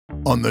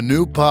On the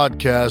new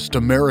podcast,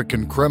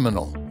 American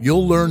Criminal,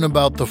 you'll learn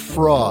about the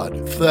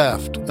fraud,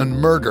 theft, and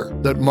murder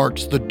that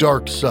marks the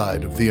dark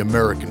side of the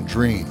American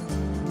dream.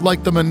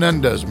 Like the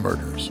Menendez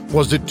murders.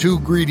 Was it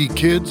two greedy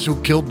kids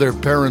who killed their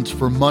parents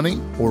for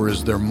money, or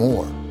is there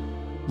more?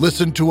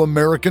 Listen to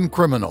American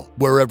Criminal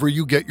wherever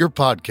you get your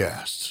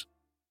podcasts.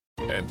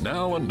 And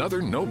now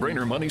another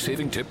no-brainer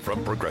money-saving tip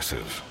from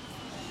Progressive.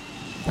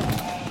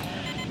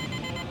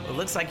 It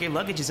looks like your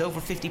luggage is over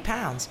 50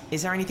 pounds.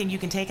 Is there anything you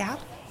can take out?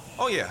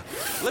 Oh, yeah.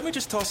 Let me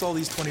just toss all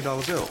these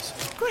 $20 bills.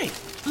 Great.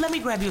 Let me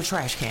grab you a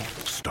trash can.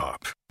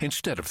 Stop.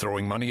 Instead of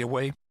throwing money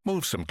away,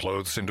 move some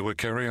clothes into a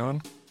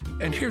carry-on.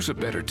 And here's a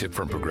better tip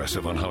from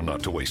Progressive on how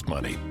not to waste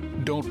money.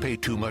 Don't pay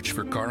too much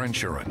for car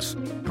insurance.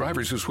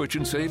 Drivers who switch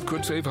and save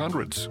could save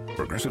hundreds.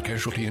 Progressive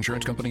Casualty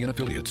Insurance Company and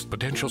Affiliates.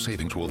 Potential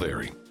savings will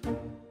vary.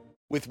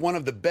 With one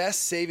of the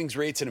best savings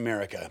rates in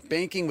America,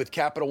 banking with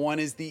Capital One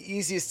is the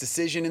easiest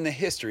decision in the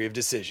history of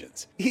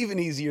decisions. Even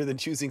easier than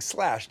choosing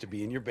Slash to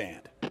be in your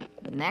band.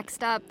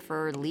 Next up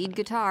for lead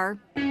guitar.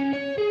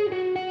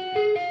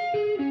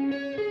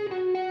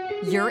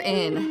 You're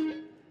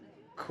in.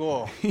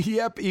 Cool.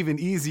 Yep, even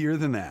easier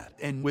than that.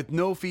 And with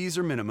no fees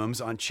or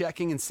minimums on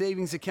checking and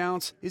savings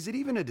accounts, is it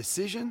even a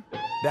decision?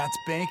 That's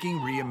banking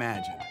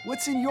reimagined.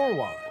 What's in your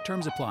wallet?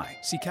 Terms apply.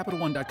 See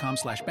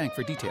CapitalOne.com/bank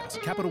for details.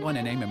 Capital One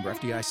N.A. member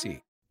FDIC.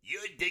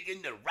 You're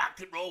digging the Rock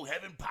and Roll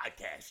Heaven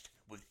podcast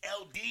with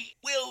LD,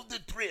 Will the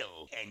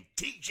Thrill, and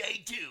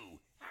TJ2.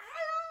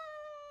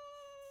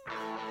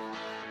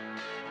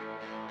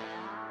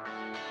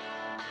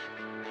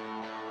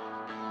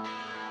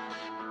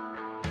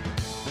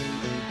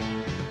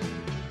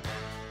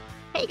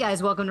 Hey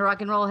guys, welcome to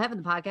Rock and Roll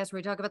Heaven, the podcast where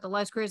we talk about the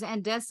lives, careers,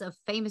 and deaths of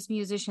famous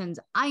musicians.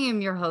 I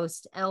am your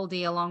host, LD.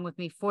 Along with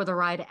me for the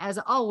ride, as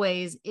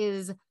always,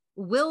 is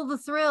Will the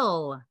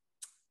Thrill.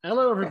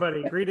 Hello,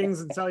 everybody.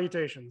 Greetings and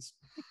salutations.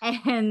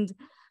 And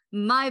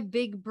my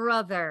big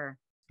brother,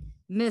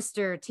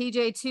 Mr.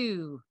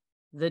 TJ2,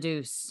 the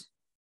Deuce.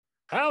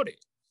 Howdy.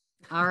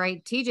 All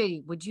right,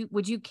 TJ,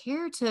 would you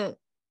care to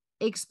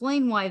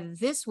explain why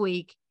this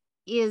week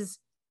is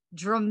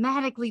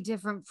dramatically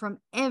different from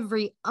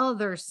every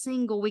other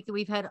single week that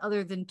we've had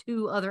other than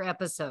two other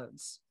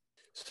episodes?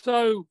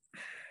 So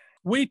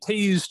we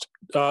teased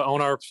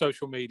on our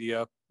social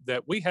media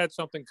that we had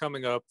something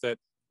coming up that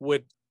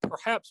would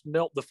perhaps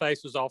melt the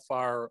faces off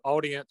our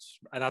audience.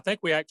 And I think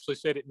we actually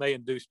said it may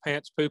induce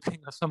pants pooping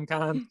of some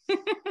kind.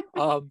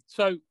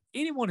 So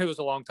anyone who is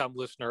a longtime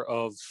listener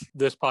of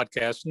this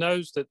podcast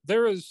knows that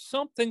there is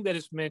something that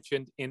is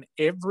mentioned in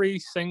every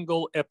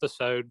single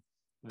episode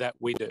that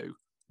we do.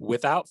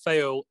 Without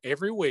fail,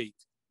 every week,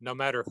 no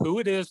matter who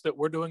it is that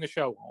we're doing a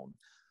show on,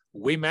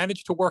 we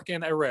manage to work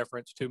in a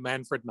reference to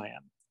Manfred Mann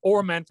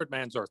or Manfred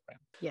Mann's Earth Band.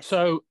 Yes.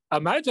 So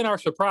imagine our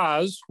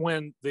surprise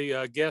when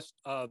the guest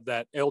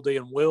that LD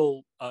and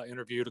Will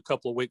interviewed a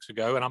couple of weeks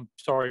ago, and I'm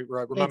sorry,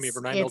 remind me of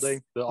her name,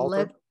 LD? The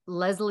author?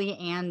 Leslie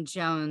Ann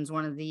Jones,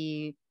 one of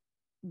the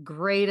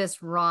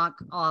greatest rock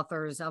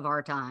authors of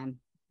our time.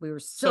 We were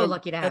so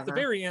lucky to have her. At the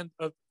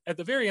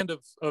very end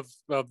of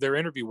their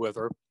interview with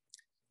her,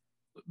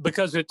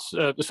 because it's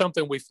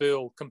something we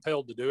feel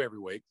compelled to do every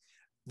week,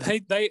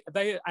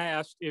 they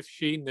asked if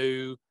she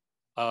knew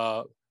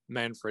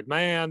Manfred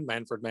Mann,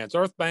 Manfred Mann's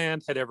Earth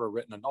Band, had ever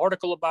written an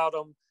article about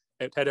them,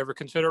 had ever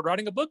considered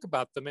writing a book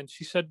about them. And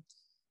she said,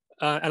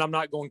 and I'm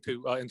not going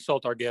to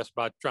insult our guest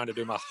by trying to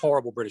do my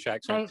horrible British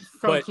accent.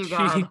 Thank you,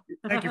 God.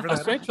 Thank you for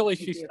that.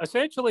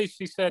 Essentially,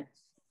 she said,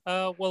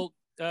 Tom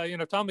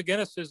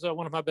McGuinness is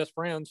one of my best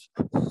friends.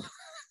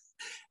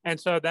 And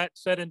so that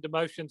set into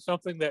motion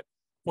something that,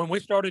 when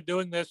we started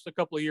doing this a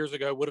couple of years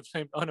ago, would have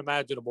seemed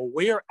unimaginable.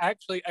 We are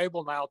actually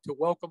able now to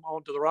welcome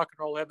onto the Rock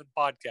and Roll Heaven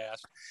podcast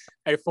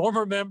a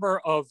former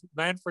member of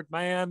Manfred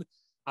Mann,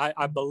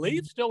 I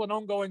believe still an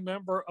ongoing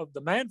member of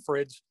the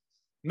Manfreds,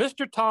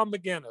 Mr. Tom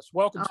McGuinness.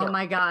 Welcome, sir. Oh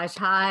my gosh.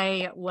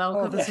 Hi,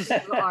 welcome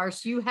to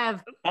ours. You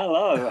have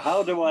Hello.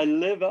 How do I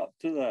live up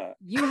to that?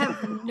 You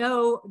have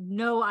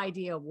no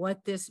idea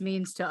what this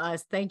means to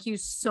us. Thank you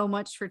so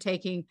much for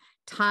taking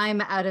time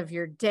out of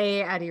your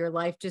day, out of your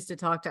life, just to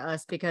talk to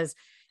us, because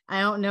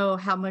I don't know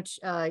how much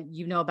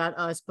you know about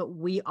us, but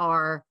we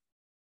are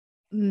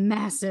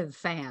massive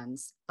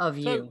fans of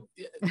you.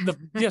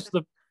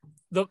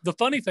 The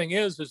funny thing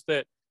is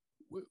that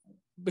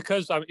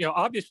because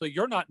obviously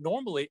you're not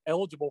normally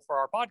eligible for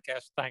our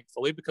podcast,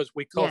 thankfully, because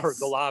we cover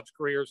the lives,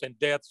 careers, and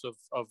deaths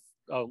of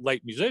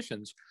late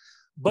musicians.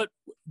 But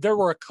there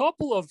were a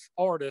couple of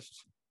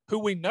artists who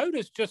we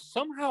noticed just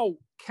somehow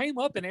came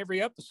up in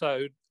every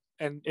episode.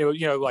 And,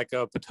 like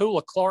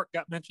Petula Clark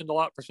got mentioned a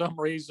lot for some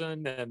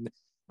reason. And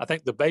I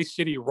think the Bay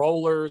City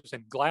Rollers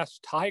and Glass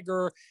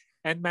Tiger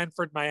and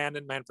Manfred Mann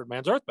and Manfred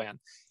Mann's Earth Band.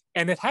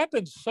 And it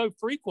happens so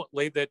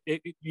frequently that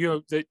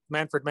that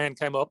Manfred Mann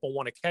came up on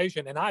one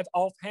occasion, and I've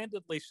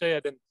offhandedly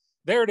said, and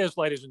there it is,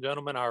 ladies and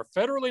gentlemen, our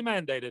federally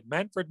mandated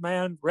Manfred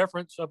Mann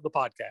reference of the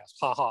podcast.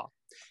 Ha ha.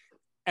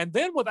 And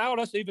then, without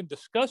us even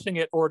discussing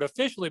it or it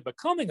officially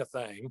becoming a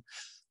thing,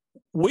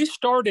 We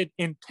started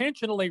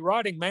intentionally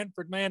writing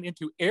Manfred Mann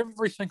into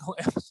every single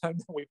episode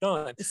that we've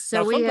done.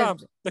 So now,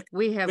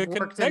 we have the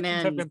worked them connections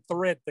in, have been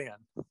thread thin.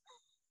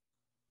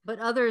 but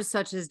others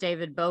such as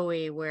David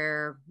Bowie,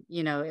 where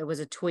it was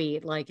a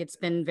tweet, like it's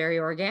been very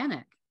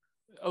organic.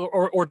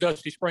 Or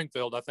Dusty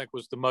Springfield, I think,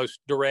 was the most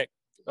direct,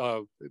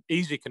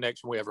 easy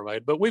connection we ever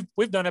made. But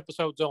we've done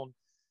episodes on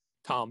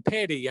Tom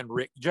Petty and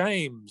Rick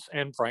James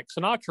and Frank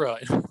Sinatra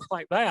and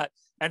like that,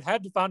 and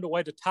had to find a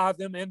way to tie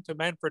them into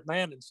Manfred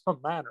Mann in some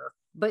manner.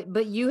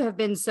 But you have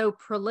been so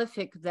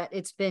prolific that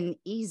it's been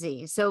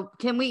easy. So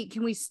can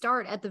we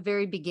start at the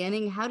very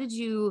beginning? How did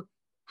you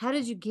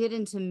get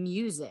into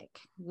music?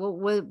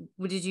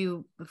 What did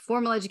you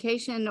formal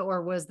education,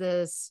 or was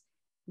this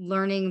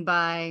learning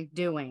by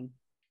doing?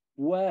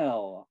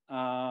 Well,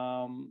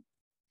 I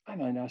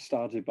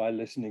started by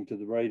listening to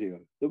the radio.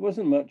 There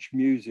wasn't much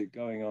music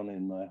going on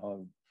in my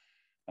home.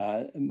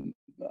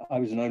 I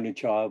was an only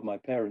child. My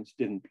parents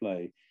didn't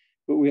play,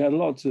 but we had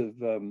lots of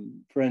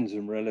friends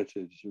and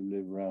relatives who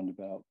lived round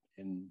about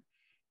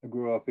I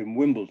grew up in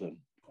Wimbledon,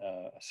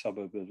 a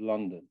suburb of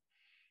London.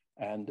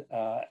 And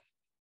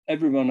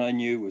everyone I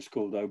knew was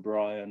called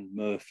O'Brien,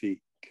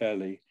 Murphy,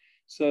 Kelly.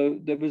 So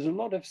there was a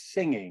lot of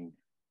singing,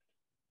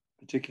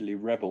 particularly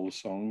rebel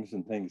songs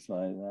and things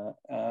like that.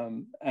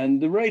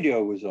 And the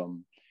radio was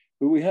on.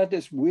 But we had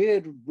this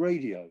weird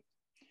radio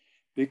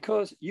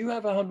because you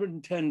have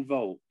 110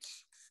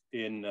 volts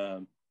in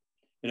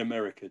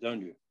America,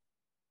 don't you?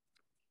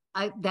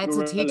 That's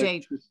a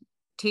TJ.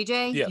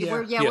 TJ? Yes.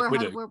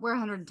 We're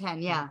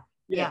 110. Yeah.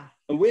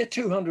 And we're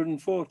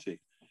 240.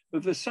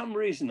 But for some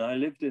reason, I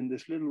lived in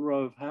this little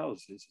row of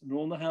houses, and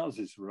all the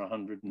houses were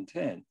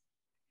 110,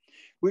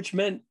 which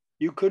meant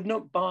you could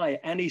not buy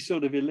any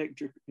sort of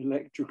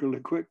electrical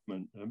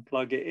equipment and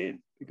plug it in,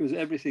 because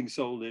everything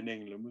sold in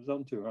England was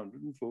on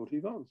 240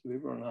 volts. We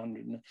were on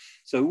 100.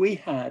 So we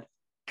had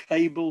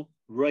cable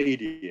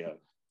radio.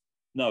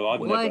 No,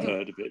 I've never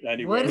heard of it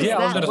anyway. What is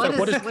that?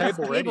 What is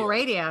cable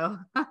radio?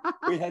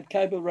 We had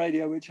cable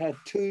radio, which had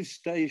two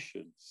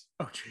stations.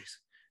 Oh, jeez.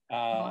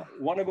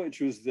 One of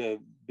which was the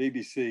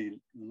BBC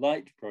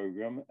Light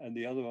program, and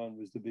the other one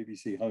was the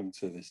BBC Home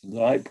Service. And the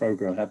Light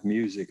program had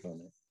music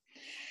on it.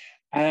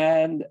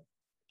 And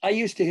I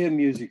used to hear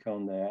music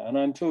on there, and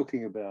I'm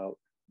talking about,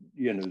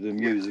 the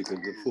music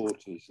of the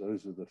 40s.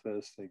 Those were the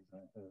first things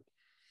I heard.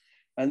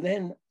 And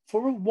then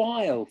for a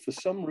while, for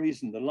some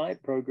reason, the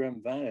Light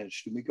program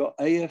vanished, and we got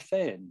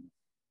AFN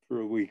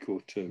for a week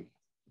or two.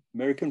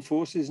 American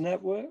Forces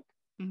Network,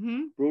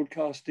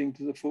 broadcasting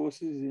to the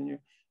forces in your...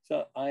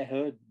 So I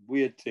heard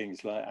weird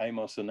things like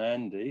Amos and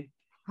Andy,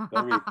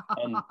 very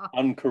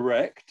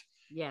uncorrect.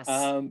 Yes.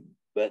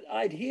 But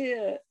I'd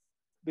hear,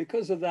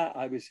 because of that,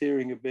 I was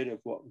hearing a bit of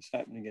what was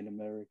happening in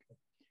America.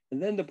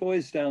 And then the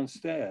boys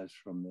downstairs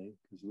from me,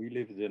 because we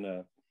lived in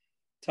a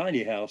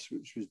tiny house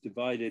which was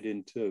divided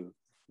in two.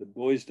 The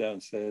boys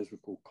downstairs were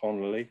called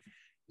Connolly,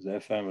 because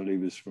their family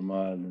was from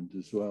Ireland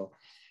as well.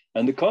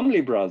 And the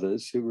Connolly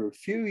brothers, who were a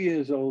few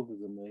years older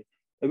than me,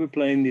 they were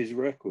playing these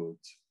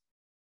records.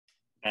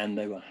 And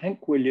they were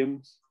Hank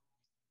Williams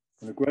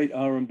and a great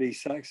R&B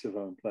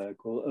saxophone player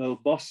called Earl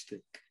Bostic.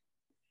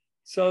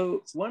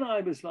 So when I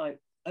was like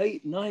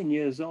 8, 9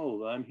 years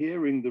old, I'm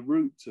hearing the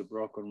roots of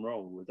rock and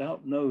roll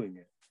without knowing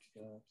it.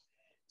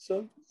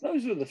 So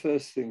those were the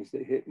first things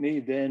that hit me.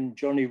 Then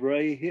Johnny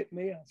Ray hit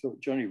me. I thought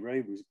Johnny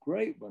Ray was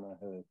great when I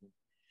heard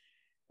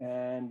him.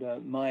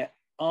 And my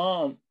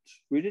aunt,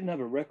 we didn't have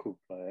a record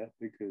player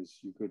because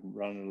you couldn't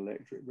run an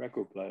electric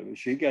record player, but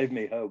she gave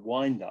me her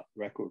wind-up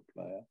record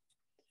player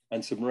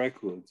and some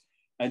records.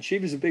 And she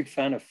was a big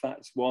fan of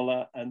Fats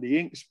Waller and the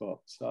Ink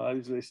Spots. So I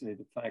was listening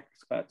to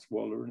Fats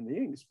Waller and the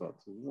Ink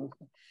Spots.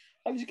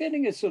 I was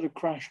getting a sort of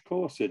crash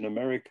course in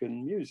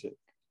American music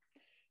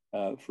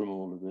from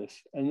all of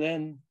this. And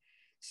then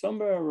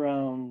somewhere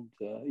around,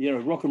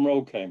 rock and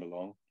roll came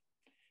along.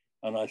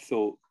 And I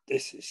thought,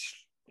 this is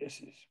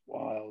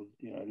wild.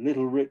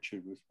 Little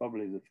Richard was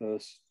probably the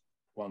first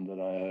one that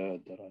I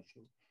heard that I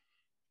thought,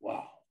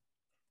 wow,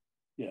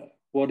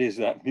 what is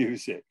that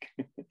music?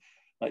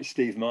 Like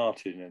Steve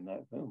Martin in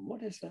that film.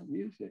 What is that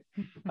music?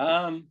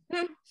 And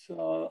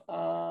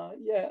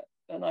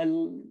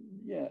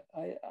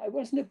I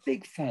wasn't a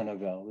big fan of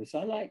Elvis.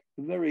 I liked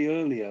the very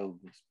early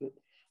Elvis, but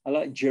I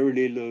liked Jerry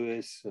Lee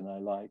Lewis, and I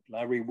liked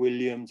Larry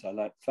Williams. I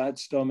liked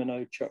Fats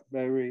Domino, Chuck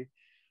Berry,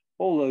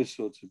 all those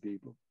sorts of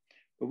people.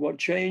 But what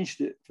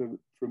changed it from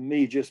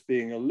me just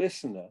being a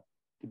listener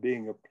to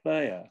being a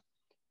player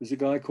was a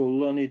guy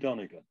called Lonnie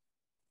Donegan.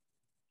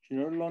 Do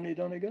you know Lonnie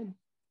Donegan?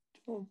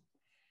 Tom?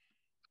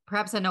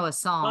 Perhaps I know a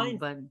song,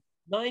 but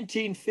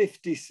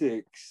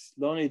 1956,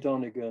 Lonnie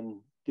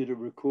Donegan did a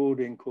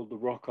recording called The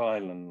Rock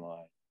Island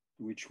Line,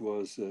 which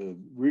was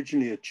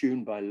originally a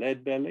tune by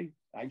Leadbelly.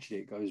 Actually,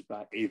 it goes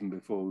back even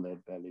before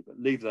Leadbelly,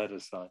 but leave that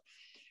aside.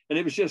 And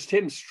it was just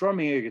him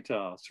strumming a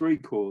guitar, 3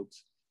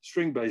 chords,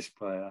 string bass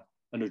player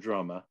and a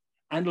drummer,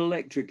 and an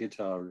electric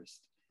guitarist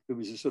who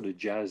was a sort of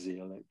jazzy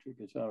electric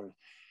guitarist.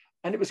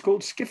 And it was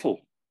called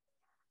Skiffle.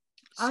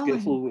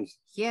 Skiffle was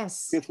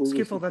yes.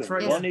 Skiffle, that's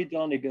right. Lonnie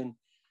Donegan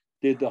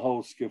did the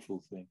whole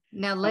skiffle thing.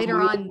 Now,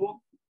 later on,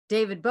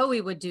 David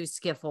Bowie would do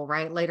skiffle,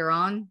 right? Later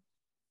on?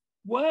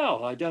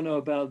 Well, I don't know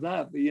about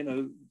that, but, you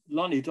know,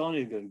 Lonnie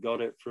Donegan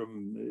got it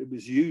from, it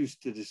was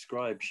used to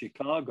describe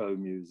Chicago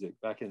music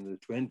back in the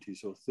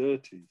 20s or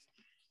 30s.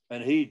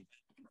 And he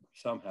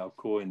somehow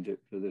coined it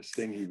for this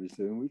thing he was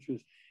doing, which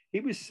was,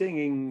 he was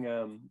singing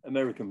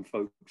American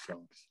folk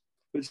songs,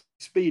 but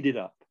speeded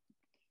up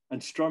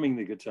and strumming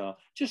the guitar,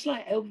 just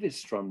like Elvis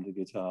strummed the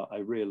guitar, I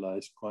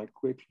realized quite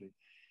quickly.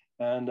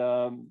 And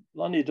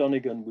Lonnie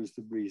Donegan was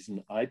the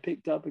reason I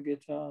picked up a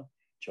guitar.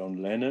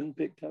 John Lennon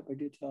picked up a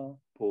guitar.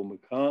 Paul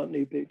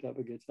McCartney picked up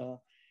a guitar.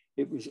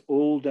 It was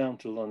all down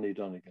to Lonnie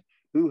Donegan,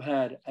 who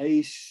had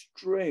a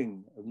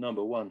string of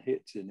 #1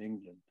 hits in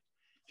England,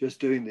 just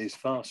doing these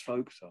fast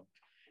folk songs.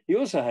 He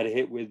also had a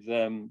hit with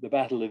the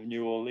Battle of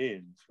New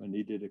Orleans when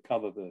he did a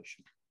cover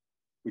version,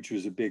 which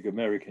was a big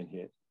American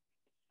hit.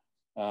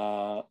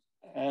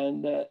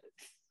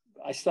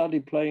 I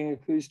started playing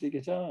acoustic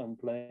guitar and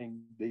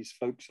playing these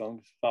folk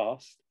songs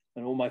fast.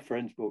 And all my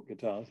friends bought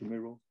guitars and we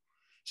were all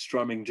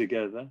strumming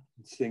together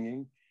and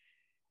singing.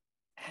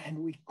 And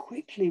we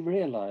quickly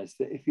realized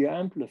that if you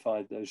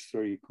amplified those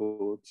 3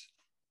 chords,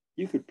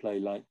 you could play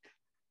like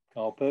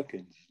Carl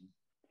Perkins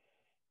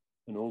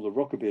and all the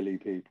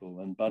rockabilly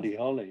people and Buddy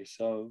Holly.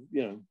 So,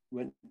 you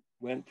know,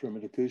 went from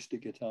an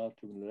acoustic guitar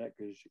to an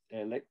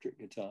electric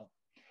guitar,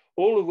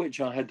 all of which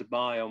I had to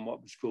buy on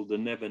what was called the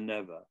Never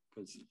Never,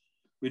 because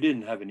we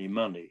didn't have any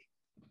money,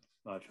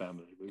 my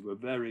family. We were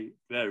very,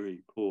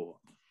 very poor.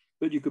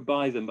 But you could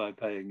buy them by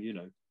paying, you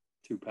know,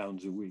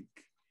 £2 a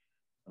week.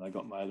 And I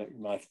got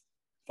my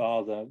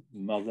father,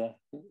 mother,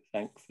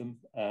 thank them.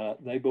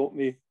 They bought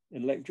me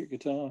an electric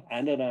guitar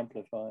and an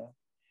amplifier.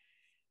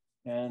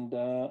 And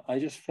I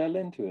just fell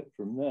into it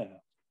from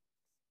there.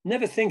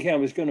 Never thinking I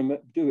was going to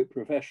do it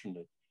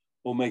professionally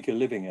or make a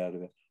living out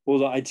of it.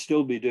 Although I'd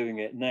still be doing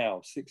it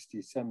now,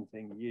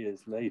 60-something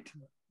years later.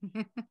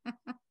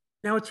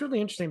 Now, it's really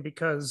interesting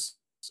because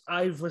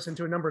I've listened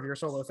to a number of your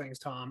solo things,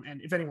 Tom,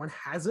 and if anyone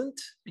hasn't,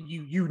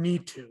 you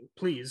need to.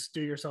 Please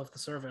do yourself the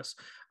service.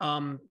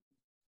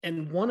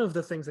 And one of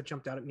the things that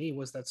jumped out at me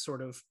was that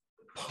sort of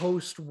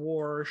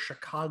post-war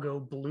Chicago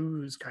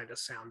blues kind of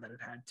sound that it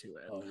had to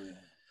it. Oh,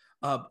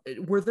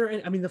 yeah. Were there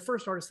any, I mean, the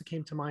first artist that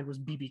came to mind was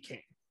B.B.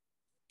 King.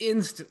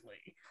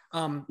 Instantly.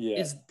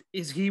 Yeah.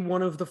 Is he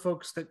one of the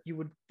folks that you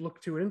would look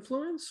to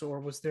influence, or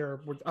obviously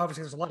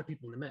there's a lot of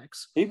people in the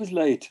mix? He was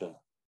later.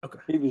 Okay.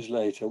 He was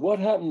later. What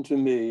happened to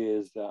me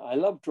is that I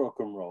loved rock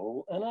and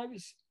roll and I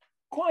was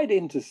quite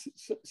into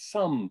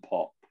some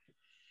pop.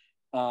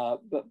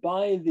 But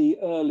by the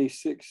early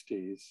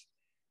 60s,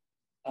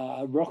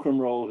 rock and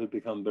roll had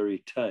become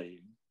very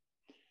tame.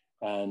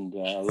 And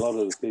a lot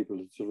of the people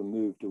had sort of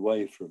moved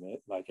away from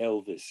it, like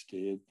Elvis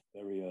did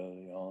very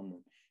early on.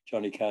 And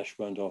Johnny Cash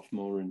went off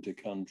more into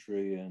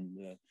country,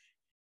 and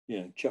you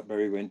know, Chuck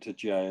Berry went to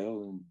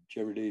jail, and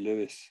Jerry Lee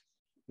Lewis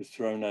was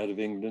thrown out of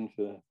England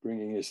for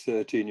bringing his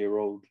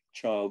 13-year-old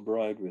child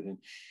bride with him.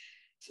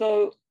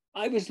 So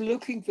I was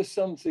looking for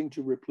something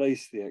to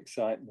replace the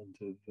excitement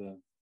of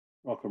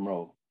rock and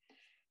roll.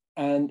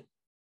 And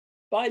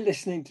by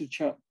listening to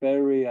Chuck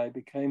Berry, I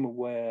became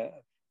aware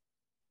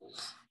of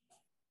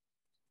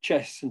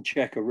Chess and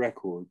Checker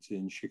Records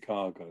in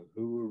Chicago,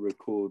 who were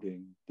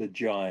recording the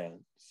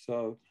Giants.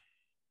 So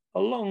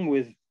along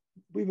with,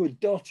 we were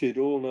dotted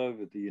all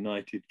over the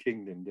United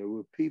Kingdom. There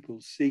were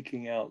people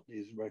seeking out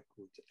these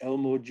records.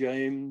 Elmore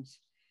James,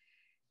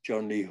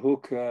 John Lee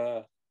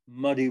Hooker,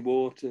 Muddy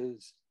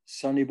Waters,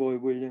 Sonny Boy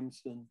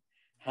Williamson,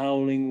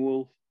 Howling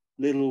Wolf,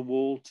 Little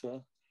Walter,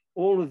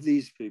 all of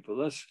these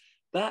people.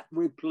 That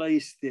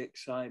replaced the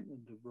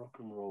excitement of rock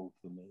and roll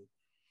for me.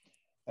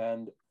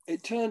 And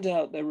it turned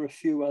out there were a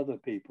few other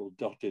people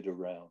dotted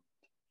around.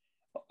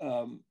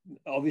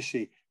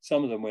 Obviously,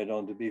 some of them went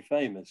on to be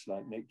famous,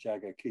 like Mick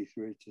Jagger, Keith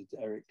Richards,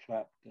 Eric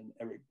Clapton,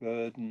 Eric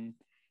Burden,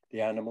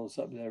 the Animals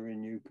up there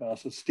in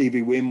Newcastle,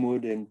 Stevie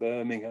Winwood in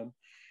Birmingham.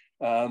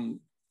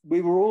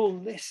 We were all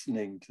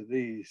listening to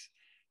these.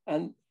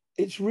 And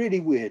it's really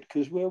weird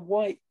because we're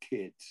white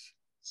kids.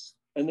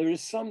 And there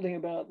is something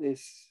about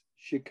this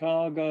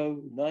Chicago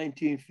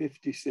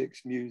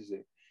 1956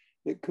 music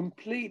that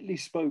completely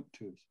spoke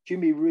to us.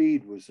 Jimmy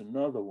Reed was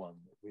another one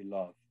that we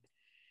loved.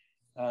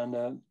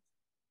 And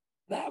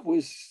that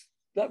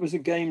was a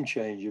game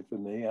changer for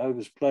me. I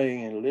was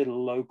playing in a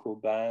little local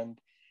band.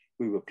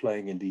 We were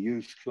playing in the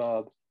youth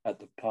club, at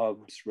the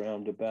pubs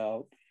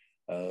roundabout.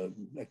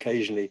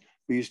 Occasionally,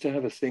 we used to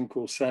have a thing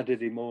called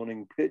Saturday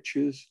morning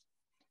pictures,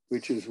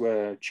 which is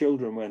where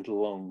children went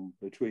along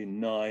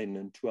between 9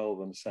 and 12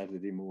 on a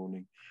Saturday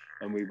morning.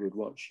 And we would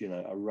watch, you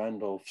know, a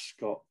Randolph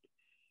Scott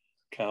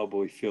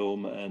cowboy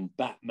film and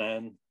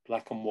Batman,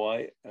 black and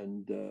white,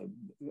 and,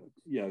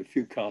 you know, a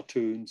few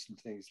cartoons and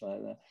things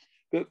like that.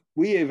 But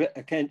we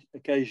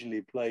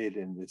occasionally played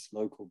in this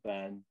local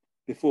band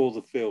before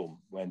the film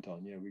went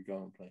on. Yeah, we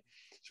go and play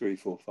 3,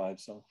 4, 5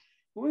 songs.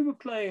 We were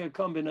playing a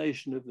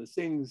combination of the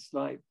things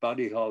like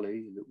Buddy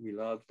Holly that we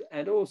loved,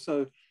 and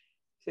also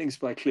things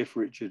by Cliff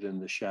Richard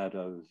and the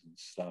Shadows and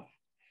stuff.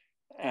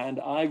 And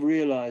I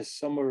realized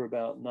somewhere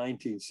about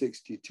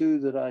 1962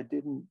 that I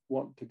didn't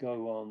want to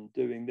go on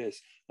doing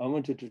this. I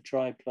wanted to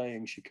try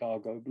playing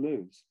Chicago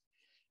blues,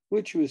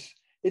 which was,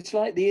 it's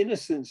like the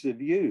innocence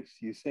of youth.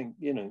 You think,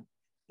 you know,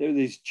 there are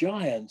these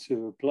giants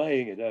who are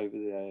playing it over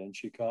there in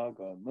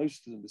Chicago.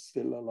 Most of them are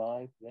still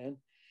alive then.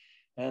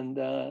 And,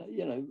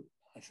 you know,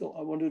 I thought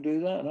I wanted to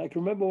do that. And I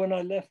can remember when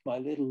I left my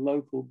little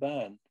local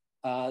band,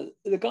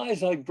 the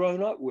guys I'd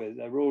grown up with,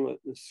 they were all at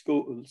the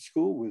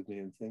school with me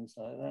and things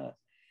like that.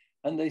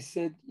 And they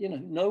said, you know,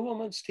 no one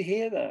wants to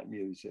hear that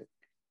music.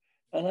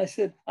 And I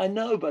said, I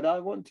know, but I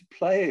want to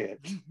play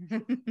it.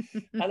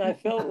 And I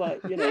felt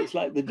like, you know, it's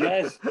like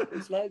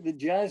the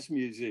jazz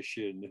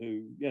musician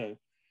who, you know,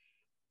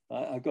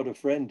 I've got a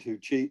friend who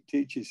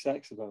teaches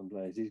saxophone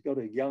players. He's got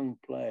a young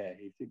player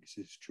he thinks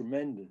is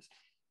tremendous.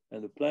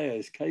 And the player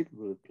is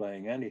capable of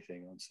playing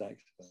anything on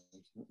saxophone.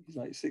 He's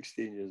like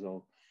 16 years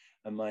old.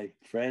 And my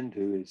friend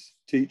who is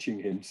teaching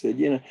him said,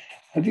 you know,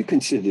 have you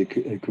considered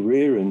a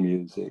career in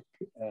music?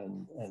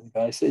 And the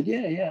guy said,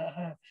 yeah,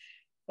 I have.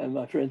 And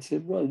my friend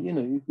said, well, you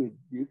know,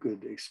 you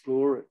could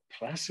explore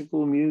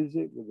classical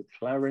music with a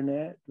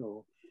clarinet,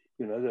 or,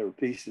 you know, there are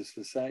pieces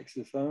for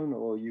saxophone,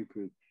 or you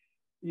could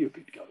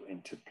go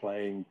into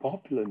playing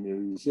popular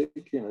music.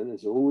 You know,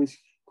 there's always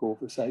call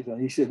for saxophone.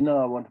 He said, no,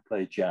 I want to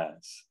play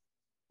jazz.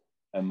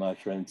 And my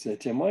friend said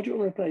to him, why do you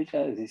want to play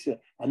jazz? He said,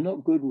 I'm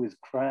not good with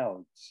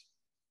crowds.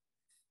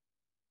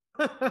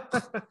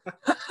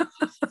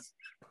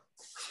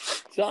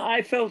 So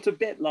I felt a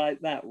bit like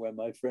that when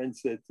my friend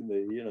said to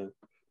me, you know,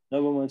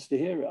 no one wants to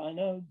hear it. I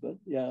know, but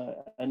yeah.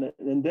 And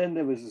then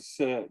there was a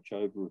search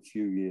over a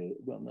few years.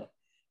 Well, no,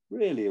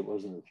 really, it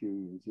wasn't a few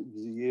years. It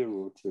was a year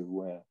or two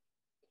where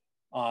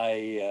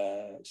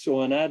I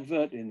saw an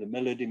advert in the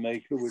Melody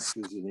Maker, which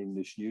was an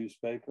English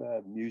newspaper,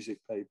 a music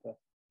paper,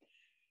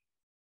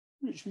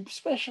 which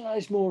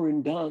specialized more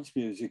in dance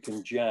music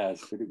and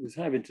jazz, but it was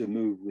having to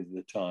move with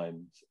the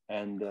times.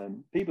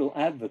 And people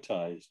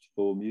advertised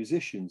for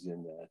musicians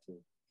in there to,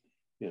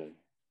 you know,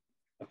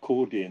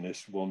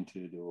 accordionist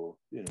wanted, or,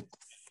 you know,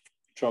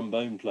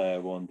 trombone player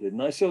wanted.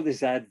 And I saw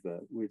this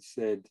advert which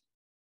said,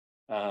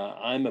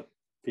 I'm a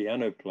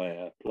piano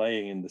player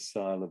playing in the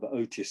style of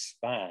Otis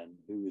Spann,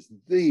 who was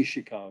the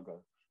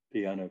Chicago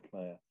piano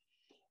player.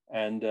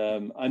 And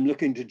I'm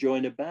looking to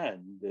join a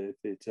band if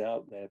it's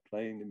out there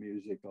playing the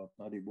music of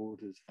Muddy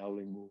Waters,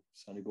 Howling Wolf,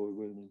 Sonny Boy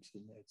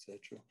Williamson,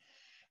 etc.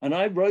 And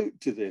I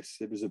wrote to this,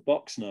 it was a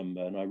box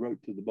number, and I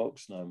wrote to the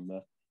box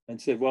number and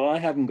said, well, I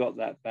haven't got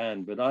that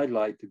band, but I'd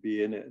like to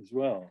be in it as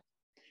well.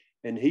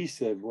 And he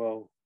said,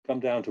 well, come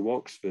down to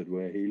Oxford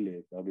where he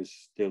lived. I was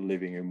still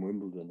living in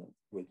Wimbledon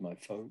with my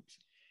folks.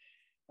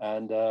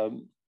 And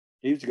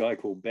he was a guy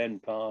called Ben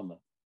Palmer.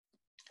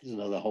 There's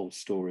another whole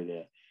story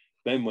there.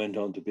 Ben went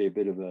on to be a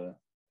bit of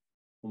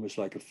almost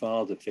like a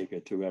father figure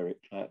to Eric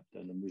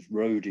Clapton, and was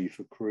roadie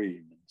for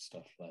Cream and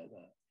stuff like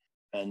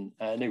that. And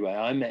anyway,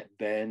 I met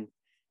Ben,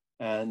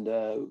 and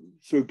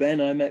through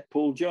Ben, I met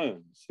Paul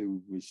Jones, who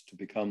was to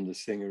become the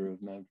singer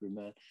of Man for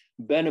Man.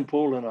 Ben and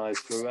Paul and I,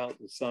 throughout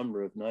the summer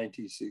of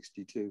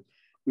 1962,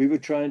 we were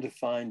trying to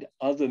find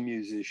other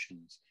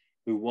musicians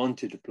who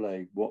wanted to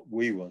play what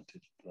we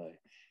wanted to play,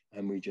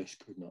 and we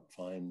just could not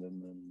find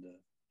them. And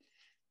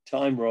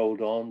time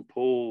rolled on.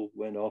 Paul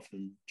went off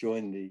and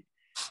joined the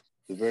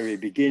very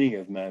beginning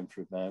of Man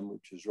for Man,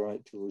 which was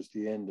right towards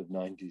the end of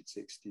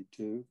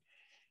 1962.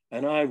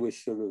 And I was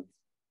sort of,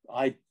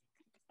 I'd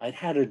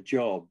had a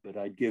job, but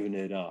I'd given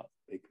it up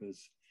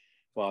because,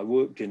 well, I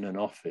worked in an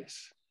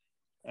office,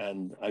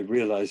 and I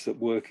realized that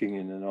working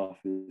in an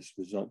office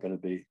was not going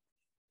to be,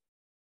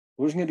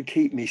 wasn't going to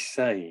keep me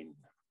sane.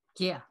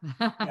 Yeah.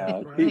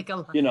 I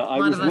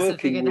was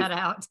working that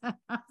out.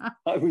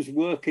 I was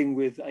working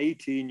with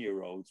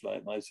 18-year-olds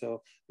like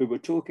myself who were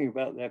talking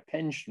about their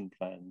pension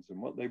plans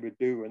and what they would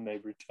do when they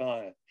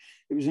retired.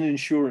 It was an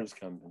insurance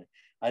company.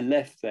 I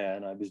left there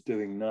and I was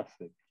doing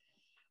nothing.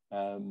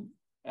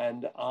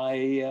 And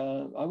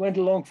I went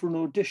along for an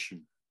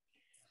audition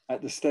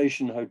at the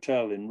Station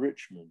Hotel in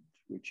Richmond,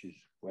 which is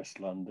West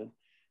London.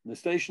 And the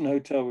Station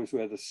Hotel was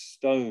where the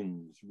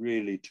Stones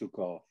really took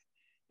off.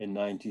 In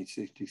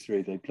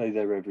 1963, they play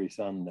there every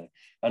Sunday.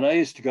 And I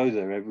used to go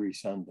there every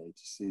Sunday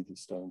to see the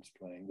Stones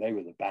playing. They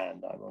were the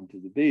band I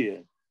wanted to be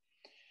in.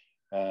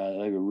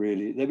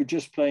 They were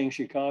just playing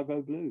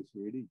Chicago blues,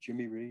 really.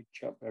 Jimmy Reed,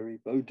 Chuck Berry,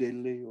 Bo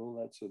Diddley, all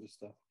that sort of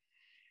stuff.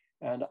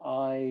 And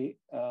I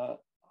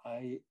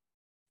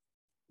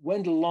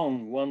went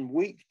along one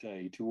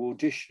weekday to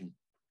audition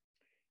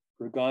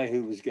for a guy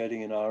who was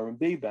getting an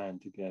R&B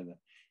band together.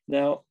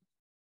 Now,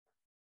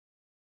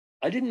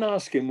 I didn't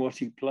ask him what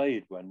he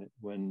played when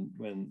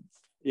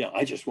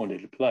I just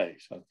wanted to play.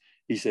 So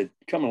he said,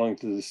 come along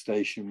to the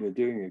station, we're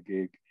doing a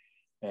gig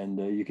and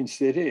you can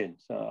sit in.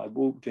 So I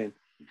walked in,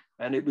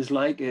 and it was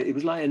like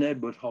an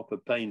Edward Hopper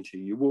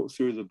painting. You walk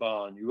through the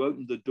bar and you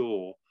open the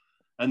door,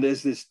 and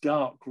there's this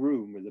dark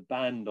room with a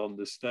band on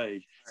the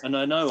stage. And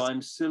I know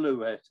I'm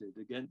silhouetted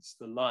against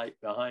the light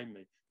behind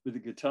me with a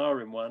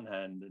guitar in one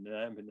hand and an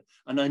amp in the,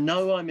 and I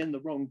know I'm in the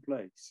wrong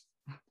place.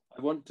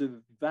 I want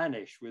to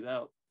vanish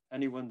without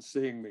anyone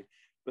seeing me.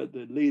 But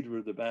the leader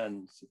of the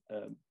band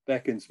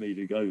beckons me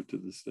to go to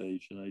the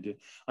stage, and I do.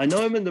 I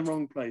know I'm in the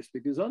wrong place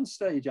because on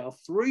stage are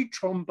 3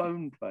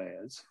 trombone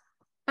players,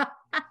 a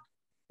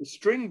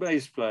string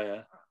bass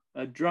player,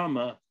 a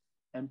drummer,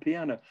 and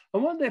piano.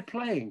 And what they're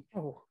playing,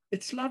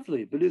 it's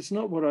lovely, but it's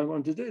not what I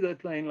want to do. They're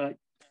playing like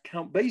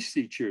Count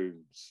Basie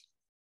tunes.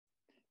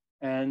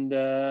 And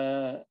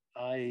I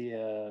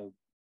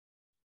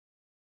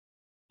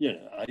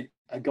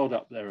got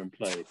up there and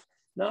played.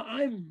 Now,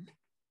 I'm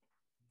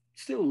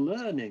still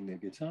learning the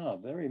guitar,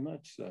 very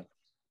much so.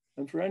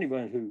 And for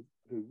anyone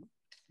who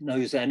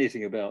knows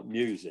anything about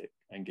music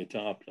and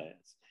guitar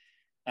players,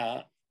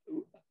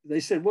 they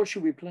said, what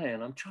should we play?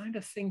 And I'm trying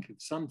to think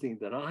of something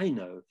that I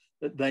know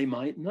that they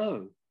might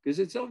know, because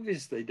it's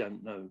obvious they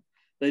don't know.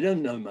 They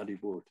don't know Muddy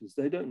Waters.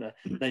 They don't know.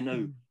 They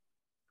know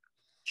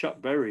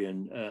Chuck Berry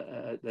and,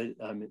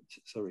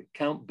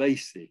 Count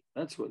Basie.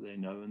 That's what they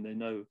know. And they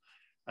know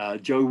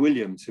Joe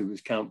Williams, who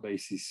was Count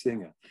Basie's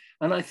singer.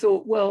 And I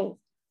thought, well,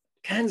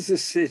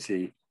 Kansas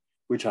City,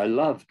 which I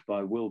loved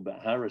by Wilbur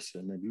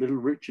Harrison, and Little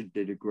Richard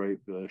did a great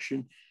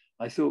version.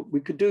 I thought we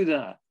could do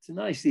that. It's a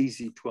nice,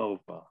 easy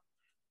 12-bar.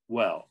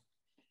 Well,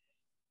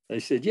 they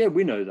said, yeah,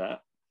 we know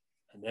that.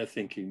 And they're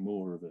thinking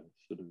more of a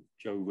sort of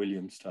Joe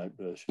Williams type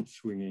version,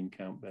 swinging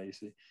Count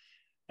Basie.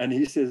 And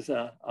he says,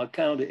 I'll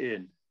count it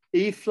in.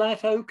 E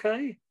flat,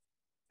 okay?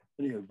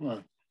 And he goes,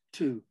 1,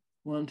 2,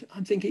 1, 2.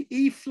 I'm thinking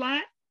E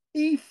flat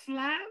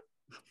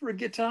for a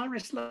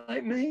guitarist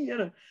like me, you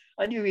know.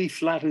 I knew E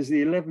flat as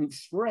the 11th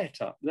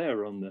fret up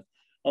there on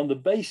the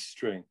bass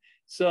string.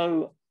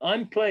 So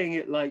I'm playing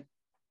it like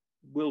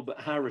Wilbur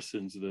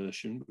Harrison's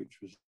version, which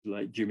was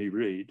like Jimmy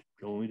Reed,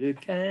 going to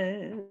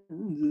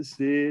Kansas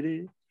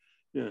City.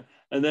 Yeah.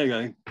 And they're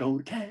going, go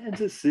to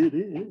Kansas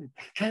City,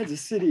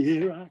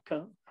 here I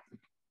come.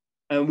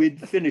 And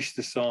we'd finished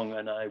the song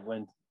and I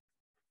went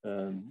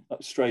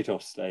straight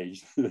off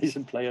stage. They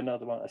said, play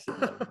another one. I said,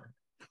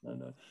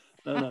 no.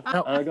 And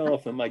I got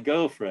off, and my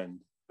girlfriend,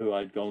 who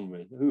I'd gone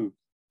with, who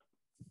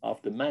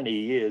after many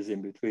years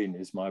in between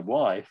is my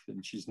wife,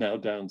 and she's now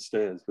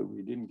downstairs, but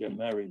we didn't get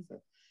married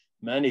for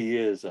many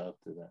years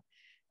after that.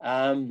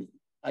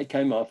 I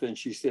came off and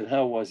she said,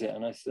 how was it?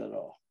 And I said,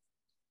 oh,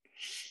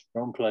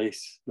 wrong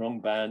place,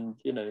 wrong band,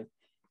 you know.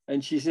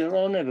 And she said,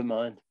 oh, never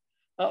mind.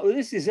 Oh,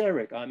 this is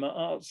Eric. I'm at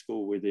art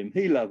school with him.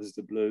 He loves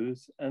the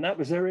blues. And that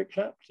was Eric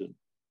Clapton.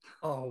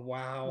 Oh,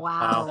 wow.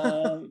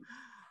 Wow.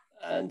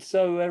 And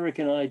so Eric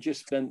and I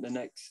just spent the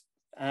next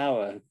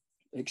hour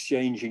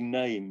exchanging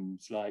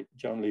names, like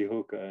John Lee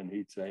Hooker, and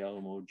he'd say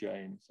Elmore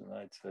James, and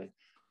I'd say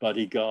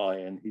Buddy Guy,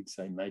 and he'd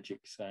say Magic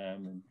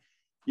Sam, and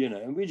you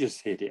know, and we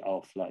just hit it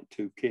off like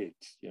two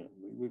kids. You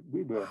know,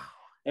 we were.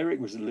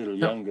 Eric was a little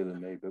younger than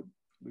me, but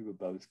we were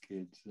both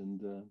kids.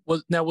 And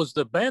was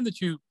the band that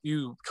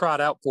you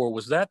tried out for,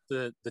 was that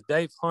the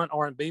Dave Hunt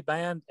R&B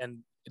band? And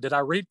did I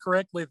read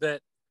correctly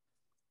that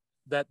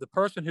the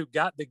person who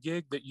got the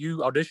gig that you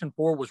auditioned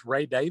for was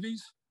Ray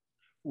Davies?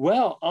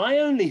 Well, I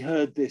only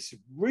heard this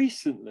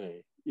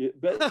recently,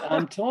 but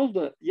I'm told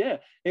that, yeah,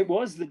 it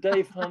was the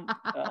Dave Hunt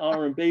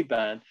R&B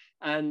band.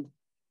 And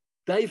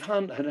Dave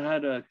Hunt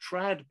had a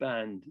trad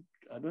band.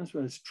 I don't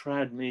suppose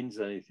trad means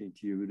anything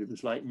to you, but it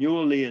was like New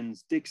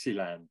Orleans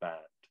Dixieland band.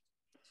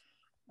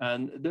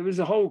 And there was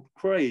a whole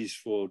craze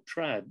for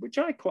trad, which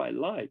I quite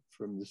liked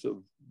from the sort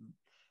of,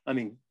 I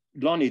mean,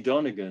 Lonnie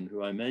Donegan,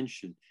 who I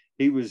mentioned,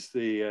 he was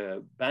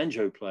the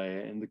banjo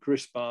player in the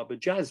Chris Barber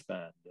jazz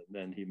band. And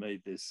then he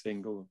made this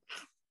single,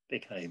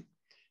 became,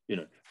 you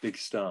know, big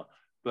star.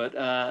 But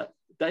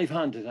Dave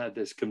Hunt had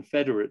this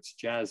Confederates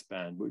jazz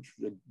band, which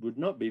would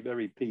not be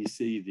very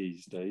PC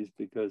these days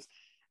because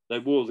they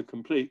wore the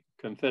complete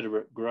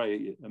Confederate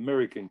gray,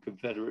 American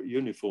Confederate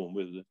uniform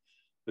with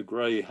the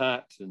gray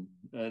hat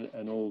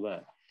and all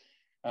that.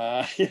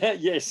 Yeah,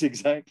 yes,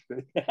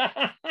 exactly.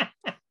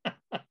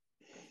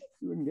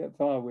 You wouldn't get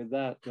far with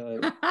that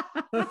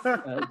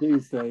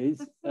these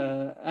days.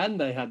 And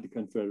they had the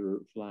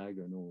Confederate flag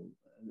and all.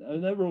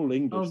 And they were all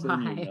English. Oh,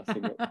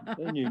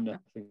 they knew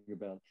nothing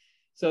about it.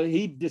 So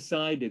he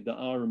decided that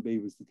R&B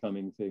was the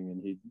coming thing,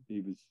 and he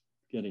was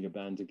getting a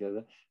band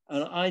together.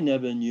 And I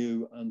never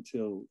knew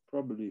until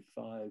probably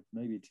 5,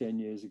 maybe 10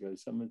 years ago,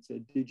 someone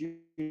said, did you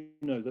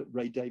know that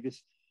Ray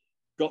Davies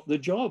got the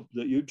job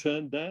that you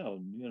turned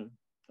down? You know,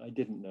 I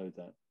didn't know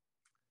that.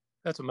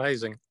 That's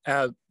amazing.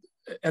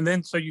 And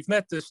then, so you've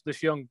met this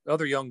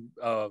other young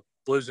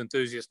blues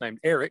enthusiast named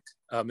Eric,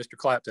 Mr.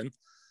 Clapton.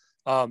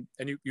 And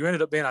you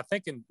ended up being, I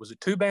think, was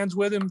it 2 bands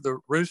with him, the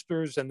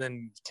Roosters and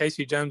then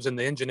Casey Jones and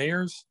the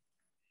Engineers?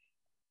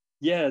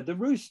 Yeah, the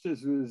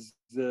Roosters was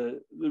a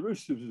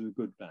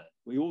good band.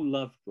 We all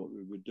loved what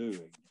we were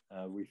doing.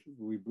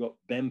 We've got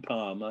Ben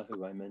Palmer,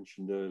 who I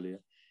mentioned earlier.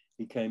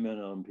 He came in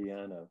on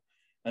piano,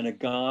 and a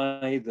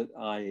guy that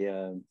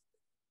I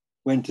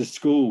went to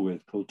school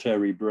with called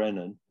Terry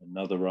Brennan,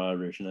 another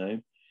Irish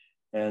name.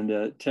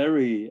 And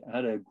Terry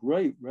had a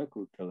great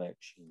record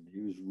collection.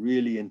 He was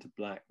really into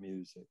black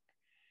music.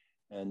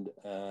 And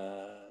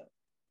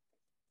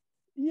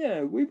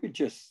yeah, we were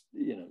just,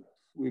 you know,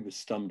 we were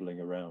stumbling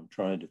around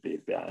trying to be a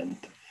band.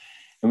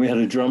 And we had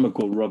a drummer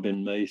called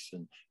Robin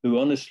Mason, who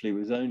honestly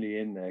was only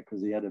in there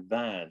because he had a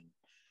van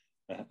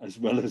as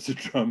well as a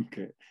drum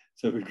kit,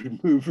 so we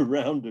could move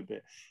around a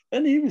bit.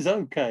 And he was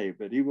okay,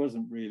 but he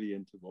wasn't really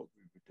into what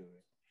we were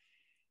doing.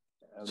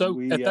 So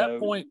at that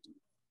point,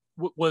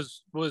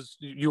 was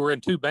you were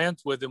in two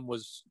bands with him?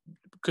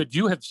 Could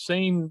you have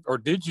seen, or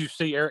did you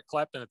see Eric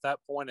Clapton at that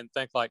point and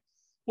think like,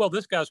 well,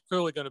 this guy's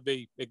clearly going to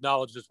be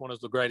acknowledged as one of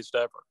the greatest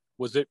ever?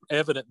 Was it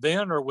evident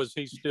then, or was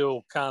he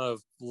still kind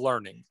of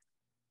learning?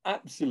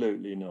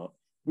 Absolutely not.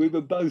 We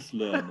were both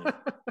learning.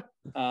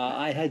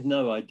 I had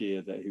no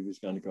idea that he was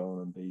going to go on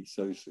and be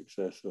so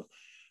successful.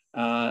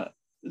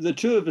 The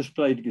two of us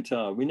played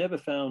guitar. We never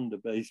found a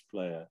bass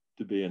player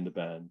to be in the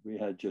band. We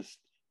had just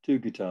two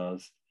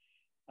guitars,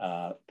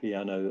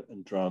 piano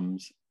and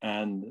drums,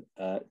 and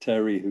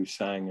Terry, who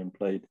sang and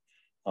played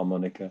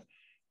harmonica.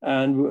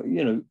 And,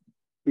 you know,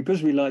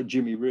 because we liked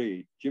Jimmy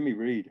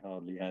Reed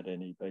hardly had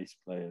any bass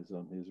players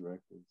on his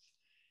records.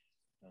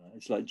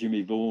 It's like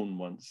Jimmy Vaughan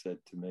once said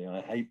to me,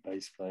 I hate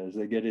bass players,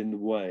 they get in the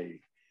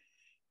way.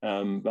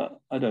 But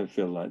I don't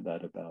feel like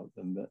that about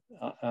them. But,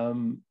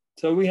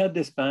 so we had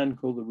this band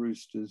called the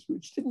Roosters,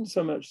 which didn't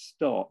so much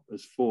stop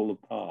as fall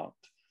apart.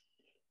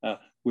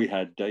 We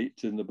had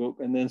dates in the book,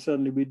 and then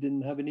suddenly we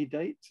didn't have any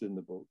dates in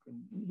the book.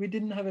 And we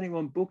didn't have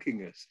anyone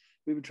booking us.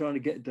 We were trying to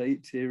get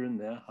dates here and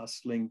there,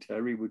 hustling.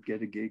 Terry would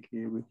get a gig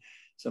here,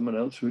 someone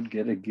else would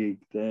get a gig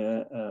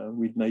there.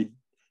 We'd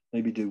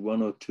maybe do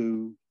one or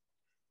two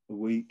a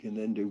week, and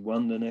then do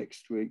one the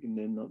next week, and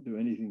then not do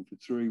anything for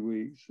 3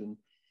 weeks. And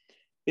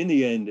in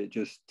the end, it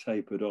just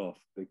tapered off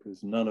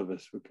because none of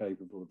us were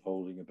capable of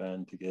holding a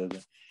band together.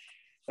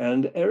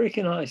 And Eric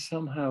and I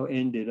somehow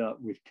ended up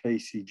with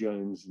Casey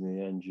Jones and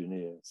the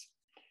Engineers.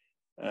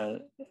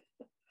 That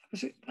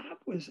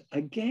was,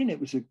 again, it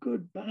was a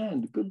good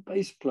band, a good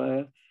bass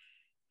player.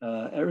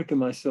 Eric and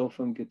myself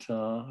on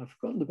guitar. I've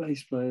forgotten the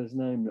bass player's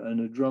name,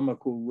 and a drummer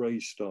called Ray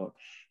Stott.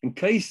 And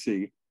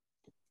Casey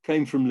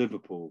came from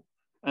Liverpool.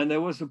 And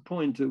there was a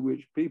point at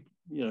which people,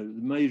 you know,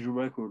 the major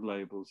record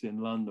labels in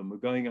London were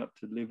going up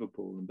to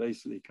Liverpool and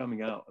basically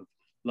coming out of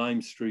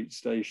Lime Street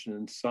Station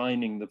and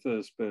signing the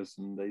first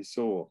person they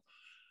saw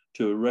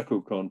to a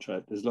record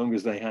contract, as long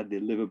as they had the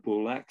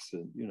Liverpool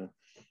accent, you know.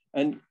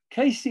 And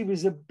Casey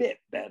was a bit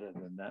better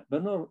than that,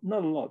 but not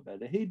a lot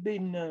better. He'd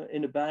been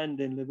in a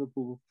band in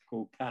Liverpool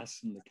called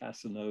Cass and the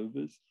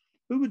Casanovas,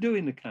 who were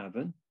doing the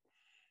Cavern.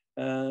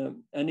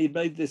 And he'd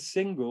made this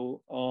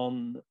single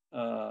on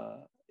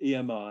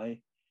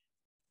EMI,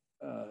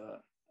 a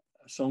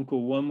song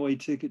called One Way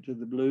Ticket to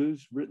the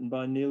Blues, written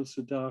by Neil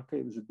Sedaka.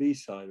 It was a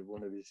B-side of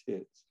one of his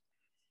hits.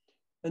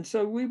 And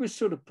so we were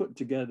sort of put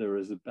together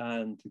as a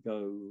band to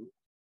go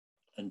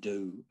and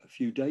do a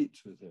few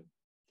dates with him,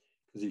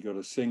 because he got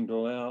a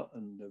single out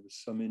and there was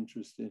some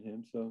interest in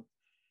him. So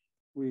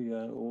we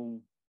all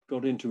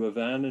got into a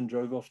van and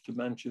drove off to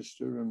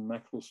Manchester and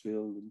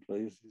Macclesfield and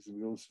places. And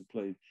we also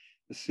played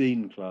the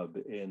Scene Club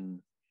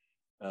in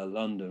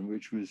London,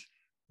 which was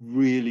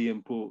really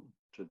important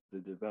to the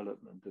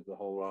development of the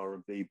whole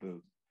R&B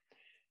boom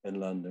in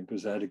London,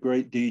 because they had a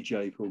great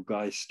DJ called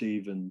Guy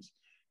Stevens,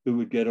 who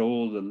would get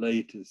all the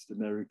latest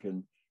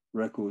American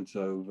records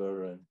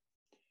over,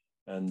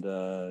 and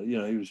you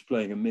know, he was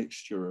playing a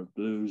mixture of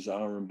blues,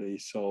 R&B,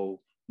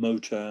 soul,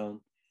 Motown,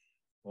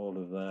 all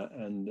of that,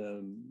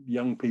 and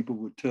young people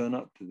would turn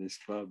up to this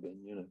club,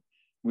 and you know,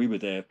 we were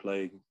there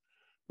playing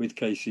with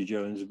Casey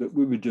Jones, but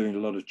we were doing a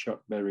lot of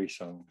Chuck Berry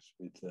songs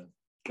with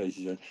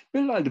Casey Jones, a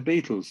bit like the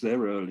Beatles.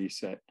 Their early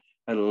set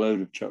had a load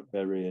of Chuck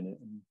Berry in it.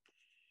 And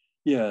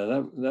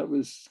yeah, that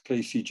was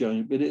Casey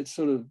Jones, but it's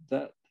sort of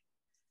that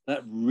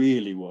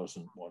really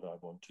wasn't what I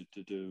wanted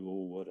to do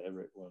or what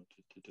Eric wanted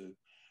to do.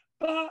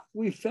 But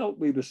we felt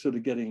we were sort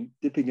of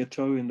dipping a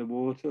toe in the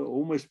water,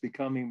 almost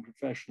becoming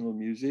professional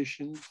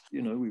musicians.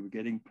 You know, we were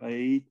getting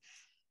paid,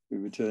 we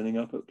were turning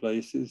up at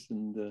places.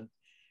 And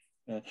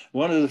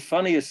one of the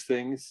funniest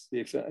things,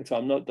 if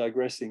I'm not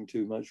digressing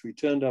too much, we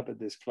turned up at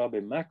this club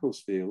in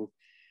Macclesfield,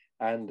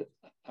 and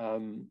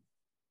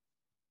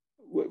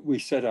we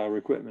set our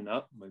equipment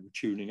up, we were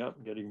tuning up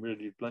and getting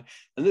ready to play.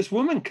 And this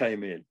woman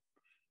came in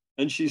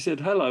and she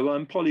said, "Hello,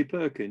 I'm Polly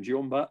Perkins.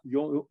 You're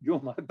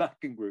my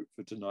backing group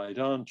for tonight,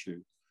 aren't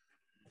you?"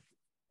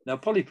 Now,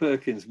 Polly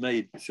Perkins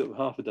made sort of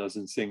half a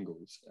dozen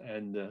singles,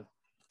 and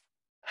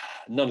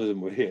none of them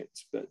were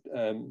hits, but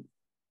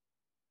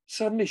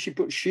suddenly she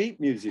put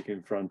sheet music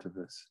in front of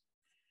us.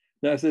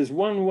 Now, if there's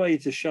one way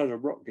to shut a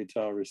rock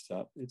guitarist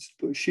up, it's to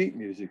put sheet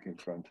music in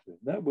front of him.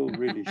 That will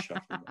really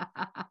shut him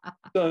up.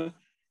 So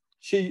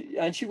she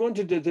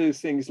wanted to do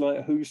things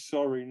like Who's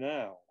Sorry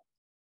Now,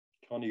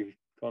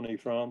 Connie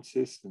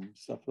Francis and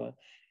stuff like that.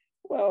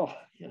 Well,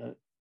 you know,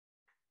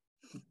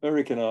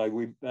 Eric and I,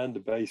 and the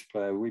bass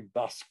player, we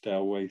busked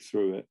our way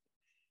through it.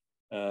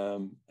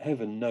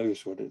 Heaven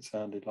knows what it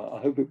sounded like. I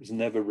hope it was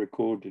never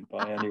recorded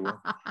by anyone.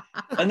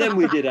 And then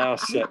we did our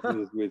set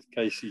with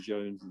Casey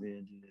Jones and the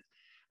Engineers.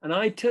 And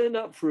I turned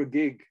up for a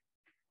gig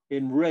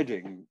in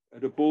Reading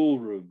at a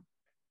ballroom.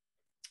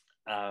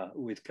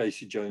 with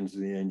Casey Jones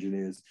and the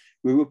Engineers.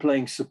 We were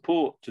playing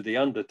support to the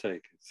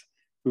Undertakers,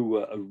 who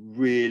were a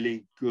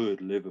really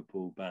good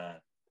Liverpool band,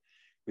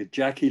 with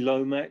Jackie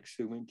Lomax,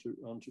 who went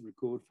on to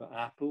record for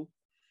Apple.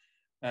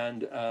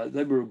 And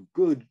they were a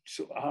good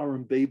sort of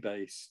R&B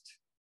based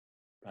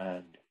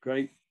band.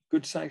 Great,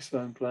 good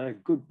saxophone player,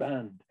 good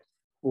band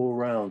all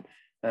around.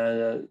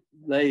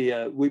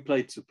 We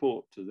played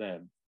support to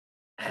them,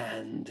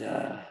 and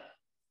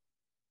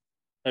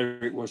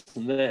Eric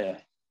wasn't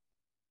there,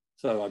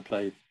 so I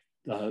played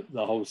the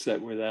whole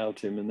set without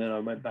him. And then I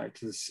went back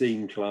to the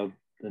Scene Club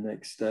the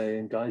next day,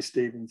 and Guy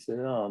Stevens said,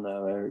 "Oh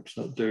no, Eric's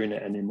not doing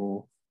it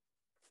anymore."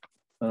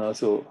 And I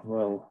thought,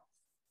 well,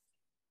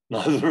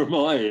 neither am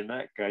I in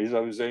that case. I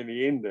was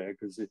only in there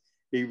because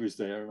he was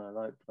there and I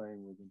liked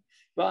playing with him.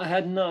 But I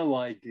had no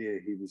idea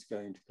he was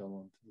going to go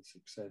on to the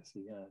success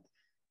he had.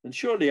 And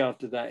shortly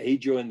after that, he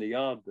joined the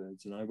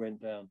Yardbirds, and I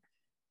went down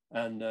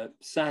and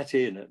sat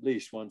in at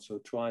least once or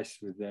twice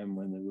with them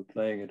when they were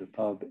playing at a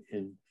pub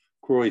in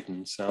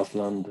Croydon, South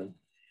London.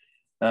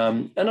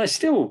 And I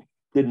still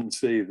didn't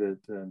see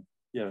that,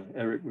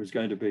 Eric was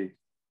going to be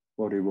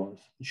what he was.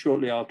 And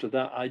shortly after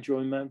that, I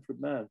joined Manfred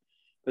Mann.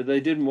 But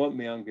they didn't want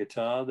me on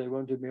guitar. They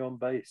wanted me on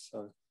bass.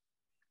 So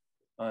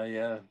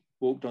I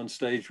walked on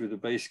stage with a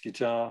bass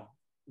guitar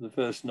the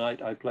first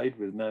night I played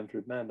with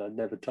Manfred Mann. I'd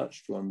never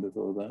touched one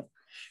before that.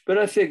 But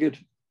I figured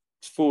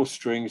it's 4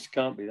 strings,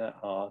 can't be that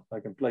hard. I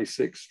can play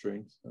 6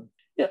 strings. So,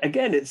 yeah,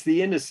 again, it's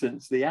the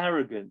innocence, the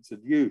arrogance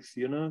of youth,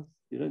 you know?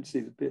 You don't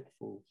see the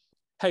pitfalls.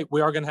 Hey,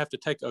 we are going to have to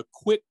take a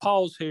quick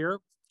pause here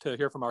to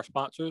hear from our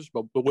sponsors,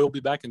 but we'll be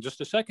back in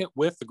just a second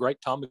with the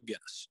great Tom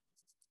McGuinness.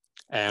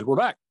 And we're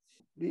back.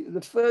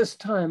 The first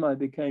time I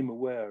became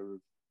aware of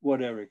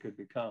what Eric had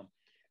become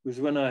was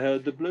when I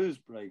heard the Blues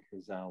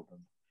Breakers album,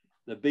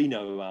 the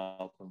Beano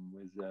album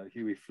with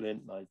Huey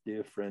Flint, my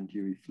dear friend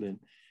Huey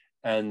Flint,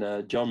 and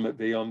John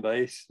McVie on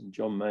bass, and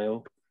John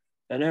Mayall,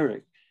 and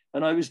Eric.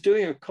 And I was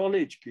doing a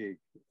college gig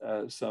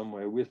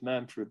somewhere with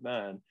Manfred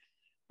Mann,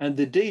 and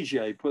the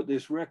DJ put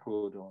this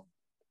record on,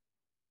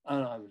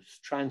 and I was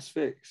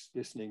transfixed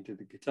listening to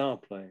the guitar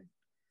playing.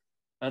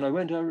 And I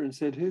went over and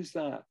said, "Who's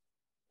that?"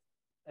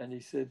 And he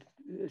said,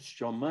 "It's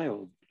John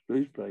Mayall,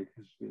 Blues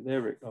Breakers, with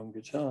Eric on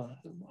guitar."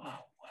 I said,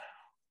 wow.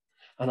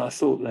 And I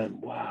thought then,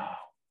 wow.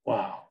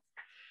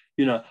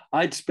 You know,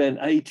 I'd spent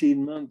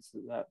 18 months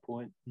at that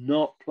point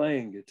not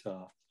playing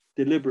guitar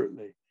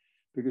deliberately,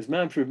 because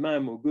Manfred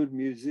Mann were good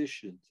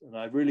musicians, and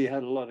I really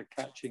had a lot of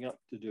catching up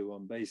to do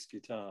on bass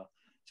guitar.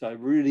 So I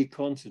really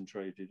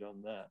concentrated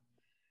on that.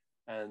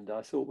 And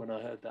I thought, when I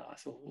heard that, I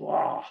thought,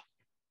 wow,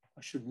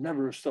 I should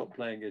never have stopped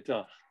playing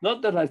guitar.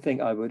 Not that I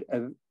think I would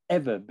have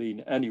ever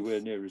been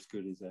anywhere near as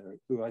good as Eric,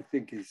 who I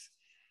think is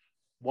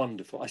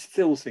wonderful. I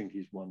still think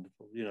he's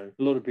wonderful. You know,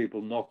 a lot of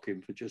people knock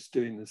him for just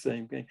doing the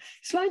same thing.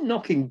 It's like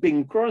knocking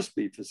Bing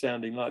Crosby for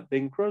sounding like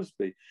Bing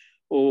Crosby,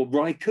 or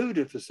Ry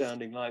Cooder for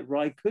sounding like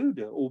Ry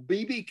Cooder, or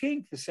B.B.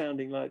 King for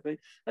sounding like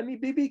I mean,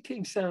 B.B.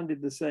 King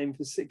sounded the same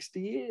for 60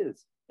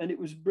 years, and it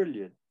was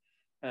brilliant.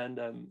 And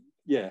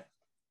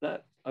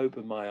that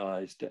opened my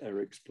eyes to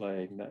Eric's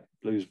playing, that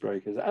Blues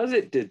Breakers, as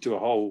it did to a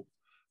whole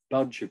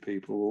bunch of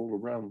people all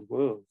around the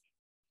world.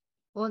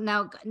 Well,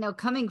 now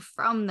coming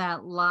from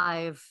that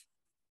live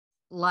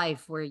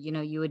life where, you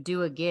know, you would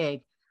do a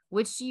gig,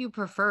 which do you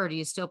prefer? Do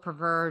you still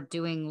prefer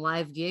doing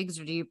live gigs,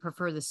 or do you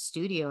prefer the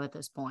studio at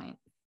this point?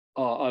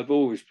 I've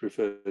always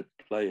preferred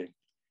playing.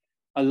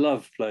 I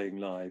love playing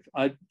live.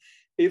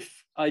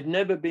 If I'd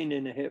never been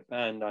in a hit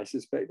band, I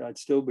suspect I'd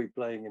still be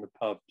playing in a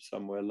pub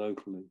somewhere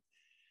locally.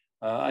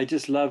 I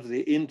just love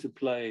the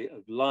interplay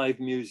of live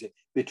music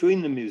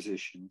between the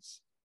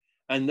musicians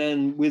and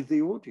then with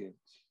the audience.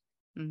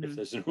 Mm-hmm. If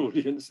there's an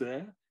audience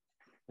there.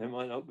 There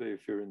might not be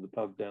if you're in the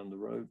pub down the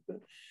road.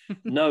 But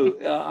no,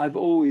 I've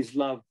always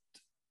loved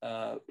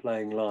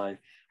playing live.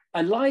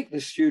 I like the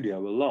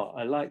studio a lot.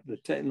 I like the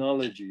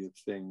technology of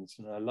things.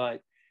 And I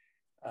like,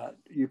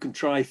 you can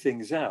try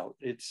things out.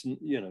 It's,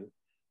 you know,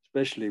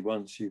 especially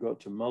once you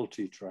got to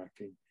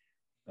multi-tracking.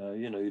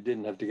 You know, you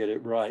didn't have to get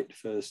it right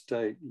first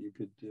take. You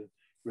could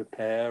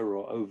repair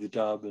or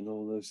overdub and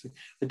all those things.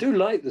 I do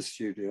like the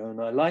studio,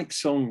 and I like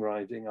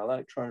songwriting. I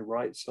like trying to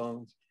write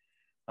songs.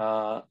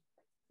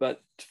 But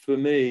for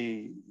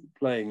me,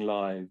 playing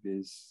live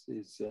is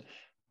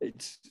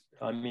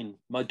I mean,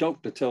 my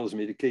doctor tells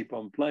me to keep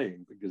on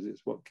playing because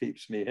it's what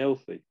keeps me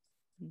healthy.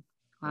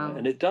 Wow.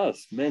 And it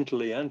does,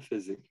 mentally and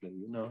physically,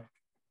 you know.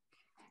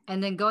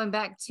 And then going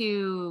back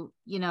to,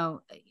 you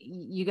know,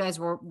 you guys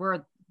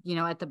were, you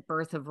know, at the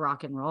birth of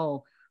rock and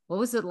roll. What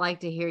was it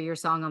like to hear your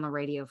song on the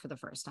radio for the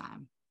first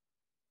time?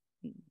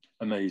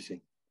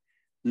 Amazing.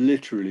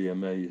 Literally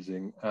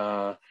amazing.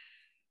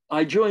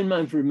 I joined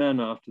Manfred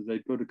Mann after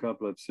they'd put a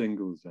couple of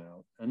singles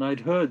out, and I'd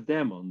heard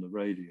them on the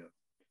radio,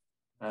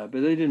 but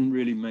they didn't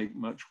really make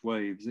much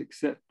waves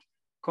except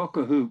Cock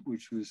a Hoop,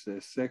 which was their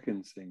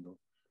second single.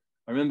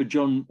 I remember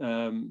John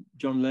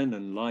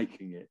Lennon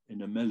liking it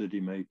in a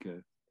Melody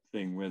Maker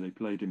thing where they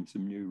played him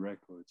some new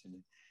records, and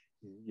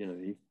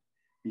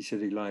he said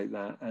he liked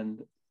that. And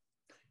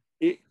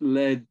it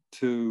led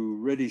to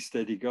Ready,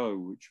 Steady, Go,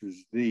 which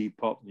was the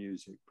pop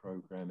music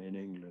program in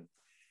England,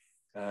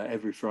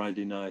 every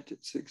Friday night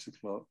at 6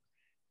 o'clock.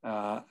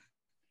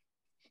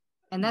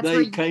 And that's they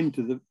where came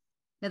to the.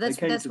 Now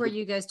that's where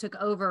you guys took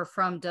over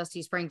from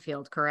Dusty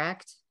Springfield,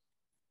 correct?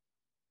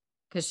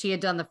 Because she had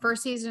done the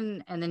first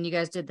season, and then you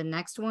guys did the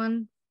next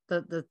one,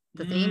 the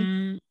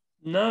theme.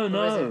 No.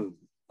 No.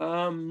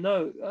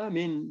 I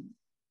mean,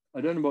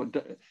 I don't know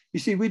what. You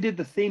see, we did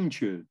the theme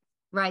tune.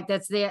 Right.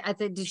 That's the. I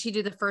think did she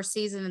do the first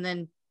season, and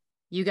then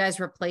you guys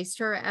replaced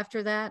her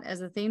after that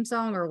as a theme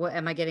song, or what?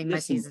 Am I getting my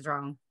seasons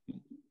wrong?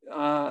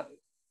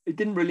 It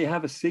didn't really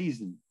have a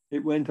season.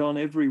 It went on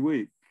every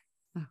week.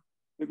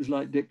 It was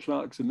like Dick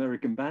Clark's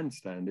American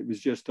Bandstand. It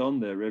was just on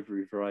there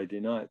every Friday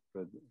night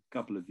for a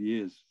couple of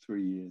years,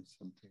 3 years,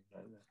 something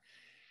like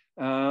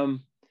that.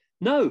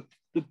 No,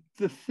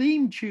 the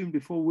theme tune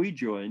before we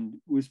joined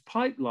was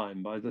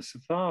Pipeline by the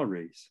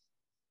Safaris,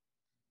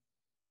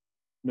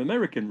 an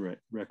American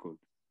record,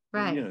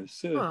 right? You know,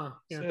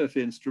 surf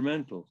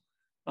instrumental.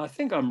 I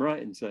think I'm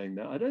right in saying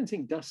that. I don't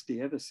think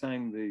Dusty ever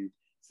sang the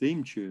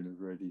theme tune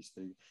of Ready,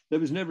 Steady. There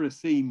was never a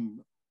theme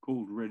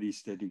called Ready,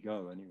 Steady,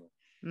 Go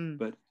anyway.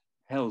 But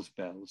Hell's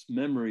Bells,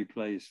 memory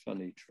plays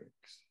funny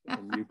tricks,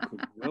 and you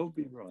could well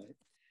be right.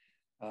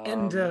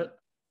 And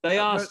they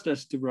asked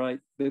us to write,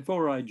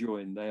 before I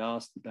joined, they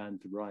asked the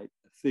band to write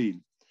a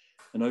theme,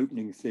 an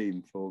opening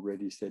theme for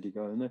Ready, Steady,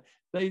 Go. And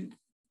they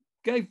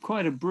gave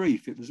quite a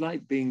brief. It was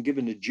like being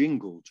given a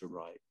jingle to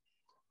write.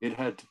 It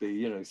had to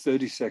be,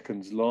 30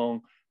 seconds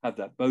long, have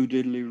that Bo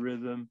Diddley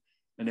rhythm,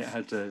 and it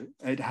had to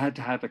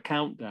have a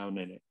countdown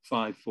in it,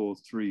 5, 4,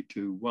 3,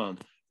 2, 1.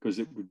 Because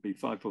it would be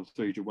 5, 4,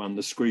 3, 2, 1.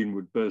 The screen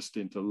would burst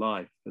into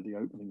life for the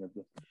opening of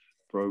the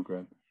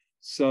program.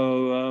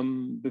 So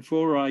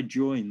before I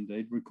joined,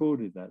 they'd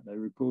recorded that. They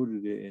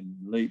recorded it in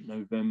late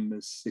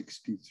November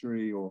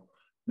 63 or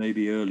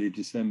maybe early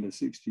December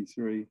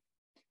 63.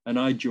 And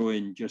I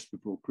joined just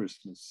before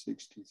Christmas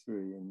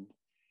 63. And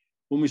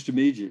almost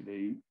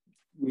immediately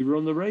we were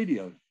on the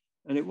radio.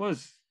 And it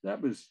was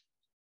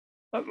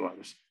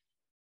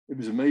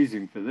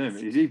amazing for them.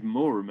 It was even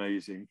more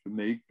amazing for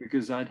me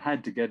because I'd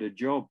had to get a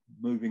job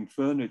moving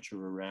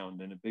furniture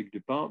around in a big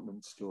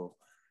department store.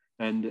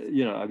 And,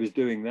 I was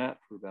doing that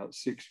for about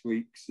 6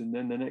 weeks. And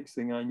then the next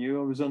thing I knew,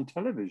 I was on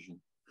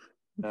television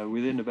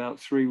within about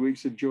 3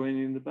 weeks of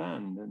joining the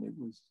band. And it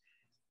was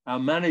our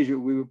manager.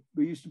 We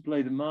used to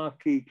play the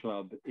Marquee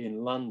Club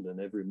in London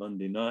every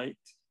Monday night.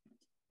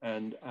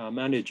 And our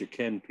manager,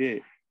 Ken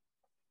Pitt,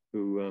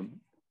 who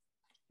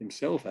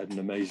himself had an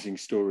amazing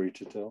story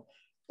to tell.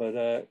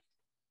 But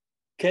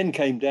Ken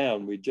came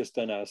down. We'd just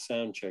done our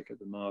sound check at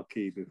the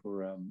Marquee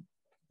before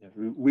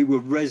we were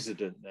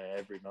resident there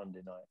every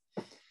Monday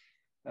night.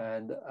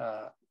 And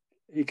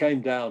he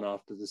came down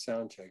after the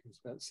sound check. It was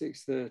about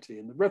 6:30,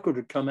 and the record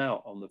had come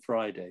out on the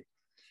Friday.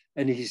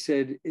 And he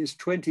said, it's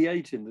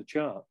 28 in the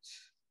charts.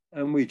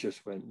 And we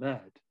just went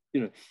mad.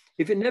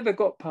 If it never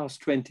got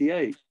past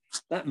 28,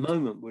 that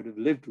moment would have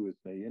lived with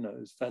me. It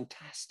was a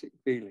fantastic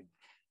feeling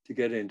to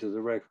get into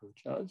the record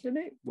charts. And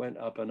it went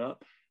up and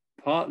up,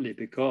 partly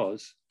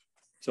because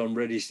it's on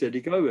Ready, Steady,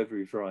 Go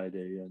every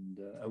Friday. And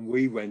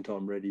we went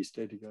on Ready,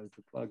 Steady, Go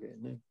to plug it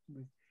in.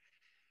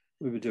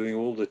 We were doing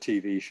all the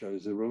TV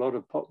shows. There were a lot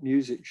of pop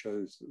music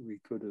shows that we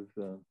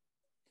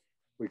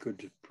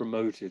could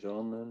promote it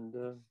on.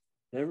 And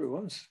there it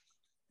was,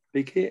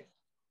 big hit.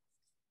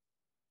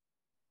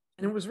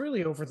 And it was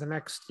really over the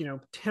next,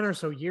 10 or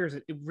so years,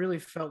 it really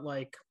felt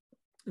like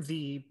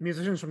the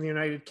musicians from the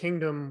United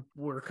Kingdom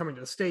were coming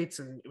to the States,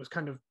 and it was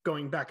kind of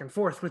going back and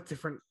forth with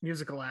different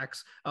musical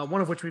acts, one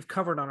of which we've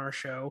covered on our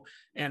show.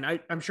 And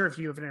I'm sure if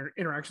you have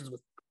interactions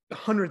with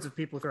hundreds of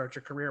people throughout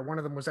your career, one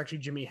of them was actually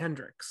Jimi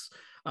Hendrix.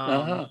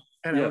 And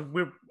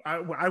yeah.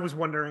 I was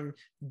wondering,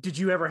 did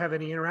you ever have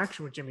any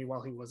interaction with Jimmy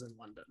while he was in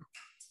London?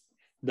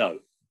 No,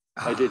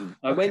 I didn't.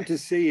 I went to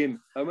see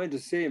him at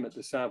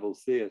the Savile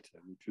Theatre,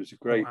 which was a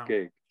great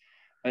gig.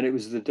 And it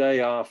was the day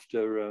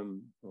after, it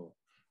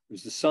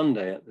was the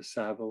Sunday at the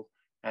Savile,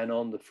 and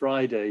on the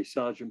Friday,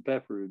 Sgt.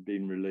 Pepper had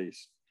been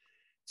released.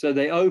 So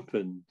they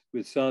opened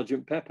with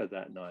Sgt. Pepper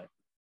that night,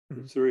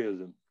 the three of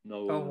them.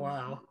 Noel. Oh,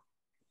 wow.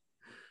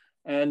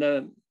 And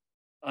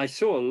I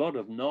saw a lot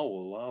of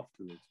Noel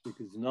afterwards,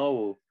 because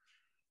Noel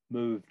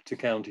moved to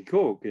County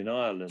Cork in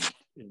Ireland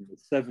in the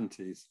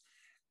 70s.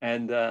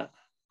 And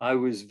I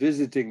was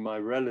visiting my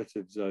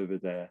relatives over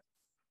there,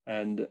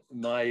 and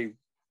my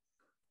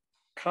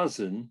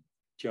cousin,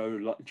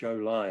 Joe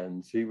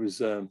Lyons, he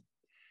was a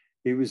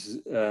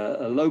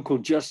local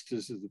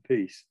justice of the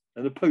peace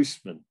and a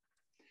postman.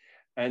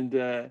 And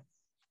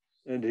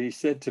he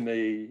said to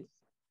me,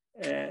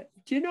 do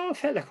you know a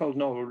fella called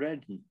Noel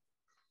Redden?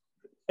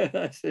 And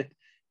I said,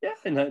 yeah,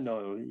 I know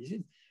Noel. He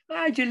said,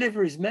 I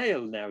deliver his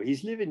mail now.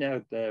 He's living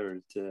out there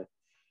at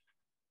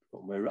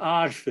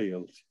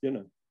Ardfield,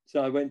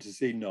 So I went to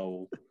see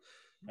Noel,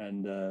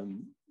 and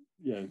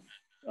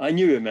I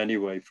knew him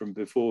anyway from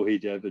before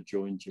he'd ever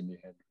joined Jimi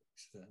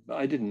Hendrix, but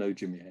I didn't know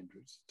Jimi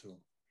Hendrix at all.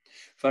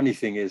 Funny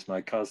thing is,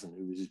 my cousin,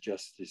 who was a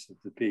justice of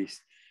the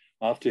peace,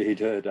 after he'd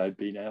heard I'd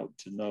been out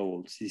to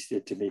Knowles, he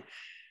said to me,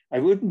 "I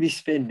wouldn't be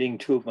spending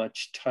too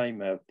much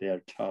time out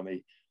there,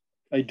 Tommy.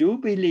 I do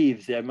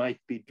believe there might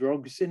be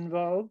drugs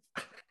involved."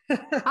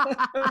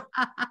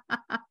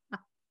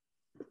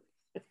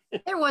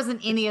 There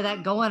wasn't any of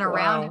that going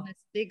around in the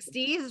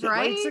 60s,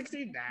 right? Late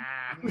 60s?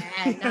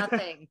 Nah,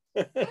 nothing.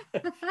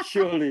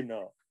 Surely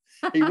not.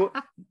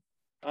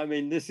 I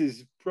mean, this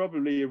is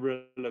probably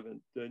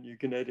irrelevant and you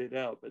can edit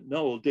out, but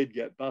Noel did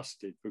get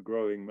busted for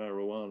growing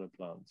marijuana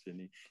plants.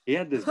 And he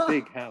had this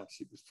big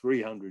house. It was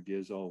 300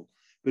 years old,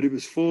 but it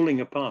was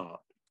falling apart.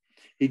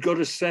 He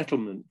got a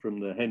settlement from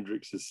the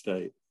Hendricks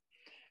estate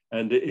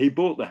and he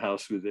bought the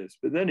house with this,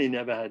 but then he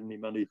never had any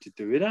money to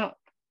do it up.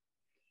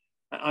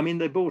 I mean,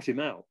 they bought him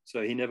out,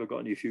 so he never got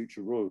any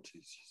future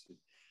royalties.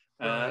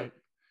 Right.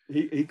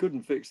 He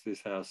couldn't fix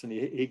this house, and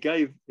he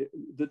gave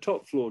the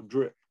top floor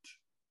dripped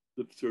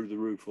through the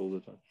roof all the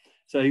time.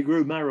 So he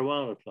grew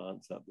marijuana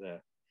plants up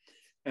there,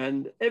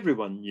 and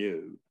everyone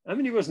knew. I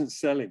mean, he wasn't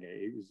selling it;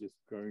 he was just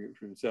growing it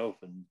for himself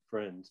and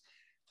friends.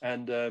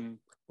 And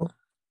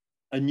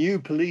a new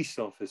police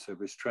officer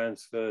was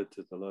transferred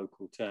to the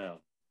local town,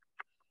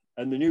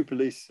 and the new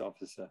police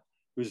officer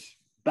was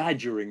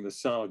badgering the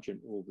sergeant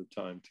all the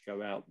time to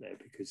go out there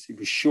because he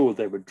was sure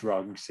there were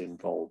drugs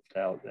involved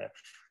out there.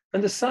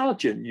 And the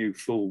sergeant knew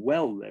full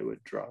well there were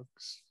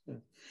drugs.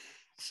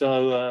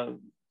 So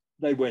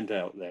they went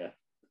out there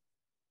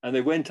and they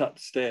went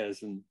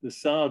upstairs and the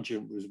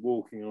sergeant was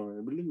walking on,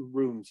 there were little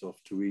rooms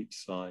off to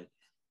each side.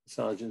 The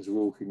sergeant's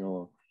walking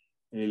on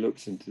and he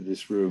looks into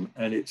this room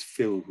and it's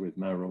filled with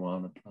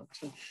marijuana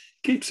plants. So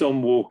keeps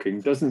on walking,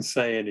 doesn't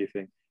say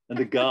anything. And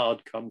the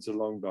guard comes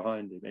along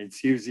behind him,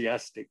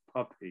 enthusiastic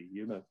puppy,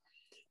 you know.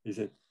 He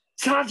said,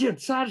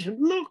 "Sergeant, Sergeant,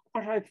 look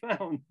what I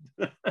found."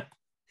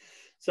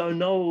 So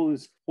Noel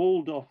was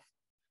hauled off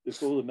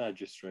before the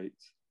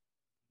magistrates,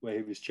 where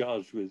he was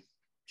charged with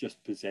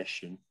just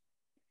possession.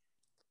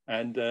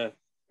 And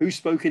who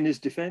spoke in his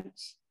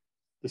defense?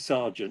 The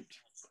sergeant.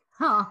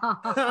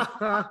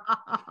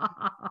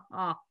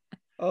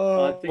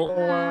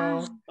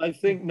 I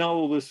think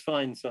Noel was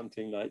fined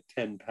something like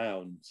 £10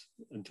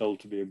 and told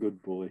to be a good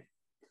boy.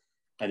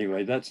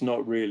 Anyway, that's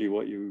not really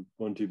what you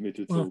wanted me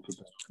to talk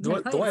about.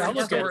 The way I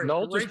look at it,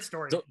 Noel, great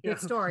story. Good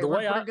story. The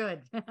way we're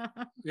good.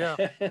 Yeah.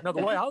 No,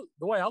 the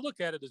way I look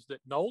at it is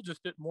that Noel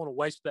just didn't want to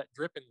waste that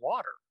dripping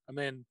water. I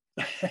mean,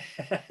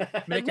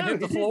 it can hit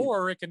the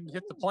floor, or it can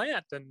hit the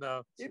plant, and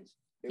it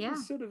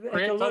was sort of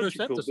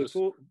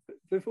ecological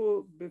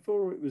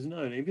before it was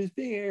known. He was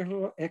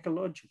being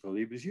ecological.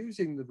 He was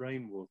using the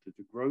rainwater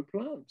to grow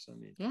plants. I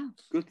mean,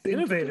 good thing.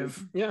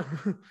 Innovative. Yeah.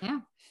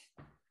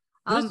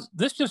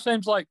 This just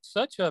seems like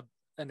such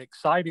an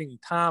exciting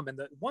time. And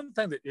the one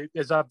thing that,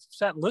 as I've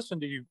sat and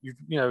listened to you,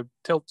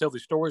 tell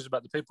these stories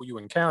about the people you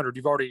encountered.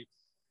 You've already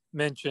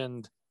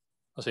mentioned,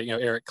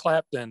 Eric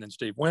Clapton and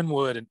Steve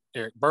Winwood and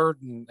Eric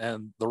Burden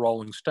and the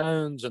Rolling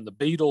Stones and the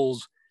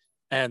Beatles,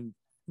 and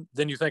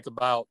then you think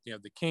about,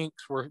 the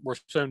Kinks were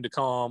soon to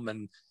come,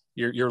 and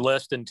you're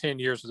less than 10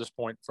 years at this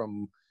point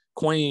from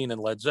Queen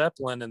and Led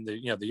Zeppelin, and the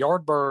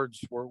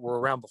Yardbirds were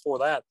around before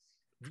that.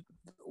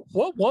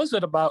 What was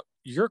it about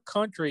your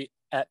country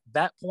at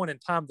that point in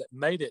time that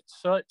made it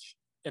such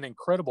an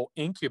incredible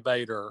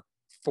incubator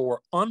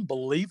for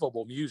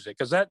unbelievable music?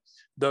 Because that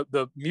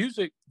the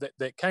music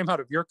that came out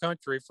of your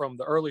country from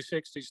the early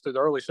 60s to the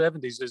early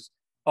 70s is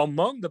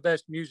among the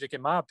best music,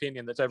 in my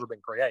opinion, that's ever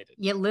been created.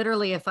 Yeah,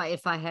 literally, if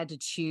I had to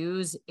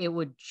choose, it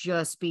would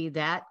just be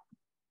that,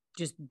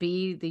 just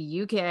be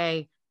the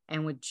UK,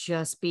 and would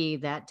just be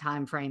that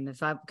time frame.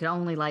 If I could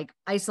only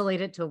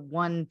isolate it to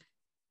one,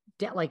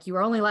 you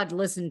were only allowed to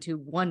listen to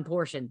one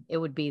portion, it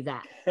would be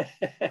that.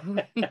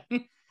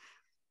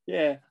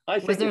 Yeah, I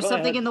think. Was there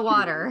something in the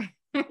water?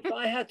 If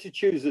I had to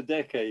choose a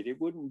decade, it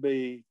wouldn't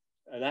be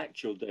an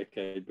actual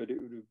decade, but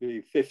it would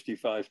be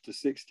 55 to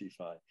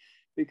 65,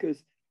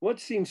 because what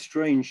seems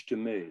strange to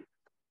me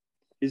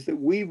is that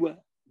we were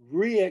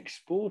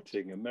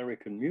re-exporting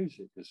American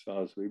music as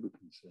far as we were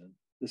concerned.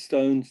 The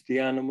Stones, the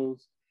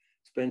Animals,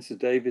 Spencer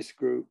Davis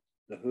Group,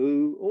 the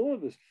Who, all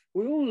of us,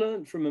 we all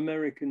learned from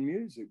American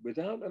music.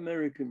 Without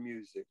American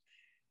music,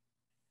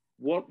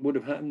 what would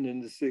have happened in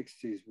the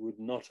 60s would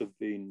not have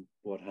been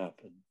what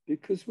happened,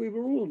 because we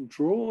were all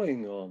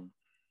drawing on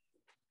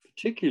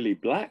particularly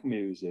black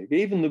music,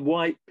 even the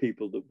white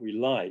people that we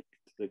liked,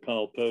 the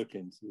Carl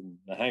Perkins and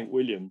the Hank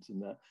Williams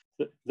and that,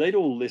 they'd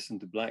all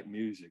listened to black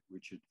music,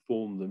 which had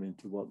formed them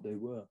into what they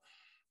were.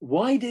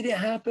 Why did it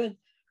happen?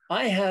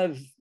 I have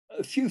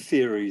a few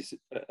theories,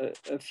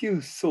 a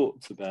few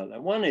thoughts about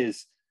that. One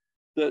is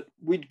that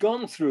we'd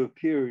gone through a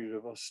period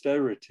of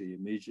austerity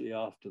immediately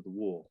after the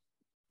war.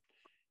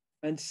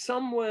 And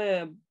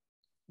somewhere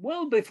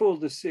well before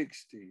the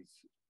 60s,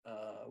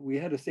 we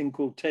had a thing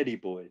called Teddy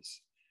Boys,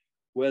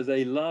 where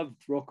they loved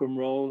rock and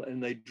roll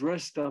and they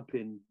dressed up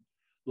in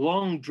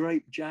long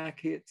draped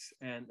jackets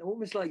and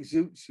almost like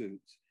zoot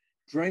suits,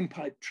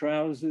 drainpipe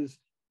trousers,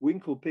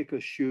 winkle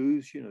picker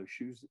shoes,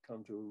 shoes that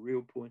come to a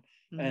real point,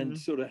 and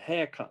sort of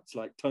haircuts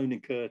like Tony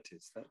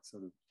Curtis, that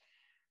sort of.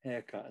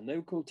 haircut, and they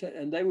were called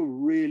and they were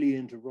really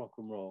into rock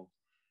and roll.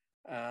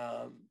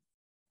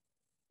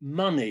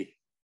 Money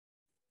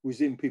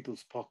was in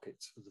people's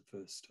pockets for the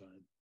first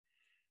time,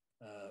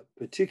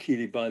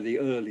 particularly by the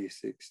early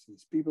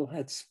 60s. People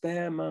had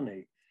spare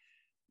money.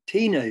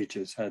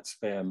 Teenagers had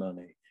spare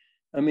money.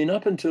 I mean,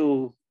 up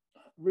until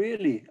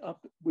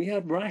we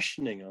had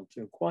rationing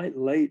until quite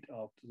late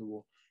after the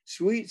war.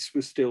 Sweets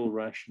were still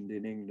rationed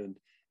in England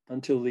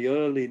until the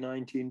early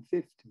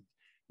 1950s.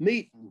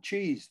 Meat and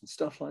cheese and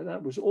stuff like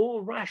that was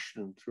all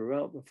rationed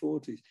throughout the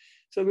 40s.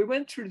 So we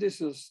went through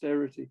this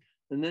austerity,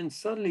 and then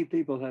suddenly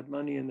people had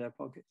money in their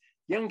pocket.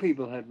 Young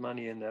people had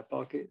money in their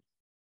pocket.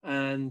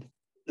 And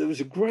there was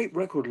a great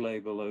record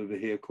label over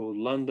here called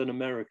London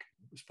American.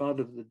 It was part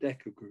of the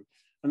Decca Group.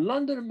 And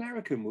London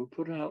American would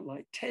put out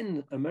like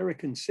 10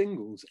 American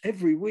singles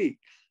every week.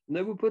 And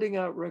they were putting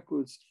out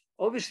records,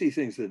 obviously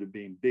things that had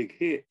been big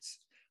hits,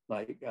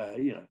 like,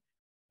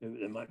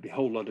 there might be a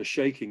whole lot of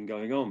shaking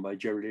going on by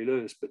Jerry Lee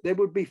Lewis, but there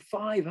would be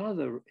 5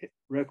 other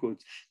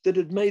records that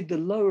had made the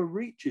lower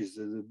reaches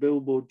of the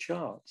Billboard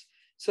charts.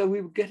 So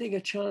we were getting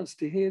a chance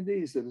to hear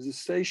these. There was a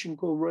station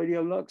called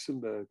Radio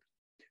Luxembourg,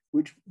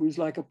 which was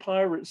like a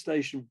pirate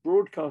station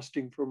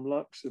broadcasting from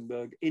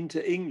Luxembourg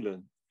into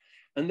England.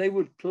 And they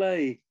would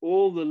play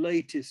all the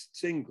latest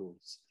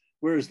singles,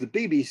 whereas the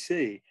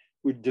BBC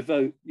would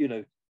devote,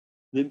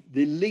 the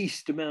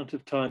least amount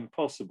of time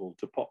possible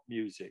to pop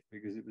music,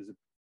 because it was a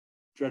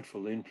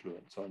dreadful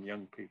influence on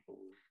young people.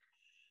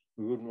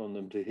 We wouldn't want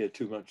them to hear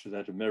too much of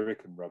that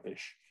American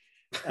rubbish.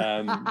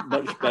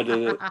 Much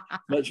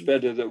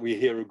better that we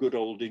hear a good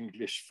old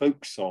English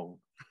folk song.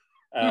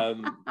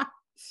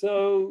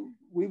 So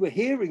we were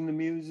hearing the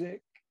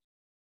music.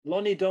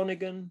 Lonnie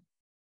Donegan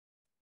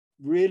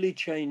really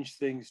changed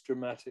things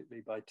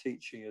dramatically by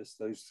teaching us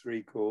those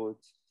 3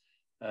 chords,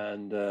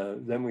 and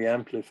then we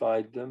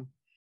amplified them.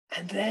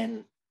 And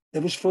then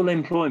there was full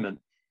employment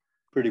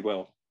pretty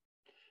well.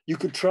 You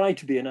could try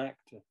to be an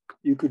actor.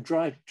 You could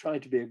try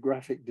to be a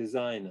graphic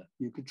designer.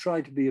 You could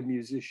try to be a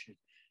musician.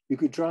 You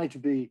could try to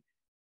be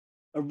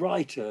a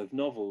writer of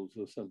novels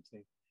or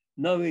something,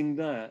 knowing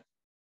that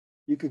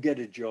you could get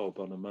a job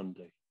on a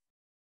Monday.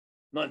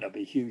 Might not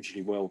be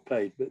hugely well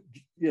paid, but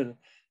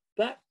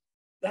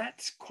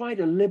that's quite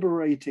a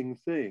liberating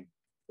thing,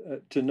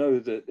 to know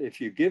that if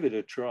you give it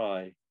a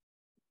try,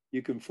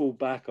 you can fall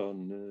back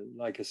on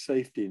like a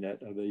safety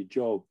net of a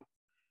job.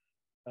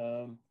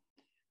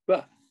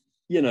 But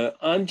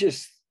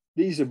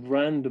these are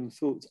random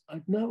thoughts.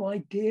 I've no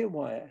idea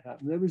why it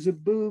happened. There was a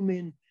boom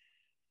in,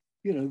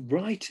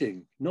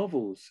 writing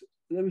novels.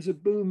 There was a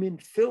boom in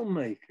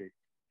filmmaking.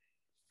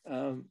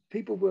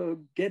 People were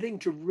getting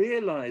to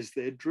realize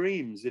their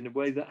dreams in a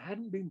way that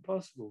hadn't been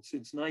possible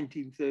since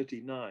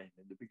 1939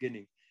 in the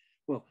beginning.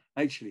 Well,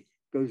 actually,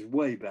 goes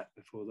way back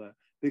before that,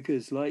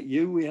 because like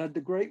you, we had the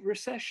Great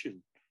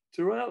Recession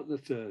throughout the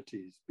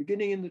 30s,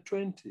 beginning in the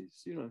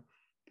 20s.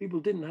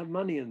 People didn't have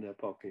money in their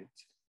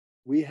pockets.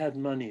 We had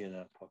money in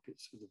our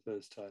pockets for the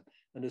first time,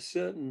 and a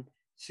certain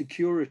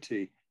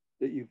security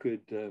that you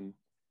could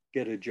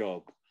get a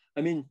job.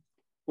 I mean,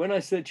 when I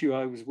said to you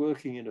I was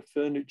working in a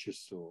furniture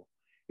store,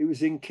 it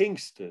was in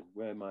Kingston,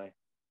 where my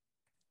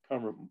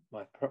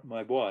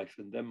wife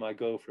and then my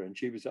girlfriend,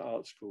 she was at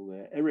art school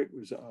there. Eric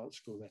was at art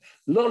school there.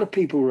 A lot of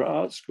people were at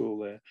art school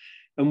there.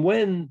 And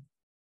when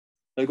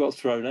they got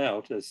thrown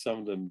out, as some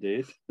of them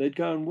did, they'd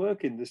go and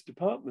work in this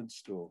department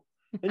store.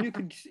 And you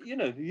could,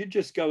 you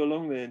just go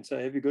along there and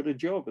say, have you got a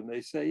job? And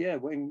they say, yeah,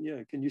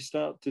 can you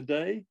start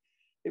today?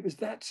 It was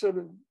that sort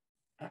of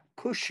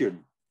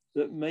cushion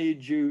that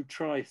made you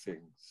try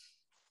things,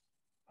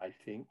 I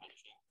think.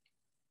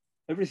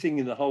 Everything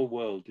in the whole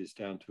world is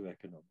down to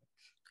economics.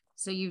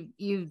 So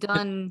you've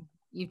done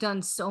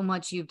so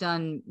much. You've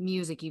done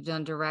music, you've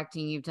done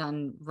directing, you've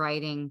done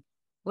writing.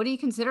 What do you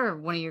consider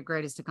one of your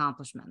greatest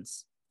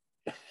accomplishments?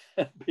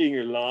 Being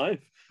alive.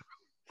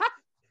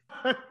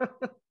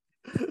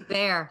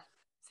 Fair.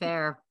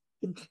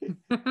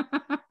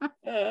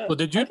 Well,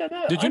 did you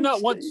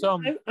not want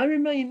some? I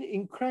remain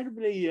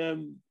incredibly,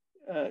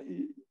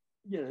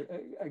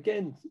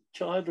 again,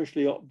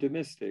 childishly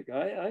optimistic.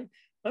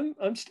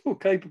 I'm still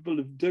capable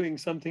of doing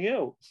something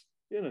else.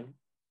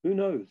 Who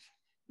knows?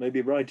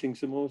 Maybe writing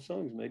some more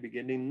songs, maybe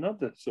getting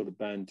another sort of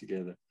band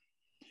together.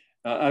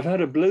 I've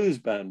had a blues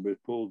band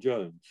with Paul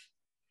Jones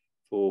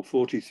for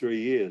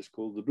 43 years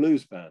called the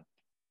Blues Band.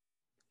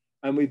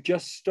 And we've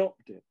just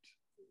stopped it.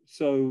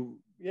 So,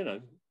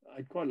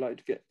 I'd quite like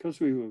to because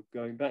we were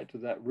going back to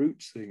that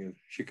roots thing of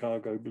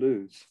Chicago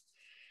blues.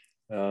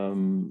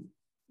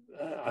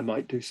 I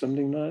might do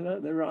something like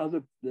that. There are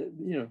other,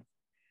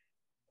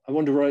 I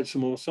want to write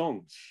some more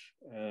songs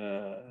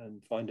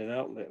and find an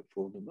outlet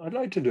for them. I'd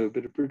like to do a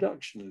bit of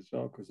production as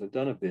well, because I've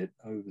done a bit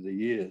over the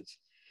years.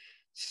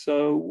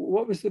 So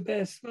what was the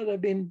best? Well, there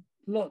have been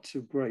lots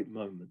of great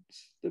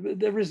moments.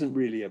 There isn't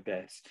really a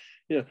best.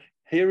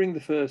 Hearing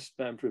the first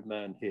Bamford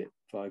Man hit,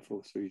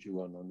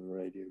 54321 on the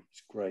radio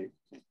was great.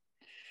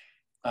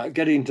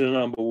 Getting to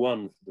number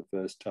 1 for the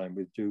first time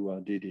with Do Wah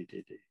Diddy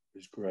Diddy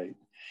was great.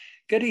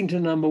 Getting to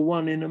number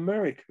one in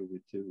America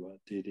with Do What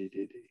Diddy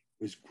Diddy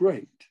was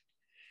great.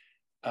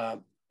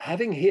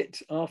 Having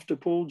hit after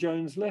Paul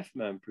Jones left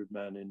Manfred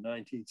Mann in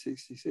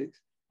 1966,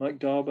 Mike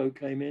Darbo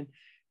came in.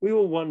 We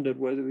all wondered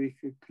whether we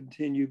could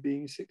continue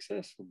being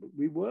successful, but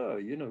we were.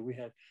 You know, we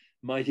had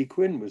Mighty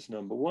Quinn was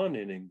number one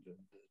in England.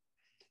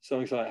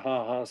 Songs like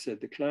Ha Ha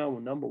Said the Clown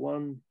were number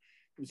one.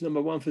 It was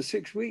number one for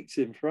 6 weeks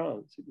in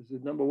France. It was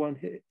the number one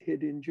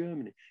hit in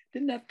Germany.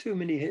 Didn't have too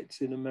many hits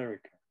in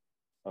America,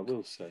 I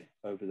will say,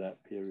 over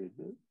that period.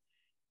 But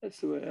that's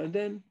the way. And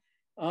then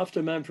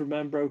after Manfred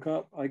Mann broke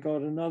up, I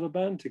got another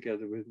band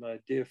together with my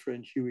dear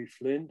friend Huey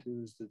Flint, who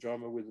was the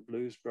drummer with the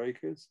Blues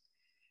Breakers,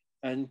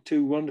 and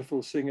two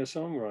wonderful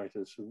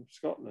singer-songwriters from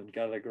Scotland,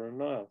 Gallagher and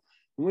Lyle.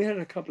 And we had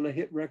a couple of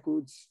hit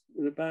records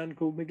with a band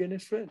called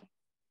McGuinness Flint.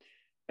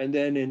 And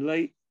then in the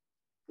late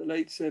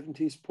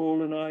 70s,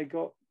 Paul and I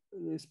got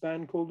this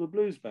band called the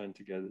Blues Band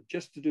together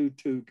just to do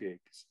 2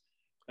 gigs.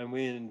 And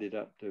we ended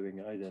up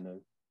doing, I don't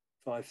know,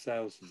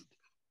 5,000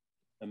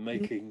 and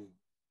making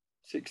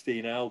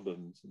 16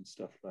 albums and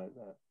stuff like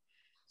that.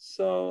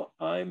 So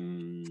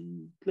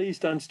I'm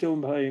pleased I'm still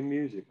playing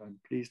music. I'm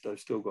pleased I've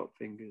still got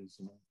fingers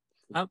and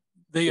I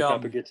pick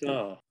up a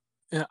guitar.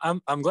 Yeah,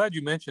 I'm glad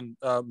you mentioned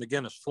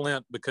McGuinness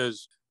Flint,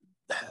 because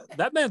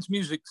that band's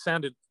music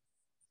sounded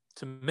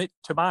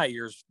to my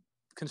ears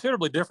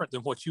considerably different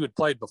than what you had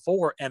played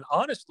before. And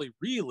honestly,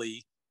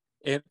 really,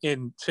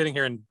 in sitting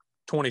here in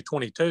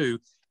 2022,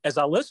 as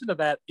I listen to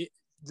that,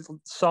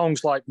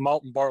 songs like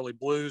Malt and Barley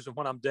Blues and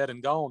When I'm Dead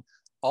and Gone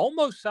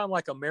almost sound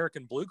like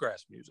American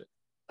bluegrass music.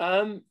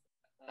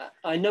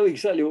 I know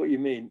exactly what you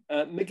mean.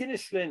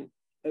 McGuinness Flint,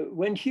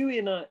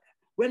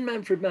 when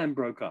Manfred Mann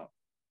broke up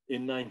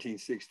in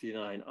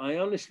 1969, I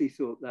honestly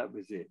thought that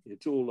was it.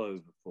 It's all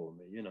over for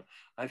me. You know,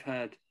 I've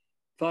had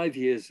 5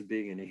 years of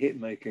being in a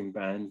hit-making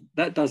band.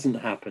 That doesn't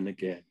happen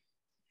again.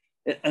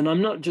 And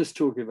I'm not just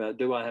talking about,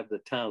 do I have the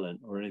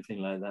talent or anything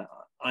like that?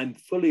 I'm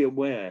fully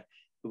aware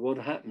that what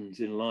happens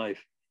in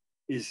life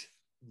is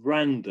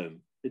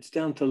random. It's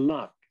down to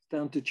luck. It's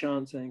down to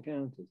chance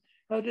encounters.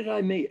 How did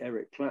I meet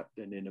Eric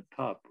Clapton in a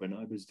pub when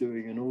I was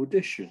doing an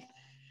audition?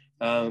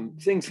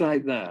 Things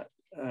like that.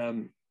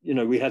 You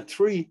know, we had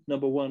 3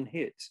 number one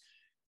hits.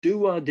 Do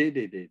What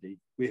Diddy Diddy,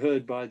 we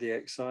heard by the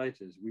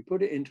Exciters. We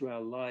put it into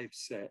our live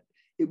set.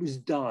 It was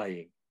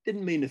dying,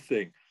 didn't mean a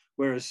thing.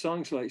 Whereas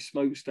songs like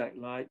Smokestack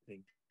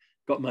Lightning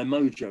got my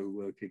mojo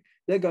working.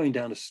 They're going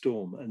down a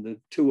storm, and the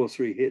 2 or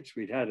 3 hits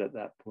we'd had at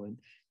that point,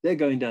 they're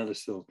going down a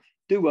storm.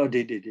 Do What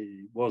Diddy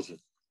Diddy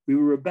wasn't. We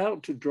were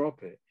about to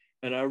drop it,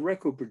 and our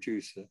record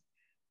producer,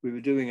 we were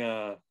doing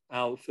our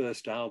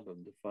first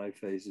album, The 5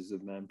 Phases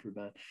of Manfred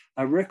Mann.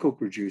 Our record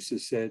producer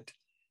said,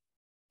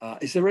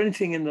 is there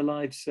anything in the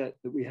live set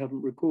that we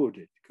haven't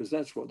recorded? Because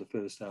that's what the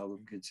first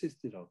album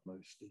consisted of,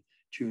 mostly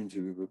tunes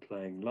we were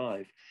playing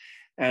live.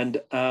 And,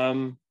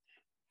 you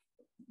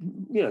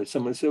know,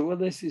 someone said, well,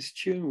 there's this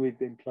tune we've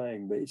been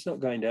playing, but it's not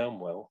going down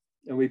well.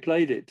 And we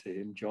played it to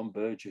him. John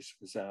Burgess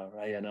was our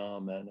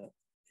A&R man at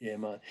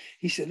EMI.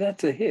 He said,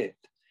 that's a hit.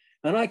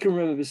 And I can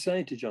remember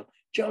saying to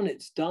John,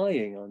 it's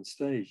dying on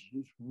stage.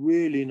 It's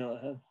really not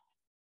happening.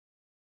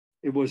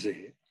 It was a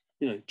hit,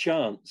 you know,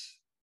 chance.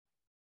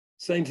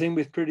 Same thing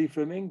with Pretty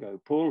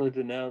Flamingo. Paul had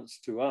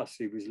announced to us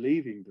he was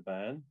leaving the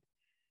band,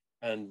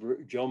 and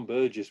John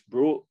Burgess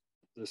brought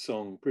the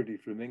song Pretty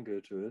Flamingo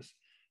to us,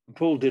 and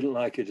Paul didn't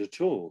like it at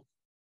all.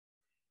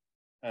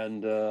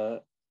 And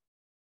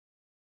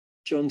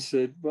John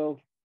said,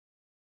 well,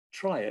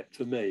 try it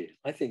for me.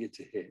 I think it's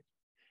a hit.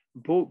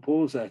 And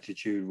Paul's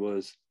attitude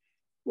was,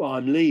 well,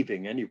 I'm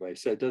leaving anyway,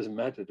 so it doesn't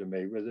matter to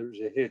me whether it was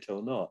a hit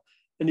or not.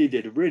 And he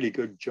did a really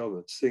good job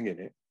of singing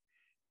it.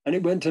 And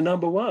it went to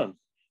number one.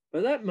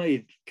 But that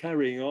made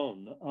carrying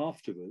on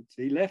afterwards.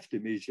 He left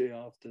immediately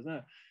after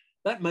that.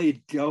 That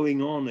made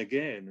going on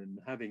again and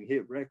having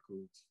hit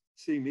records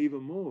seem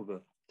even more of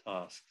a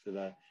task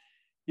that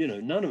you know,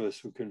 none of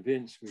us were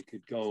convinced we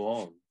could go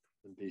on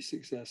and be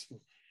successful.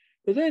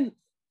 But then,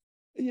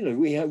 you know,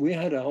 we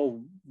had a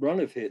whole run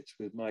of hits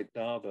with Mike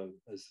Darbo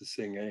as the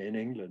singer in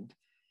England.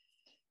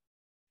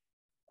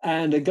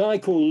 And a guy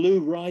called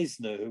Lou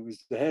Reisner, who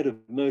was the head of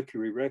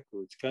Mercury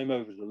Records, came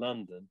over to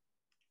London,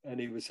 and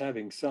he was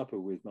having supper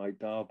with Mike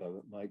Darbo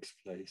at Mike's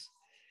place.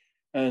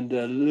 And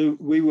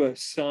we were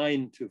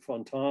signed to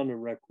Fontana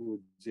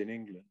Records in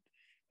England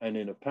and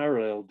in a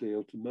parallel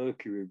deal to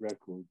Mercury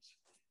Records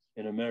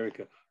in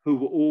America, who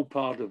were all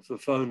part of the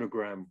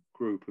Phonogram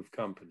group of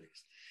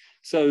companies.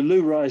 So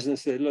Lou Reisner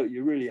said, look,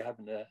 you really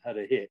haven't had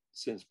a hit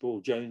since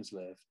Paul Jones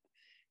left.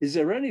 Is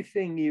there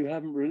anything you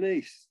haven't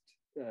released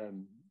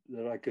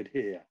that I could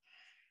hear?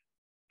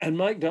 And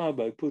Mike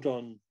Darbo put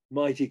on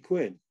Mighty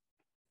Quinn,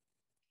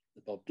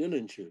 the Bob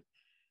Dylan tune.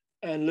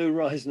 And Lou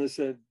Reisner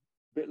said,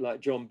 a bit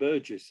like John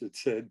Burgess had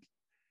said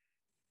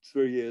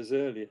 3 years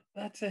earlier,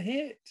 that's a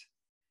hit.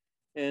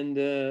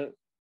 And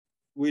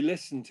we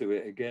listened to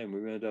it again.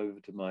 We went over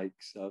to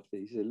Mike's after.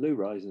 He said, Lou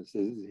Reisner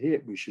says it's a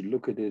hit. We should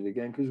look at it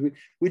again, because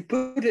we'd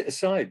put it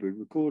aside. We'd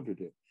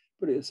recorded it,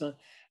 put it aside.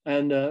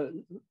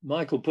 And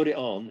Michael put it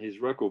on his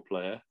record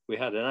player. We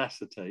had an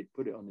acetate,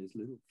 put it on his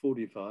little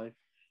 45.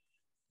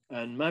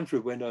 And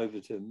Manfred went over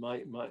to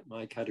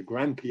Mike had a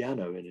grand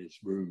piano in his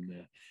room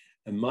there.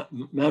 And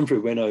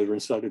Manfred went over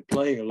and started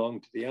playing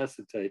along to the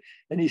acetate.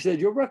 And he said,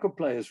 your record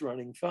player's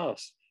running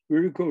fast. We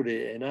recorded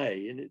it in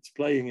A and it's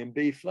playing in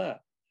B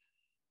flat.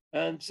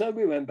 And so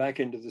we went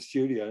back into the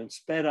studio and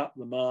sped up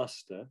the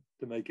master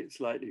to make it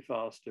slightly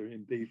faster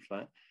in B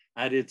flat,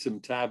 added some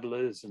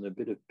tablas and a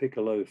bit of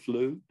piccolo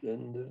flute.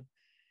 And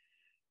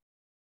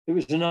it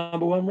was the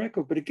 #1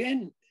 record. But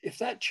again, if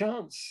that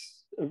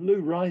chance of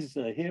Lou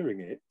Reisner hearing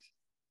it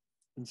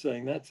and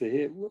saying that's a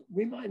hit,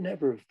 we might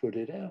never have put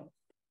it out.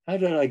 How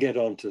did I get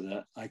onto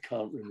that? I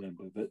can't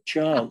remember, but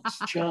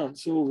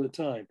chance all the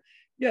time.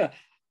 Yeah,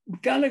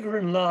 Gallagher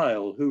and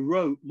Lyle, who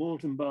wrote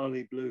Malt and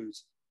Barley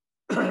Blues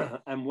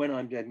and When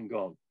I'm Dead and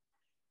Gone,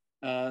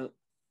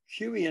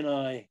 Huey and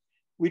I,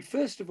 we'd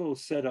first of all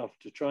set off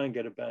to try and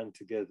get a band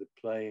together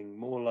playing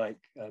more like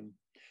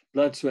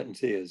Blood, Sweat and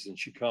Tears in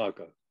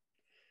Chicago.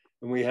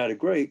 And we had a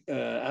great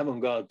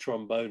avant-garde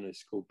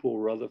trombonist called Paul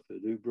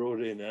Rutherford, who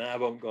brought in an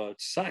avant-garde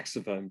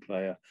saxophone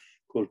player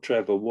called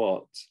Trevor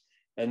Watts.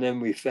 And then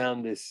we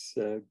found this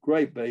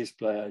great bass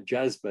player,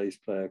 jazz bass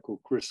player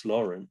called Chris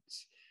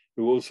Lawrence,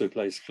 who also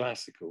plays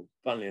classical.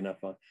 Funnily enough,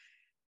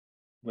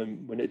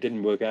 when it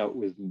didn't work out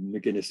with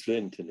McGuinness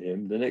Flint and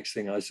him, the next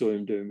thing I saw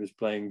him doing was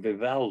playing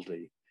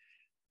Vivaldi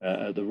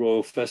at the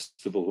Royal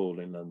Festival Hall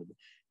in London.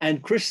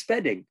 And Chris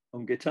Spedding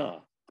on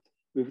guitar.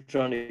 We were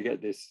trying to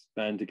get this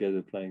band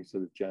together playing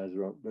sort of jazz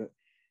rock, but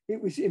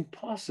it was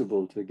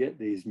impossible to get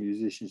these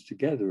musicians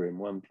together in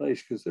one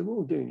place because they're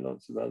all doing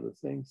lots of other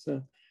things.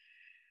 So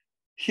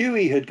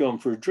Huey had gone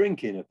for a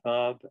drink in a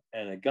pub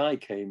and a guy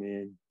came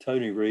in,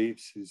 Tony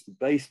Reeves, who's the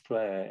bass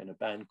player in a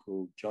band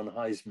called John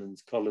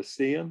Heisman's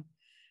Colosseum,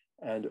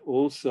 and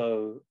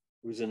also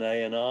was an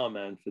A&R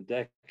man for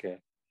Decca,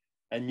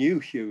 and knew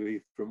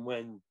Huey from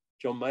when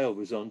John Mayall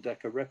was on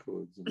Decca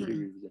Records. And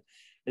Huey was there.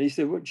 And he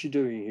said, what you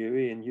doing,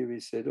 Huey? And Huey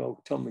said,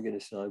 oh, Tom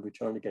McGuinness and I, we're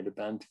trying to get a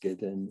band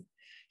together and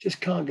just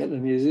can't get the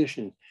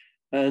musicians.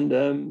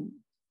 And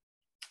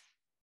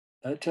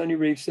Tony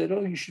Reeves said,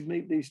 oh, you should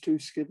meet these two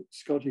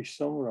Scottish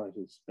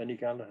songwriters, Benny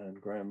Gallagher and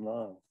Graham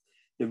Lyle.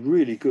 They're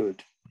really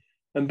good.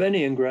 And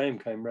Benny and Graham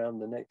came round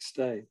the next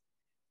day.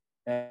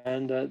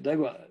 And they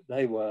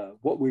were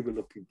what we were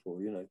looking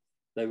for, you know.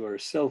 They were a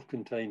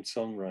self-contained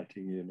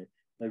songwriting unit.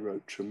 They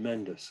wrote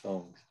tremendous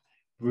songs,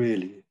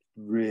 really,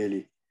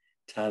 really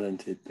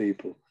talented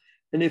people.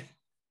 And if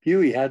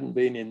Huey hadn't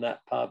been in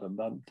that pub and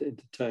bumped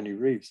into Tony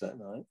Reeves that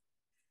night,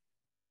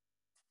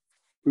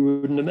 we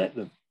wouldn't have met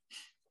them.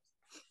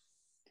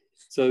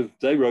 So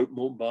they wrote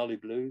Malt and Barley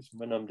Blues,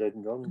 When I'm Dead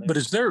and Gone. But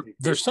is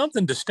there's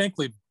something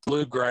distinctly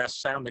bluegrass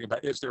sounding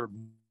about? Is there?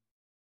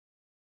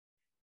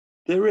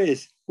 There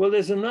is. Well,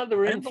 there's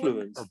another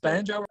influence. Or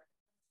banjo?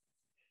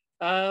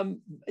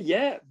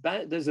 Yeah,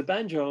 there's a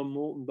banjo on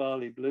Malt and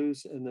Barley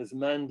Blues, and there's a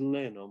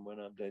mandolin on When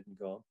I'm Dead and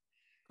Gone.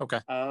 Okay.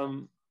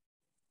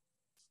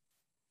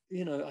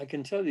 You know, I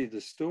can tell you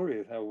the story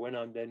of how When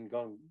I'm Dead and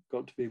Gone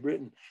got to be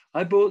written.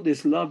 I bought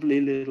this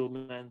lovely little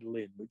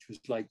mandolin, which was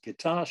like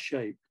guitar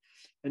shaped,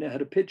 and it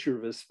had a picture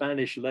of a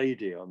Spanish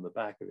lady on the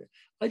back of it.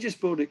 I just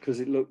bought it because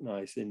it looked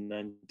nice in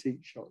an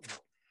antique shop.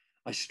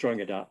 I strung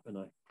it up and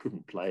I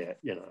couldn't play it,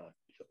 you know, I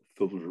sort of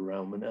fiddled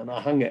around with it, and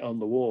I hung it on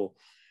the wall.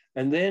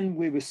 And then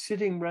we were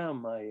sitting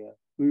around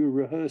we were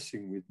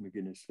rehearsing with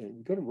McGuinness.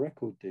 We got a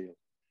record deal,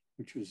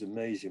 which was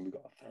amazing. We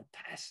got a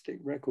fantastic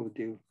record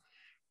deal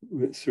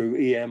through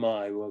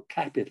EMI, well,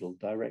 Capitol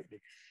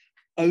directly.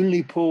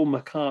 Only Paul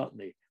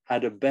McCartney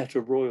had a better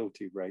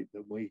royalty rate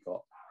than we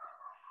got.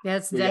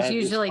 That's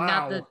usually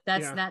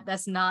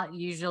that's not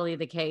usually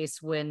the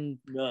case when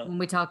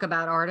we talk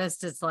about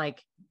artists. It's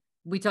like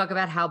we talk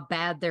about how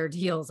bad their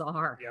deals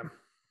are. Yeah.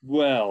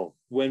 Well,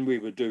 when we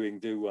were doing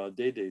Do Wah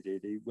Diddy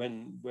Diddy,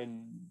 when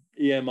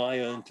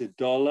EMI earned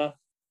 $1,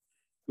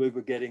 we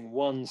were getting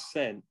 1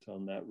 cent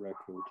on that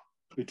record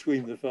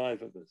between the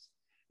five of us,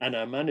 and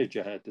our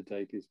manager had to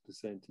take his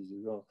percentage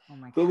as well. Oh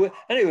my God. God.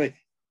 Anyway,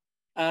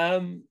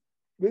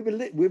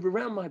 we were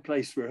around my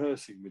place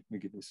rehearsing with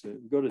McGuinness.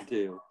 We got a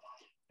deal,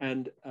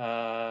 and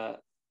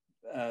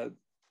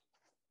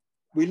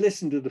we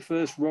listened to the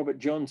first Robert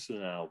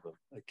Johnson album,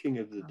 A King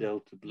of the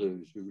Delta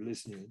Blues. We were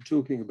listening and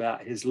talking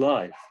about his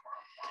life.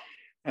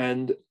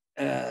 And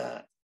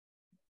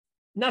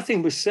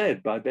nothing was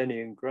said by Benny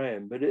and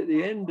Graham, but at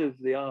the end of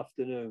the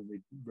afternoon,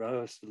 we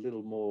rehearsed a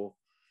little more,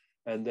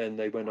 and then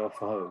they went off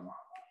home.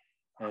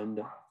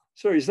 And,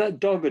 sorry, is that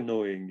dog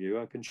annoying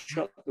you? I can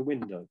shut the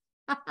window.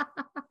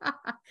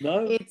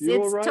 No? It's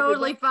right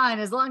totally fine,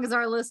 as long as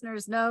our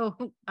listeners know.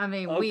 I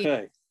mean,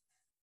 okay.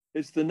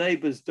 It's the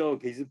neighbor's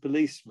dog. He's a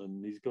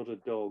policeman. He's got a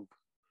dog.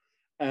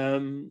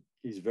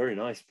 He's a very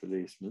nice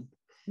policeman.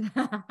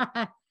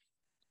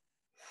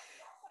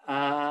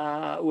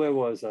 Where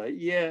was I?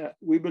 Yeah,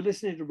 we were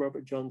listening to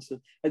Robert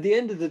Johnson. At the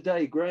end of the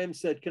day, Graham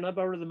said, can I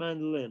borrow the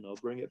mandolin? I'll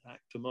bring it back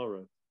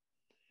tomorrow.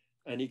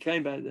 And he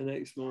came back the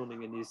next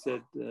morning and he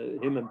said,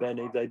 him and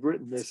Benny, they'd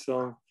written this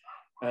song.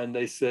 And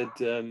they said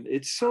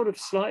it's sort of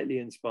slightly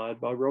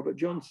inspired by Robert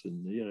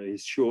Johnson, you know,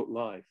 his short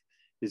life,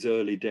 his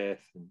early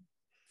death. And,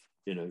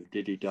 you know,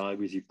 did he die?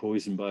 Was he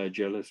poisoned by a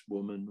jealous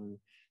woman?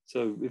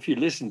 So if you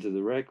listen to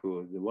the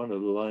record, one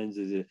of the lines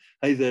is,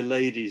 "Hey there,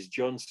 ladies,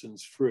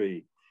 Johnson's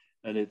free."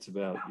 And it's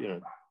about, you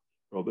know,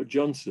 Robert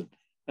Johnson.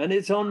 And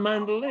it's on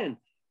mandolin.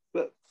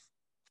 But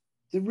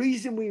the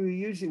reason we were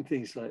using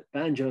things like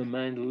banjo and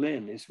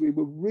mandolin is we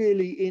were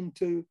really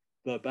into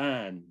the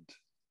band.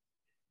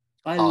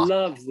 I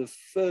love the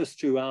first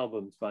two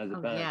albums by the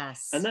band.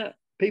 Yes. And that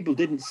people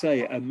didn't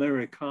say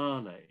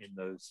Americana in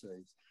those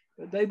days,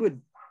 but they were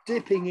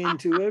dipping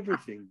into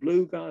everything,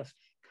 bluegrass,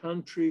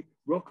 country,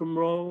 rock and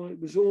roll. It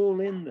was all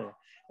in there.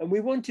 And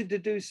we wanted to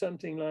do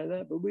something like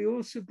that, but we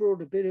also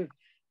brought a bit of,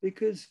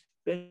 because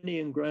Benny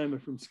and Graham are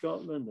from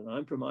Scotland and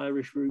I'm from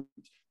Irish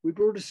roots, we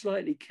brought a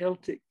slightly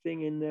Celtic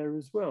thing in there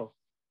as well.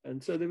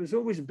 And so there was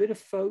always a bit of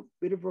folk,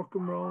 bit of rock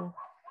and roll,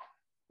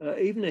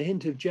 even a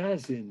hint of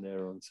jazz in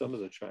there on some of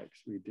the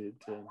tracks we did.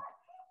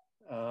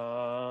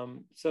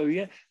 So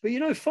yeah, but you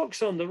know,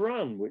 Fox on the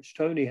Run, which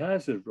Tony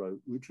Hazard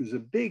wrote, which was a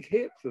big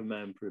hit for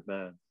Manfred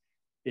Mann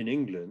in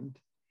England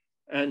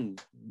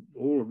and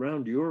all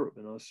around Europe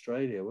and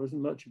Australia. It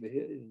wasn't much of a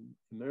hit in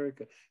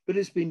America, but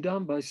it's been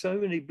done by so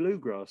many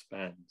bluegrass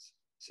bands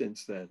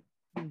since then.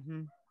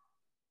 Mm-hmm.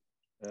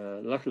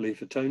 Luckily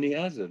for Tony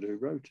Hazard, who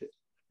wrote it.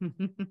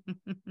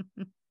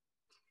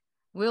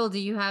 Will, do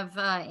you have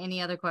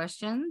any other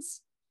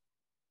questions?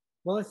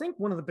 Well, I think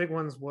one of the big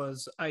ones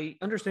was, I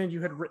understand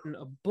you had written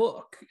a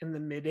book in the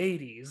mid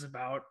 80s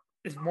about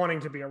wanting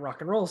to be a rock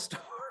and roll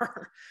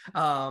star.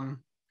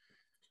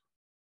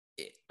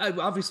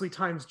 Obviously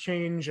times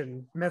change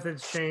and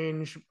methods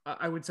change.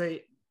 I would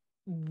say,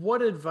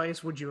 what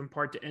advice would you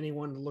impart to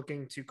anyone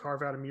looking to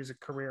carve out a music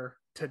career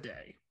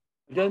today?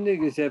 I don't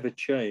think it's ever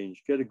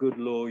changed. Get a good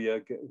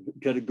lawyer,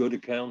 get a good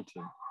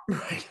accountant.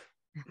 Right.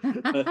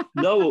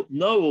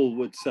 Noel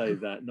would say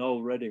that.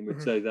 Noel Redding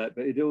would say that,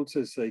 but he'd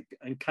also say,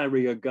 and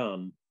carry a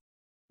gun.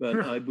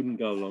 But I wouldn't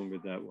go along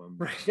with that one.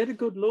 Right. Get a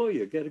good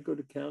lawyer, get a good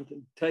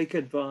accountant, take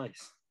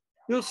advice.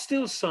 You'll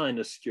still sign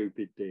a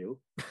stupid deal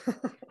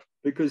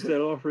because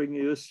they're offering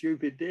you a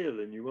stupid deal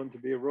and you want to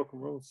be a rock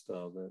and roll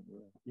star. Then,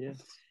 yeah.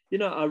 You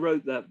know, I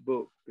wrote that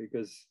book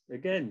because,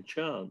 again,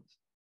 chance.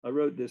 I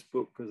wrote this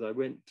book because I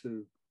went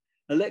to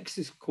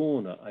Alexis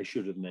Corner, I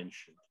should have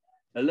mentioned.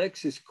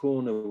 Alexis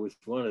Corner was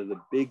one of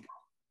the big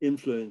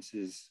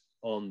influences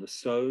on the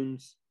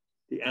Stones,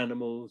 the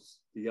Animals,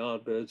 the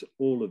Yardbirds,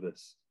 all of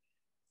us.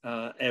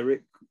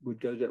 Eric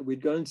would go there.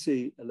 We'd go and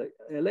see.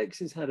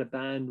 Alexis had a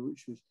band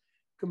which was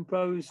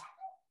composed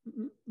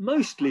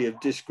mostly of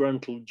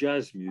disgruntled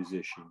jazz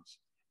musicians,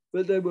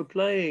 but they were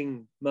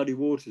playing Muddy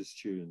Waters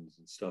tunes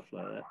and stuff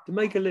like that to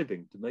make a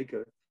living, to make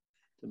a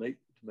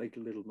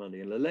little money.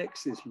 And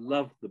Alexis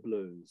loved the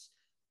blues,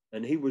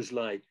 and he was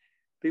like,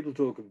 people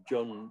talk of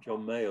John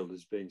Mayall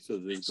as being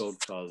sort of the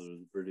godfather of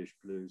the British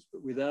blues,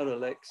 but without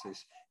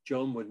Alexis,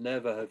 John would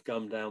never have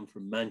come down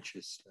from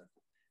Manchester.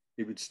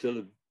 He would still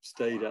have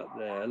stayed up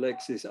there.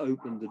 Alexis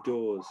opened the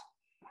doors.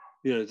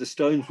 You know, the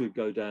Stones would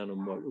go down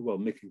and watch, well,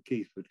 Mick and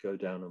Keith would go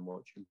down and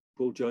watch him.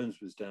 Paul Jones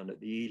was down at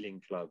the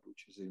Ealing Club,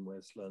 which is in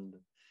West London,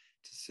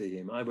 to see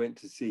him. I went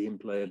to see him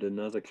play at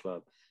another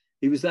club.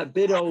 He was that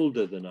bit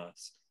older than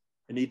us,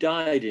 and he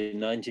died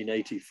in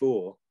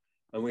 1984.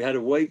 And we had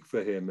a wake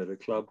for him at a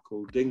club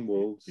called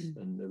Dingwalls,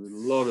 and there were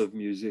a lot of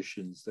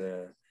musicians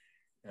there.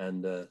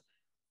 And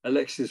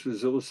Alexis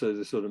was also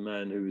the sort of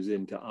man who was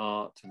into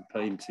art and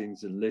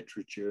paintings and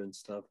literature and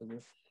stuff. And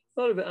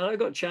a lot of it. And I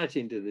got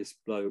chatting to this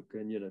bloke,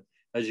 and, you know,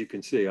 as you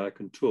can see, I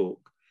can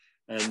talk.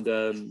 And,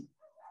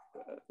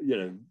 you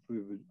know, we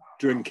were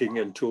drinking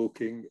and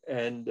talking.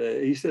 And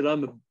he said,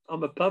 I'm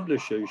a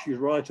publisher. You should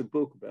write a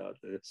book about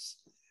this.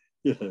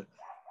 You know,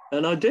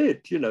 and I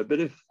did, you know,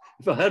 but if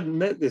I hadn't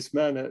met this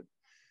man at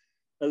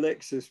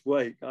Alexis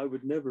Wake, I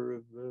would never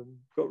have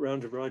got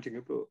round to writing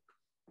a book.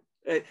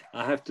 I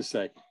have to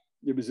say,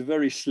 it was a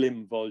very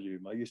slim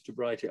volume. I used to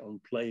write it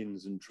on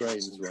planes and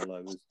trains while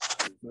I was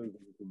moving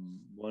from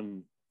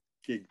one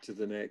gig to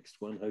the next,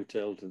 one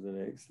hotel to the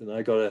next. And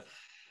I got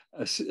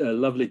a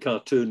lovely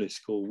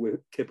cartoonist called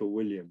Kipper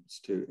Williams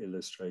to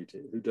illustrate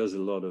it, who does a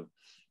lot of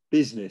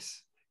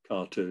business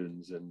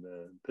cartoons and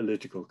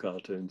political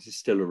cartoons. He's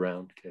still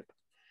around, Kipper.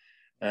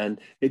 And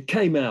it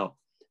came out.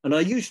 And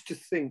I used to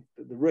think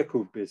that the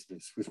record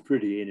business was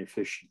pretty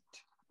inefficient.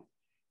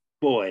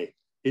 Boy,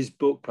 is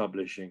book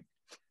publishing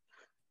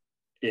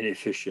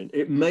inefficient.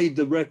 It made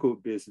the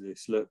record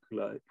business look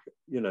like,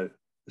 you know,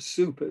 a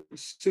super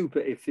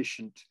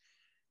efficient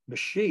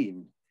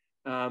machine.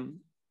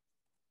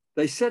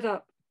 They set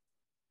up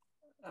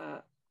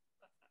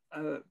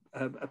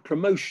a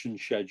promotion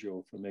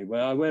schedule for me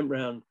where I went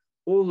around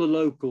all the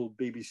local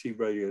BBC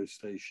radio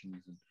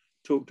stations and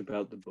talked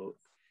about the book.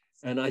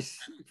 And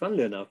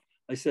funnily enough,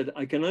 I said,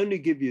 I can only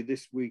give you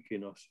this week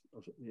in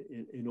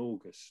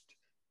August.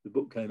 The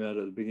book came out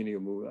at the beginning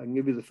of August. I can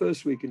give you the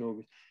first week in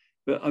August.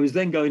 But I was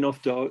then going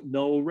off to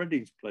Noel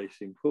Redding's place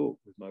in Cork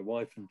with my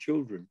wife and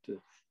children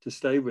to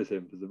stay with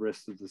him for the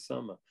rest of the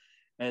summer.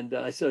 And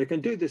I said, I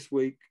can do this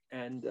week.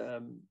 And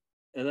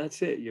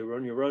that's it. You're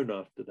on your own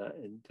after that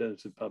in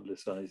terms of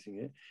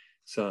publicizing it.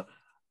 So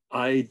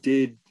I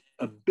did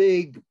a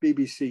big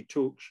BBC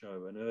talk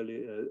show,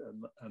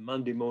 a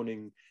Monday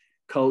morning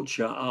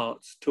culture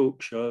arts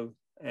talk show.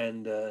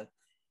 And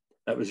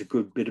that was a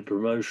good bit of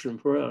promotion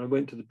for it. And I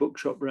went to the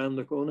bookshop round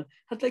the corner.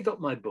 Had they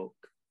got my book?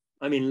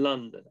 I'm in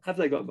London. Have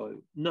they got my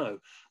book? No.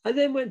 I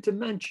then went to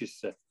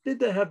Manchester. Did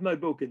they have my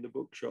book in the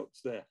bookshops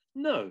there?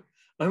 No.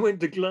 I went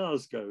to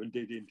Glasgow and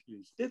did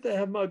interviews. Did they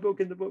have my book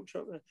in the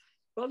bookshop there?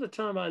 By the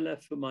time I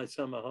left for my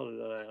summer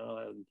holiday in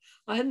Ireland,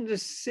 I hadn't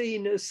just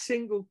seen a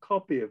single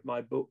copy of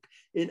my book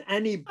in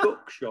any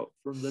bookshop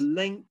from the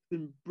length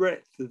and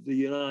breadth of the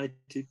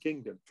United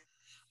Kingdom.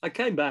 I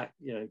came back,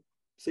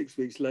 6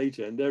 weeks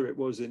later, and there it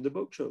was in the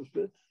bookshops.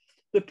 But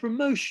the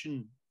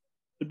promotion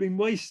had been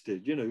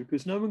wasted,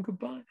 because no one could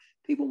buy it.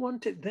 People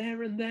want it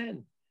there and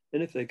then.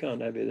 And if they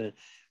can't have it then,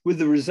 with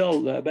the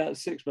result that about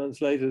 6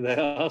 months later, they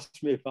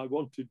asked me if I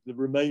wanted the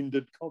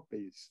remaindered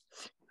copies.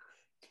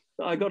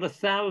 I got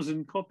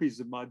 1,000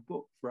 copies of my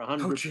book for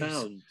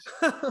 £100.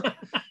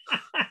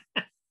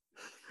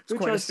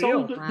 Which I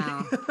sold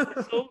at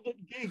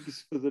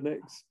gigs for the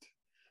next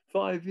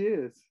 5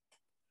 years.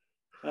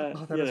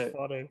 That is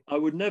funny. I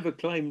would never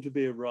claim to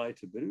be a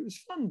writer, but it was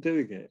fun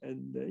doing it.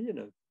 And,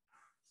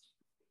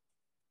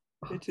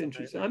 it's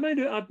interesting.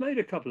 I've made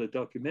a couple of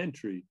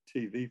documentary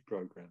TV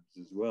programs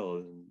as well.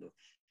 And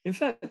in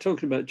fact,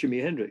 talking about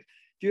Jimi Hendrix,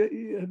 have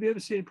you ever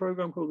seen a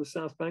program called The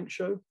South Bank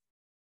Show?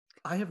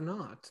 I have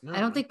not. No.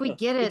 I don't think we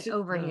get it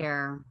over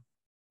here.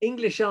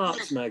 English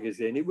Arts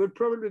Magazine. It would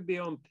probably be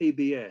on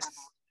PBS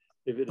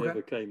if it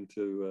ever came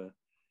to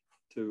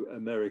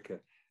America.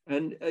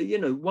 And,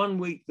 1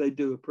 week they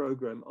do a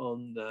program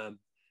on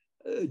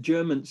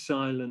German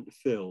silent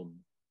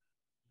film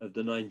of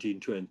the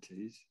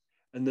 1920s.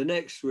 And the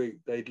next week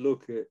they'd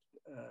look at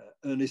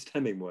Ernest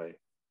Hemingway.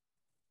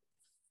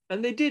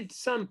 And they did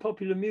some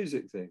popular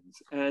music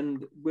things.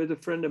 And with a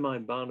friend of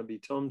mine, Barnaby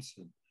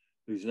Thompson,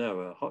 who's now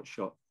a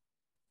hotshot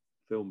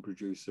film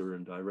producer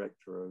and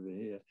director over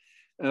here,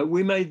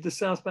 we made the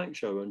South Bank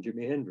Show on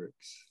Jimi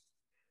Hendrix.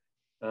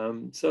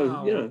 I've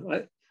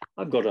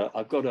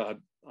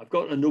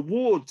got an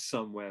award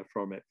somewhere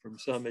from it, from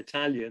some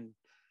Italian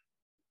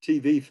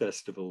TV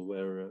festival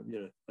where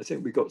I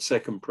think we got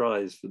second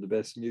prize for the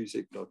best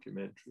music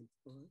documentary.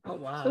 Oh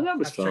wow! So that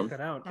was fun. Check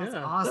that out. That's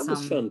yeah, awesome. That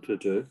was fun to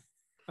do.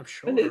 I'm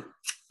sure. And it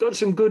got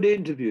some good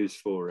interviews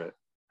for it.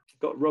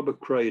 Got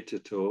Robert Cray to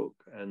talk,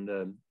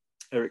 and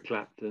Eric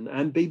Clapton,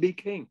 and B.B.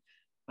 King.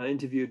 I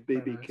interviewed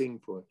B.B. King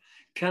for it.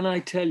 Can I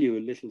tell you a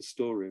little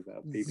story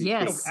about B.B. King?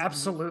 Yes,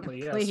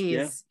 absolutely. Yes. Please.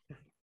 Yeah?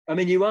 I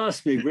mean, you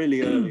asked me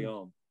really early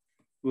on,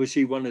 was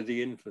he one of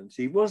the influences?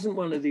 He wasn't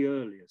one of the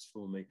earliest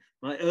for me.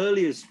 My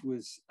earliest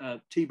was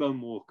T-Bone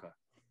Walker.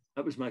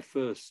 That was my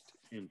first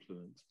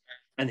influence.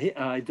 And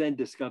I then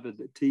discovered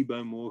that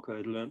T-Bone Walker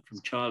had learned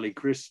from Charlie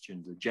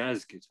Christian, the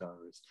jazz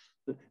guitarist.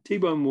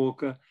 T-Bone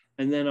Walker,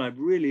 and then I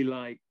really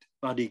liked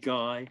Buddy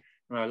Guy,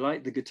 and I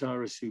liked the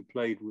guitarist who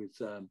played with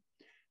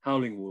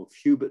Howling Wolf,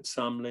 Hubert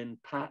Sumlin,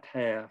 Pat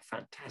Hare,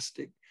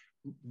 fantastic,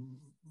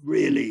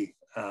 really,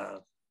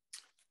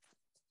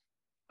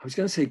 I was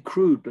going to say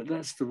crude, but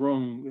that's the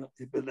wrong,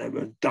 but they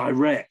were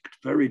direct,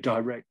 very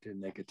direct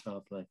in their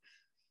guitar playing.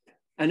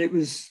 And it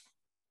was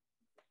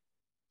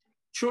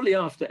shortly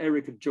after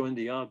Eric had joined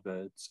the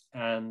Yardbirds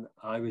and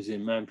I was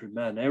in Manfred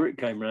Mann. Eric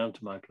came round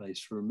to my place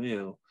for a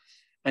meal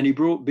and he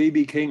brought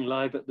B.B. King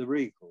Live at the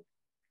Regal,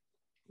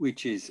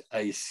 which is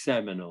a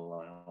seminal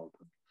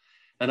album.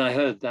 And I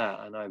heard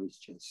that and I was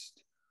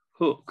just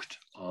hooked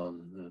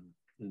on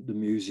the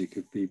music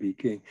of B.B.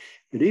 King.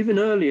 But even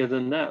earlier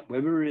than that,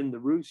 when we were in the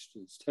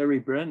Roosters, Terry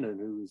Brennan,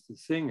 who was the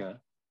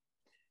singer,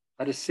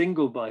 had a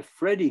single by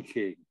Freddie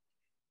King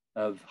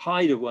of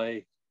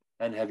Hideaway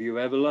and Have You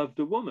Ever Loved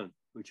a Woman,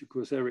 which of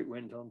course Eric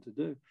went on to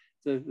do.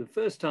 So the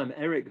first time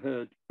Eric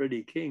heard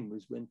Freddie King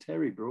was when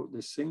Terry brought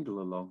this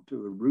single along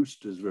to a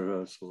Roosters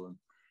rehearsal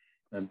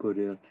and put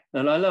it on.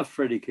 And I love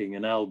Freddie King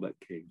and Albert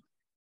King,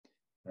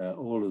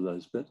 all of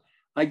those. But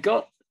I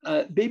got,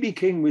 B.B.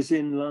 King was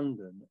in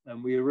London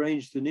and we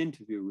arranged an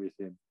interview with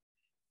him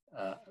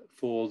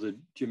for the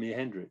Jimi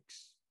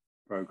Hendrix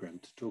program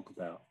to talk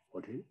about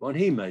what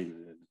he made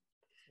of it,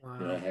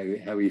 wow.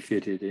 How he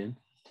fitted in.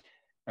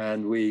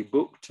 And we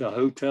booked a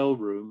hotel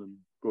room and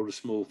brought a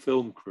small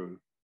film crew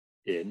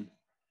in,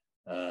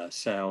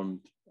 sound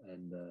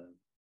and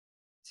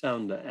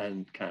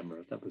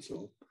camera, that was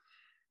all.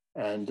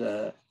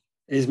 And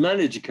his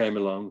manager came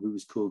along, who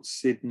was called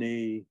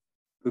Sidney,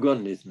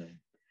 forgotten his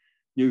name,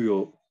 New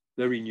York,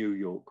 very New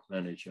York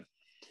manager.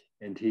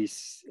 And he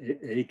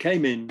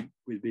came in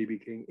with B.B.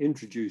 King,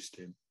 introduced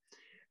him,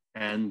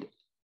 and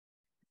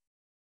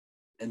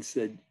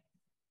said,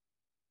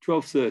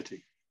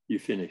 12:30, you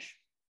finish.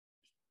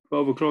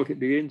 12 o'clock it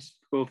begins,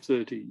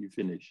 12:30 you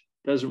finish.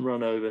 Doesn't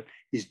run over.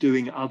 He's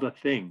doing other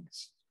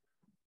things,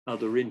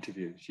 other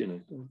interviews,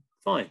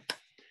 fine.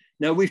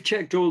 Now we've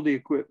checked all the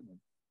equipment.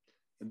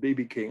 And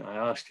B.B. King, I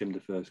asked him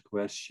the first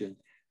question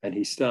and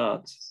he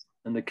starts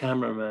and the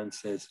cameraman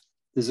says,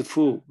 there's a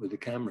fault with the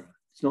camera.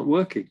 It's not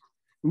working.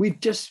 And we've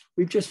just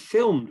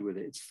filmed with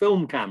it. It's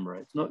film camera.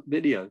 It's not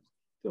video.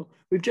 So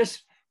we've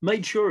just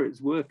made sure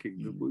it's working.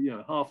 You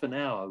know, half an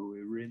hour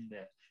we were in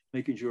there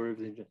making sure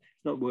everything's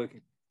not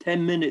working.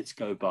 10 minutes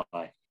go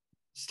by.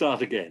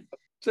 Start again.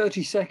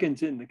 30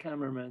 seconds in, the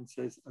cameraman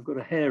says, I've got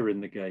a hair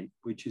in the gate,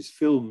 which is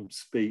film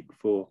speak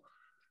for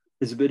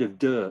there's a bit of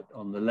dirt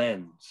on the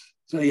lens.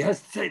 So he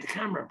has to take the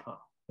camera apart.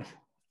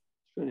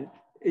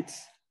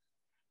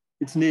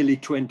 It's nearly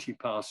 20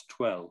 past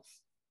 12.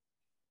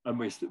 And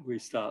we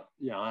start,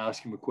 I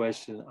ask him a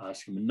question, I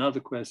ask him another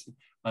question,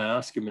 I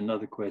ask him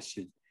another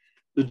question.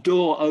 The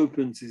door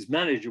opens, his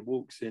manager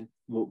walks in,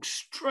 walks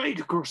straight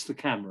across the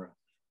camera.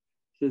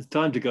 Says,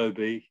 time to go,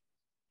 B.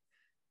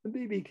 And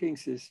B.B. King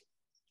says,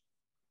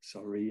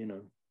 sorry,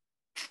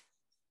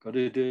 got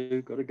to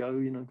go,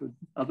 got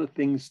other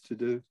things to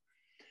do.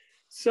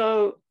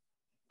 So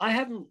I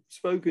haven't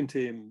spoken to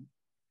him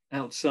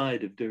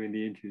outside of doing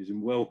the interviews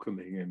and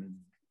welcoming him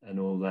and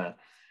all that.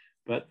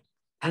 But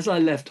as I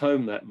left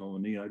home that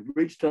morning, I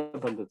reached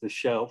up under the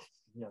shelf.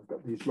 I've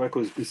got these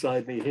records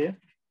beside me here.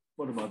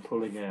 What am I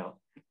pulling out?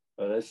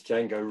 Oh, that's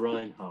Django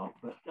Reinhardt.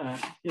 But,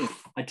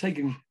 I'd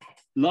taken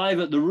Live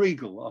at the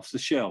Regal off the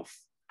shelf.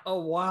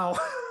 Oh, wow.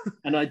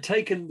 And I'd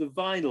taken the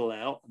vinyl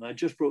out and I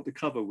just brought the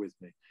cover with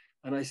me.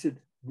 And I said,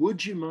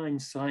 would you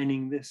mind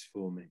signing this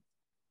for me?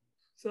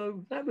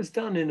 So that was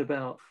done in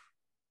about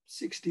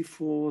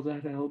 64,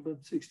 that album,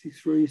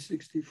 63,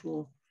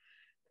 64.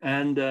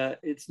 And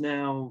it's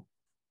now,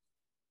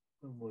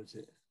 when was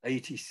it?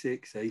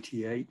 86,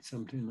 88,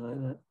 something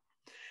like that.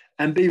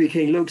 And B.B.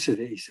 King looks at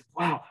it, he said,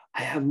 wow,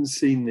 I haven't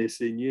seen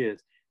this in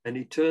years. And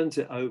he turns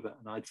it over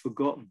and I'd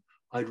forgotten.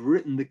 I'd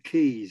written the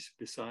keys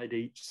beside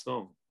each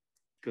song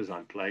because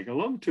I'm playing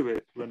along to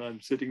it when I'm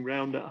sitting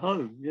round at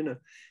home,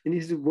 And he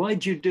said,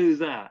 why'd you do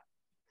that?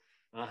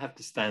 I have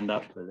to stand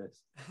up for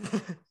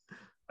this.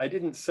 I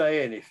didn't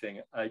say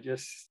anything. I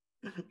just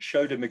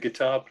showed him a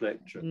guitar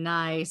plectrum.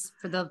 Nice.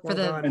 For the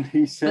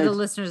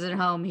listeners at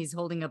home, he's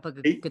holding up a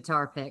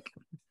guitar pick.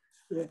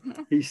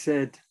 He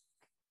said,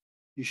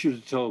 you should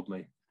have told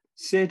me.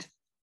 Sid,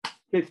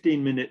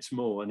 15 minutes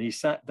more. And he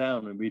sat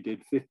down and we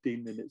did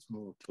 15 minutes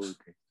more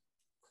talking.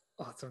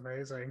 Oh, it's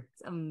amazing.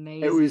 It's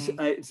amazing.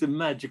 It's a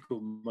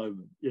magical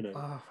moment,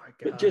 Oh my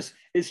God. But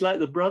it's like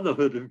the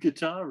brotherhood of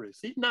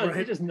guitarists. He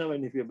doesn't know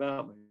anything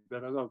about me,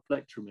 but I've got a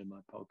plectrum in my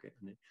pocket.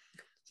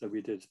 So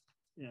we did,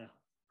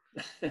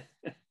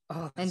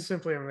 Oh, that's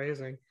simply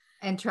amazing.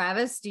 And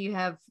Travis, do you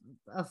have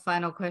a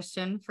final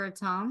question for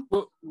Tom?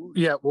 Well,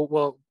 yeah.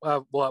 Well,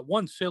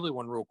 one silly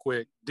one real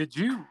quick. Did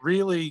you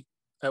really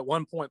at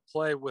one point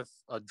play with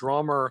a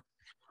drummer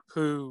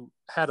who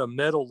had a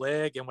metal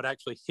leg and would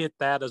actually hit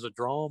that as a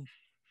drum?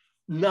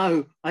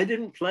 No, I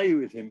didn't play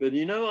with him. But,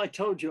 I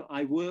told you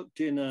I worked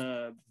in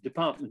a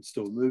department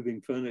store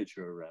moving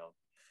furniture around.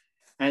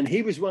 And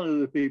he was one of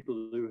the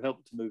people who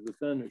helped to move the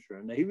furniture.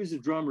 And he was a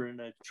drummer in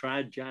a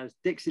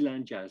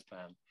Dixieland jazz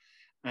band.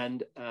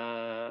 And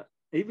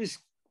he was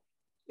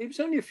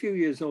only a few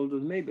years older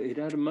than me, but he'd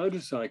had a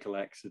motorcycle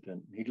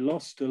accident. He'd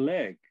lost a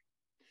leg.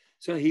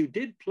 So he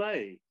did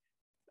play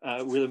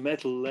with a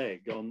metal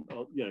leg on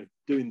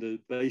doing the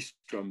bass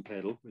drum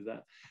pedal with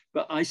that.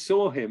 But I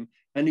saw him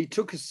and he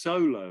took a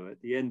solo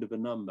at the end of a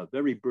number,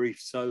 very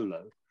brief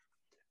solo.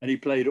 And he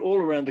played all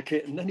around the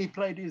kit and then he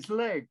played his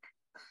leg.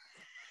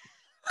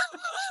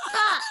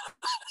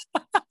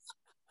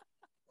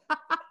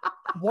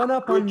 One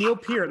up on Neil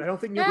Peart. I don't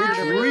think Neil Peart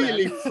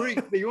really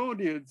freaked the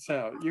audience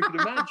out. You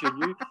can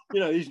imagine.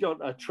 He's got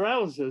a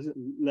trousers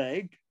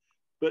leg,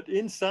 but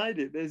inside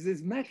it there's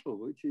this metal,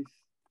 which is,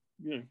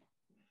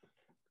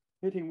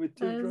 hitting with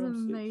two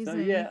drumsticks.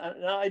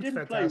 So I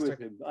didn't play with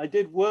him. I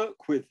did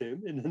work with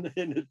him in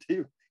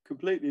a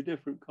completely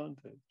different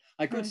context.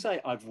 I could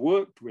say I've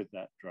worked with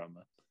that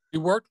drummer.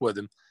 You worked with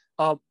him.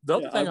 The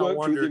other thing I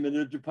wondered, with him in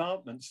a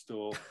department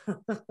store.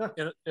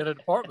 in a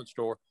department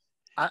store.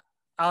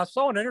 I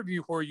saw an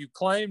interview where you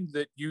claimed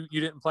that you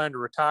didn't plan to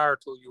retire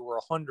till you were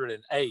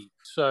 108.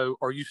 So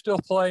are you still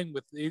playing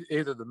with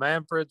either the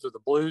Manfreds or the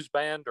Blues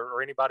Band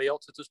or anybody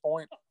else at this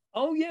point?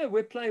 Oh, yeah,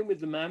 we're playing with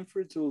the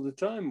Manfreds all the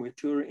time. We're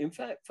touring. In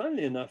fact,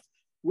 funnily enough,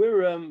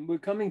 we're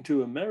coming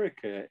to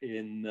America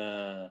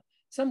in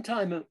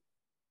sometime.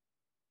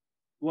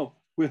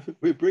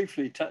 We're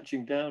briefly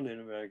touching down in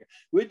America.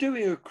 We're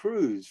doing a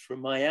cruise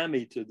from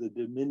Miami to the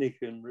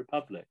Dominican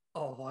Republic.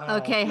 Oh, wow.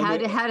 Okay, how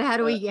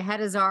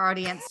does our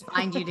audience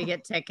find you to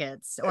get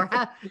tickets? Or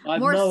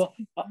I've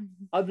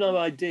no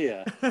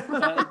idea.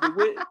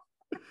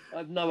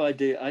 I've no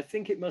idea. I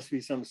think it must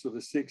be some sort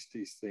of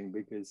 60s thing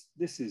because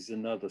this is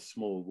another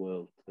small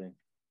world thing.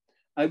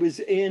 I was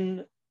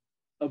in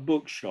a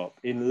bookshop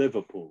in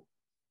Liverpool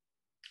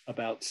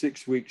about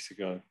 6 weeks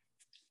ago.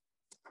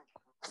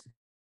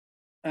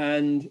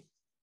 And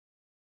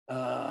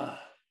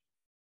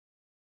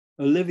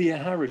Olivia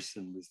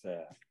Harrison was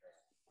there.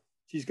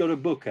 She's got a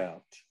book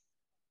out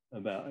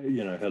about,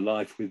 her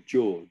life with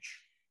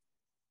George.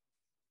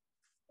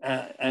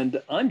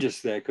 And I'm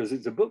just there because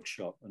it's a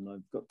bookshop and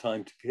I've got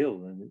time to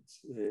kill. And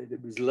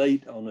it was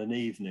late on an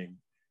evening.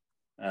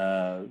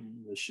 The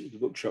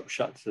bookshop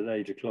shuts at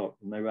 8 o'clock,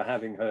 and they were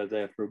having her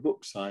there for a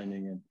book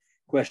signing and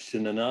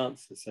question and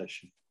answer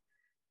session.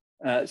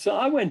 So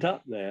I went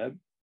up there,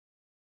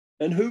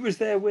 and who was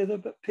there with her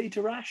but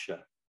Peter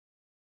Asher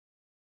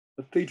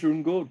of Peter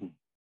and Gordon,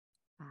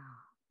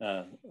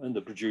 and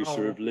the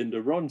producer of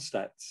Linda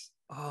Ronstadt's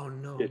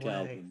hit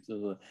albums.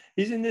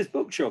 He's in this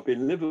bookshop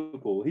in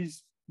Liverpool.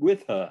 He's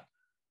with her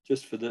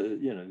just for the,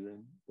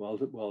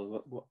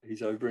 while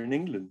he's over in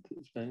England.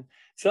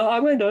 So I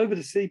went over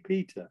to see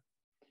Peter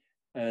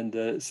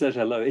and said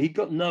hello. He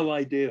got no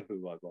idea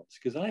who I was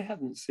because I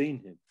hadn't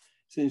seen him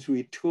since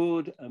we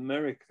toured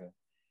America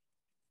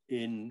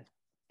in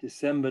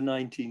December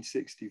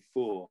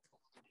 1964,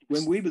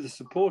 when we were the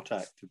support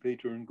act to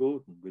Peter and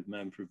Gordon with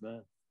Manfred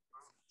Mann.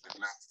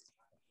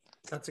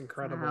 That's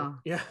incredible. Wow.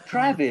 Yeah.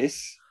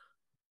 Travis,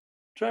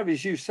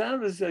 you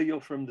sound as though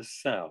you're from the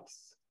South.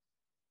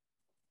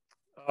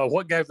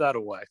 What gave that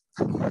away?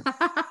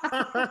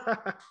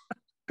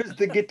 Because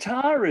the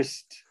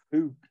guitarist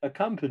who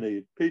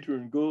accompanied Peter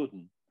and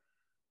Gordon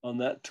on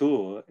that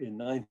tour in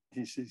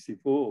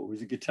 1964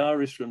 was a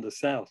guitarist from the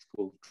South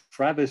called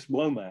Travis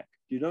Womack.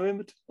 Do you know him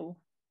at all?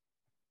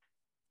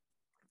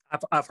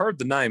 I've heard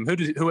the name.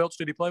 Who else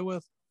did he play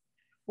with?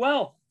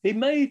 Well, he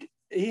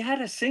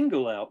had a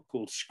single out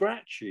called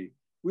Scratchy,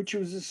 which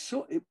was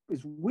it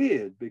was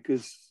weird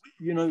because,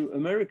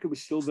 America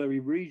was still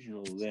very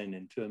regional then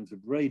in terms of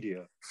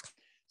radio.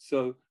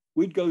 So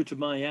we'd go to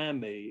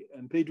Miami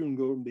and Peter and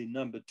Gordon would be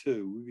number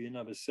 2, we'd be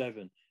number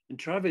 7. And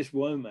Travis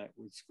Womack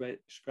with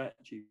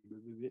Scratchy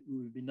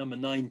would be number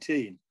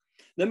 19.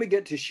 Then we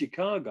get to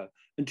Chicago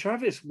and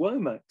Travis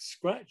Womack's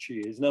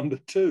Scratchy is number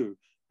 2.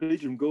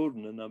 Peter and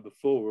Gordon are number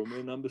 4 and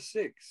we're number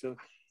 6. So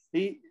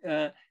he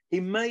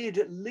made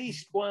at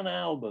least one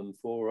album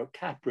for a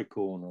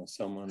Capricorn or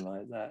someone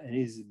like that. And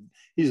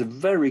he's a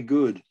very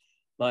good,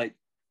 like,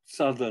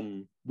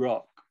 Southern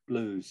rock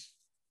blues.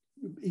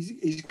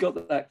 He's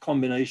got that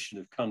combination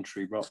of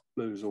country, rock,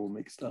 blues all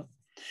mixed up.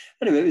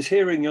 Anyway, it was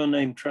hearing your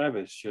name,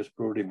 Travis, just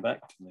brought him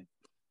back to me.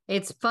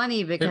 It's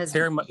funny because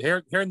hearing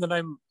the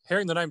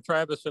name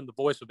Travis and the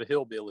voice of a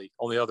hillbilly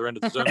on the other end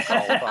of the Zoom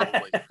call,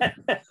 probably.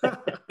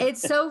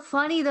 It's so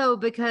funny though,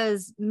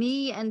 because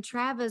me and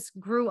Travis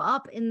grew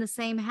up in the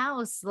same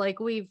house. Like,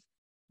 we've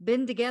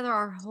been together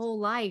our whole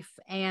life,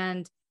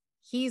 and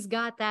he's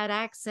got that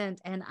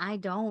accent and I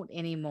don't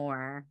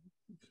anymore.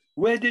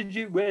 Where did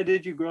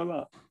you grow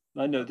up?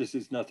 I know this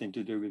has nothing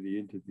to do with the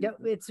interview. Yep,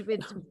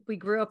 we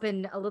grew up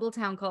in a little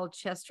town called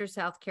Chester,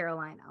 South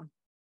Carolina.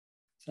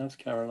 South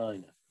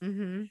Carolina.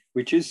 Mm-hmm.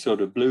 Which is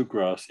sort of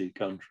bluegrassy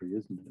country,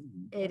 isn't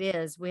it? It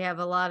is. We have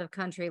a lot of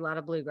country, a lot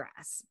of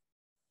bluegrass.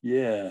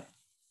 Yeah.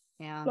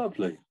 Yeah.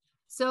 Lovely.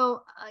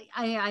 So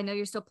I know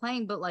you're still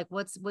playing, but like,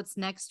 what's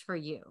next for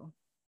you?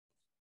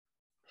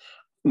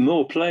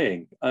 More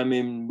playing. I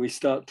mean, we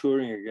start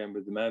touring again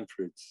with the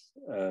Manfreds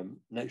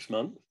next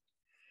month.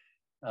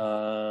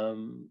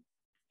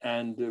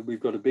 And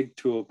we've got a big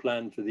tour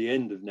planned for the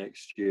end of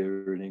next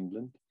year in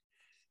England.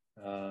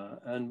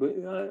 And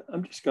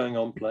I'm just going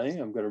on playing.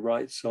 I'm going to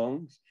write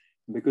songs.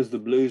 And because the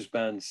blues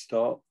band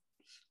stops,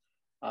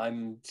 I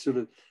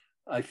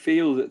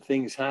feel that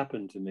things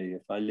happen to me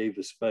if I leave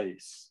a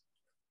space.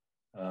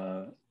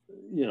 I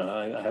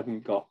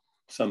haven't got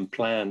some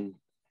plan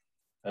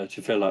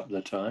to fill up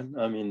the time.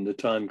 I mean, the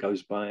time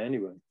goes by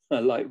anyway. I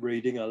like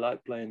reading. I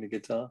like playing the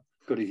guitar.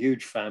 I've got a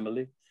huge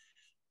family.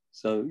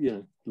 So,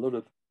 a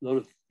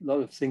lot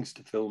of things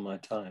to fill my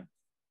time.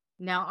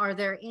 Now, are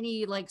there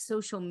any like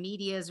social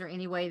medias or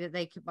any way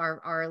that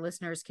our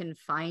listeners can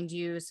find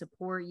you,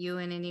 support you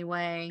in any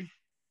way?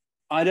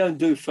 I don't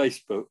do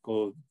Facebook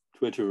or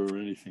Twitter or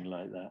anything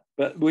like that.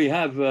 But we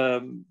have,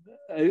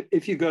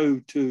 if you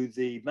go to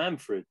the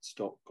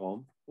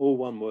manfreds.com, all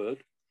one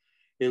word,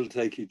 it'll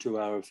take you to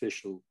our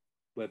official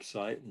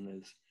website and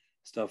there's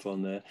stuff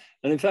on there.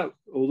 And in fact,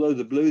 although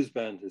the blues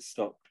band has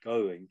stopped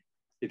going,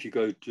 if you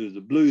go to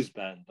the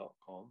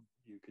bluesband.com,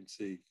 you can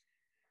see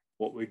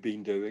what we've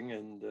been doing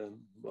and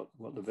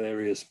what the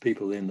various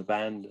people in the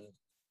band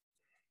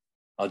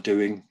are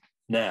doing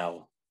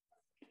now.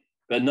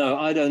 But no,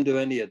 I don't do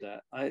any of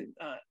that.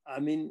 I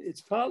mean,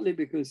 it's partly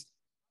because,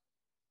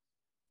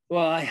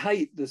 well, I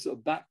hate the sort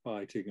of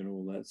backbiting and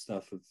all that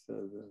stuff of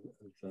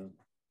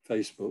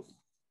Facebook.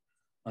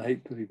 I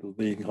hate people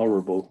being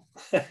horrible.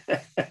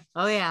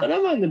 Oh yeah. I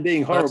don't mind them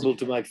being horrible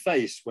to my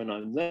face when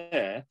I'm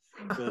there,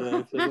 but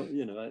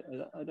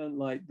I don't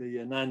like the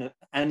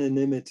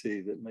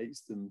anonymity that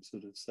makes them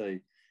sort of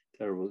say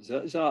terrible.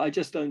 So I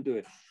just don't do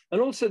it.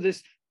 And also,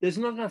 there's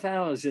not enough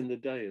hours in the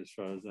day, as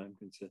far as I'm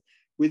concerned.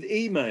 With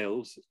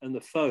emails and the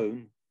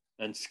phone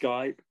and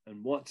Skype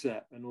and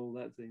WhatsApp and all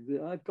that thing,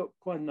 I've got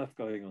quite enough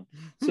going on.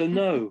 So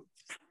no.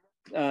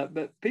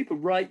 But people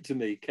write to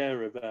me,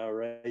 care of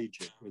our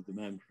agent with the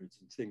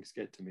Manfreds, and things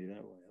get to me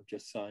that way. I've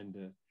just signed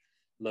a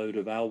load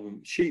of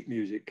sheet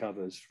music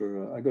covers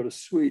for, I got a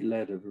sweet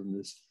letter from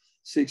this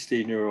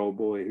 16-year-old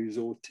boy who's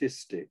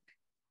autistic.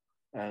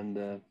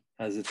 and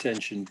has what's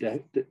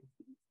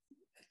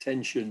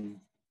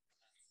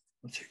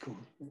it called?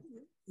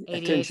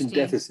 ADHD? Attention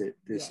deficit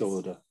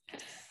disorder.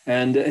 Yes.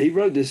 And he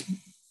wrote this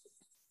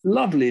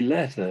lovely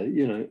letter.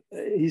 You know,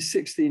 he's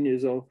 16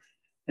 years old,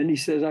 and he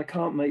says, I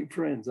can't make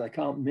friends. I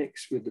can't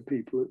mix with the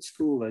people at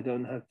school. I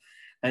don't have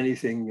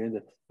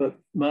anything. But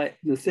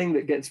the thing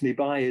that gets me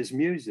by is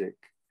music.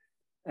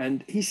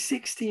 And he's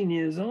 16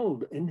 years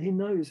old, and he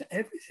knows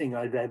everything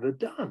I've ever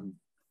done.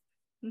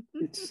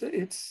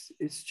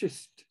 It's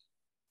just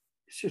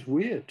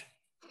weird.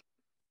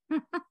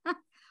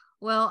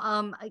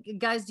 Well,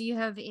 guys, do you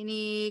have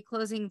any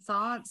closing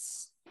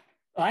thoughts?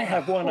 I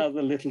have one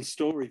other little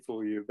story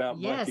for you about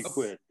Mikey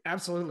Quinn.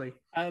 Absolutely.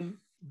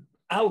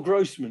 Al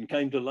Grossman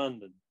came to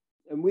London,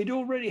 and we'd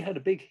already had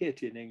a big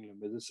hit in England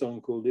with a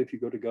song called If You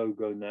Got to Go,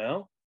 Go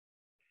Now,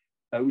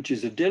 which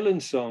is a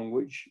Dylan song,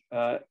 which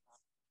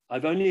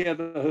I've only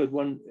ever heard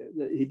one.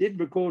 He did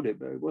record it,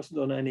 but it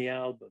wasn't on any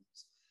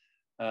albums.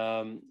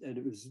 And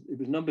it was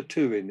number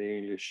 2 in the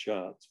English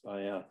charts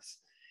by us.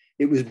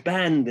 It was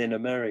banned in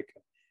America,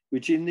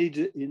 which in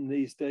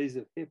these days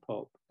of hip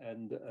hop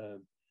and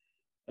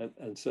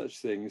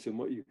such things, and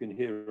what you can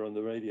hear on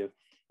the radio,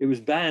 it was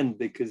banned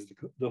because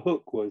the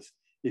hook was,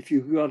 if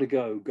you got to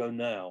go, go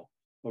now,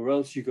 or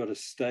else you got to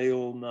stay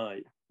all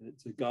night. And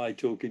it's a guy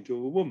talking to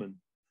a woman.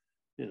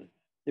 You know,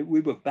 we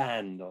were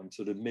banned on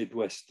sort of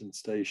Midwestern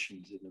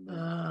stations in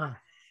America.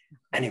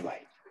 Anyway,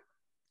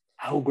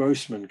 Al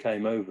Grossman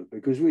came over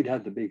because we'd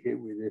had the big hit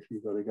with If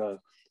You Got to Go.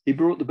 He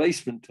brought the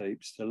Basement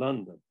Tapes to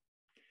London.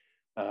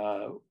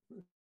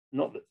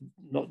 Not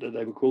that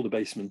they were called the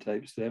Basement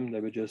Tapes then, they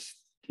were just,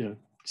 you know,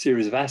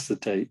 series of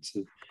acetates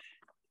of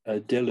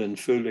Dylan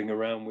fooling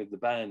around with the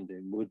band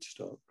in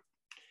Woodstock.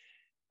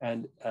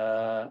 And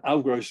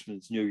Al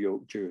Grossman's New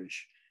York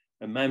Jewish,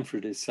 and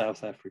Manfred is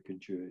South African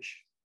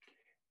Jewish.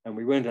 And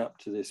we went up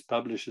to this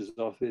publisher's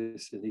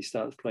office, and he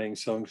starts playing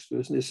songs to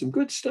us, and there's some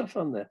good stuff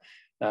on there.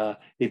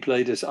 He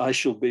played us I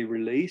Shall Be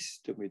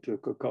Released, and we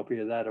took a copy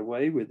of that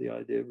away with the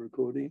idea of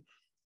recording.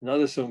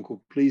 Another song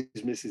called Please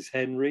Mrs.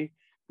 Henry,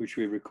 which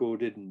we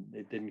recorded, and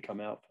it didn't come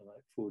out for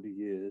like 40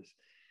 years.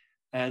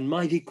 And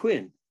Mighty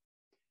Quinn.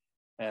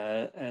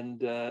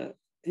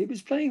 He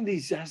was playing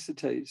these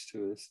acetates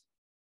to us.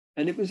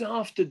 And it was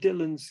after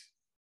Dylan's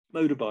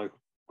motorbike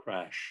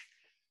crash.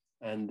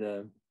 And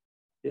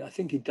I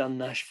think he'd done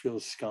Nashville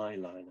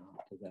Skyline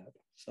after that,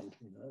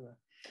 something like that.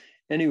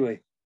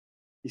 Anyway,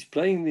 he's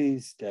playing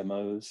these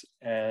demos,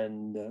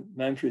 and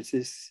Manfred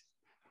says,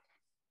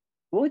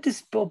 why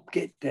does Bob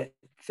get that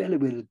fellow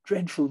with a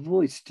dreadful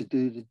voice to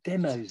do the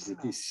demos of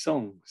his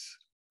songs?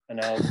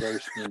 And Al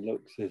Grossman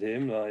looks at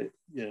him like,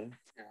 you know,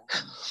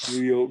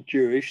 New York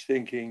Jewish,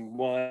 thinking,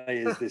 why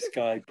is this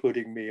guy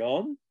putting me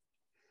on?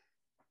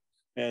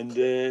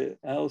 And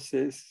Al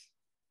says,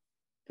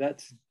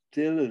 that's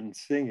Dylan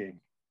singing.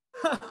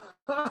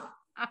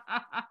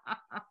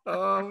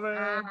 Oh,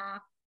 man.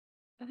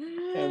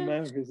 And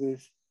Manfred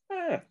says,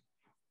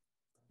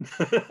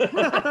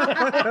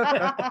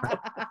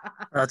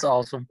 That's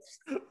awesome.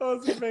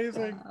 That's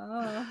amazing.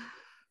 All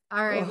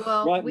right.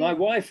 Well, right.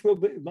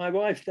 My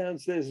wife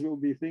downstairs will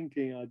be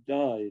thinking I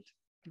died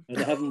and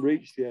I haven't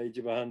reached the age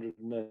of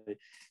 180.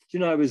 You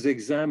know, I was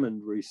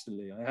examined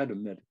recently. I had a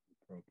medical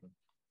problem,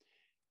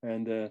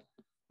 and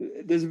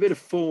there's a bit of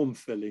form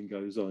filling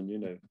goes on. You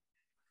know,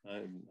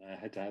 I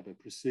had to have a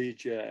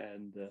procedure,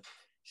 and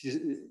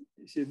she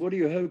said, "What are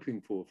you hoping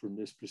for from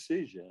this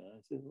procedure?" I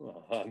said,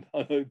 "Well, I'm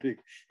hoping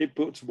it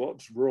puts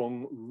what's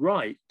wrong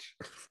right."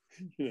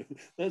 You know,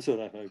 that's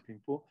what I'm hoping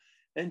for.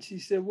 And she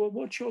said, "Well,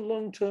 what's your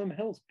long-term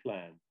health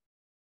plan?"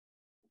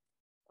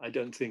 I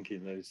don't think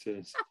in those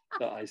terms.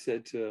 But I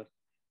said to her,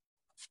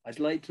 "I'd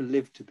like to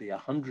live to be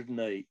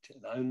 108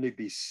 and only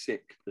be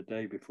sick the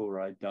day before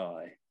I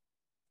die."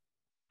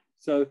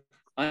 So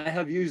I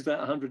have used that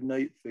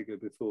 108 figure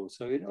before.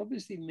 So it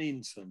obviously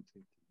means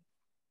something.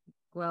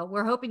 Well,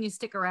 we're hoping you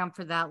stick around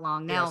for that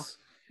long. Now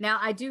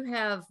I do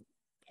have,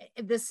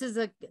 this is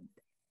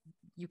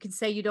you can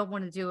say you don't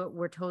want to do it.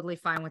 We're totally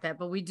fine with that.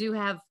 But we do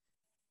have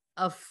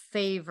a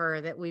favor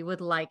that we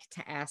would like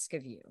to ask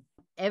of you.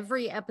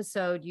 Every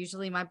episode,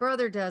 usually my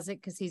brother does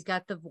it because he's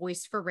got the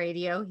voice for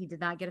radio. He did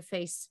not get a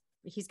face.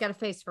 He's got a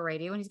face for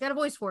radio, and he's got a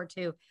voice for it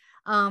too.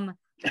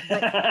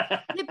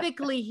 But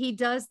typically he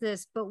does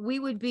this, but we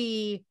would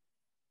be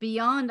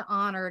beyond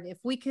honored if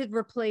we could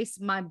replace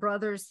my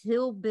brother's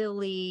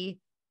hillbilly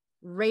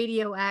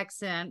radio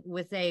accent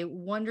with a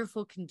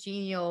wonderful,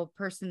 congenial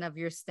person of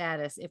your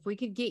status. If we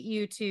could get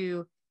you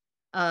to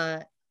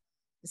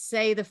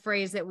say the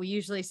phrase that we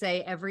usually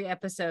say every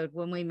episode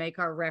when we make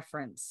our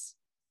reference,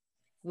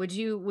 would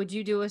you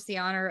do us the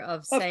honor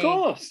of saying? Of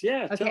course,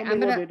 yeah. Okay, tell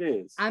me what it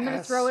is. I'm going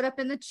to throw it up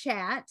in the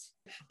chat.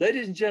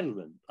 Ladies and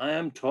gentlemen, I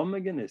am Tom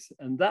McGuinness,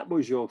 and that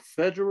was your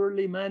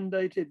federally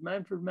mandated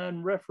Manfred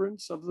Mann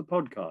reference of the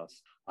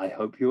podcast. I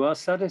hope you are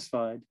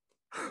satisfied.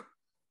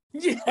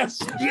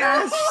 Yes.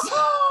 Yes.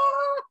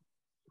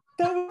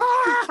 That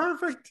was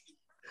perfect.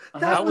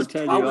 I would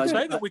say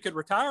that we could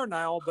retire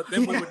now, but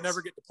then we would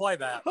never get to play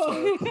that.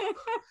 So.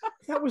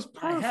 That was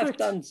perfect. I have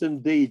done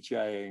some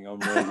DJing on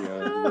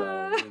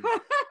radio as well.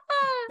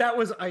 That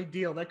was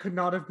ideal. That could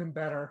not have been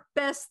better.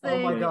 Best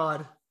thing. Oh my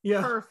God.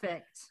 Yeah.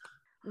 Perfect.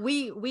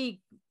 We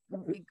we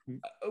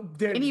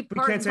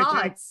can't say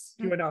thank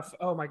you enough.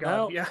 Oh my God.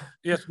 Now, yeah.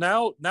 Yes.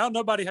 Now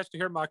nobody has to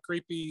hear my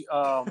creepy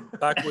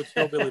backwoods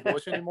hillbilly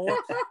voice anymore.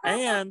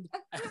 And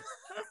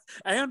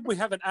we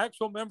have an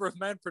actual member of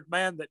Manfred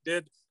Mann that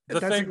did the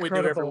thing incredible. We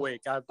do every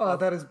week.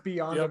 That is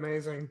beyond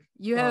amazing.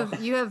 You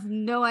have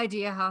no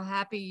idea how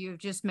happy you've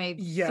just made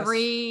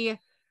 3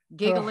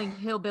 giggling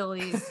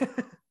hillbillies.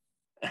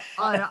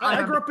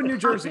 I grew up in New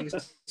Jersey,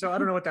 so I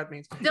don't know what that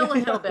means. Still a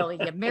hillbilly.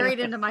 You married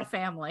into my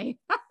family.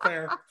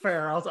 Fair.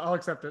 I'll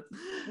accept it.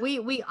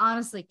 We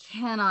honestly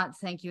cannot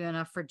thank you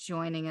enough for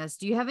joining us.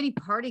 Do you have any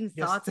parting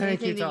thoughts?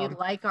 Anything that you'd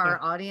like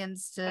our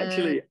audience to?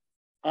 Actually,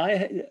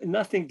 I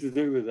nothing to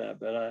do with that,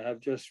 but I have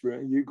just.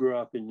 You grew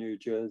up in New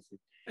Jersey.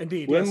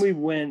 Indeed. When we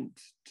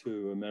went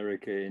to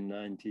America in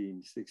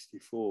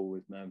 1964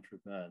 with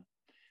Manfred Mann,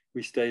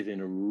 we stayed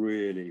in a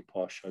really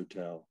posh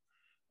hotel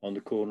on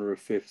the corner of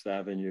Fifth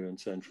Avenue and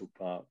Central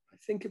Park. I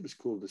think it was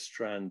called the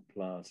Strand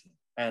Plaza.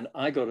 And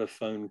I got a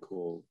phone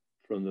call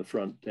from the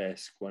front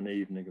desk one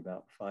evening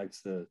about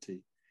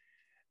 5:30.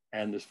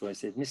 And this boy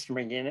said, "Mr.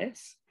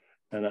 McGuinness?"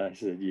 And I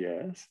said,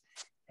 "Yes."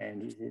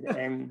 And he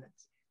said,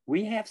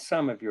 "We have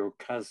some of your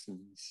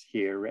cousins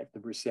here at the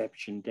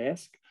reception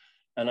desk."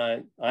 And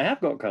I have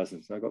got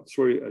cousins. I got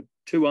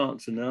 2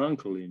 aunts and an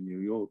uncle in New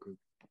York who've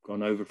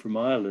gone over from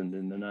Ireland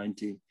in the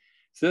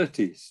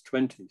 1930s,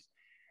 20s.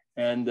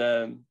 And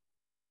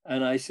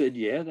I said,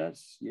 yeah.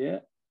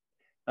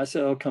 I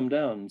said, I'll come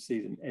down and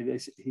see them.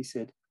 And he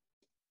said,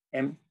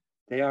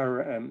 they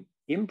are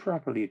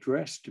improperly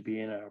dressed to be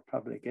in our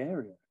public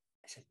area.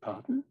 I said,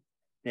 pardon?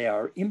 They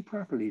are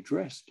improperly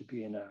dressed to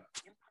be in our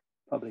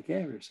public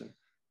area, sir.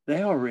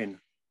 They are in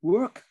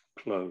work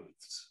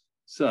clothes.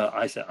 So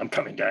I said, I'm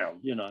coming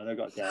down, and I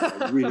got down. I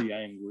was really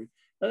angry.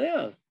 And they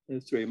are. They're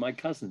 3 of my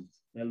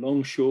cousins. They're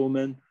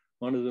longshoremen.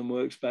 One of them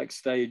works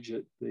backstage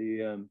at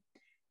the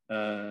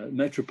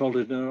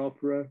Metropolitan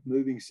Opera,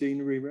 moving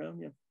scenery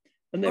around,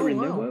 and they're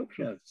in their work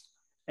clothes.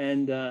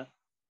 And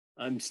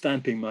I'm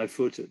stamping my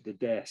foot at the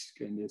desk,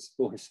 and this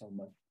voice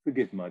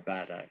forgive my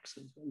bad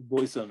accent,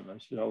 voice on my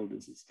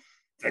shoulders is,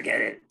 "Forget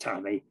it,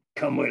 Tommy,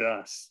 come with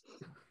us."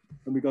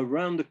 And we go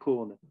round the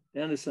corner,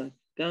 down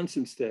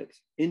some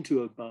steps,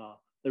 into a bar.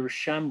 There are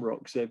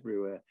shamrocks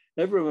everywhere.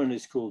 Everyone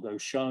is called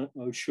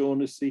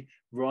O'Shaughnessy,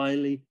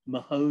 Riley,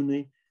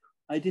 Mahoney.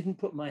 I didn't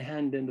put my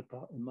hand in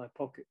my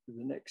pocket for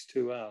the next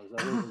 2 hours.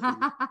 I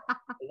wasn't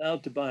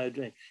allowed to buy a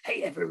drink.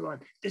 "Hey,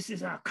 everyone, this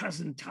is our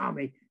cousin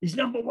Tommy. He's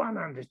 #1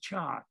 on the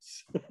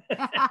charts."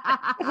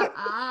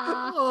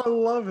 I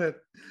love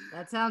it.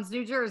 That sounds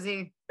New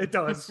Jersey. It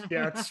does.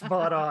 Yeah, it's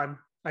spot on.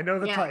 I know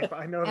the type.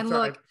 I know the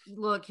type.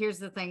 Look, here's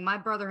the thing. My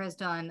brother has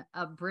done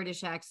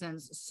British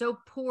accents so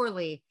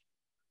poorly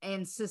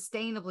and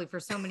sustainably for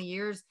so many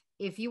years.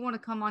 If you want to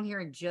come on here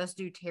and just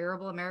do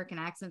terrible American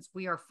accents,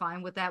 we are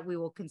fine with that. We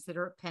will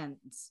consider it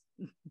penance.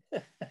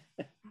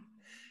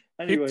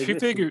 Anyway,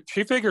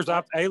 she figures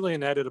I've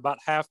alienated about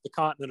half the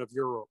continent of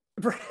Europe.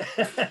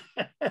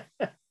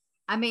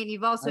 I mean,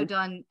 you've also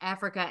done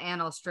Africa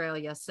and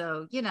Australia,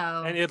 so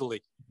and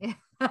Italy.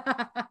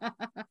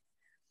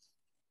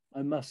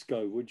 I must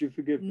go. Would you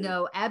forgive me?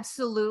 No,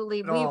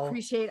 absolutely. We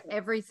appreciate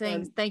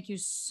everything. Thank you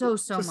so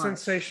much.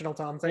 Sensational,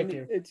 Tom. Thank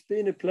you. It's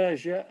been a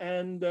pleasure.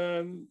 And,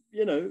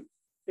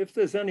 if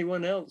there's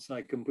anyone else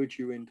I can put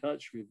you in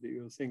touch with that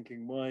you're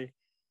thinking, why,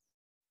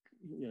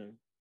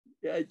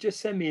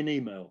 just send me an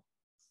email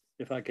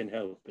if I can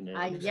help.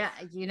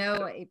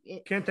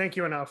 Can't thank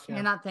you enough.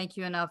 Cannot thank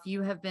you enough.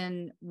 You have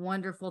been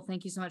wonderful.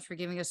 Thank you so much for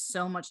giving us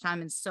so much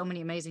time and so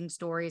many amazing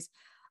stories.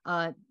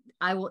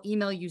 I will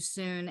email you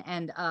soon,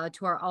 and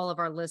to all of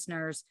our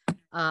listeners,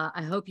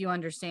 I hope you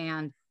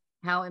understand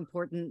how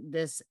important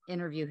this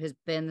interview has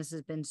been. This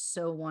has been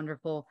so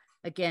wonderful.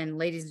 Again,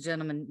 ladies and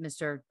gentlemen,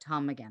 Mr.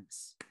 Tom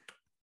McGuinness.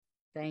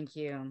 Thank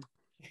you.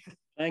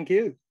 Thank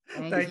you.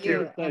 Thank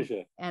you.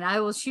 Pleasure. And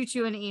I will shoot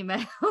you an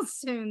email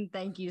soon.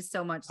 Thank you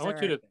so much, sir. I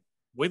want you to.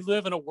 We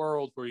live in a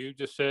world where you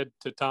just said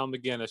to Tom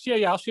McGuinness,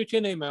 "Yeah, I'll shoot you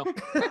an email."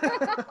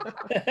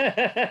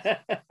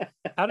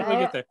 How did we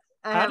get there?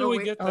 How did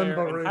we get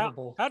there?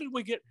 And how did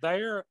we get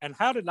there? And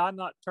how did I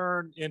not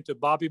turn into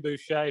Bobby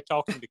Boucher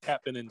talking to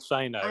Captain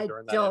Insano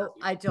during that interview?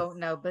 I don't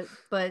know,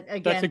 but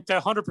again,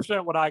 that's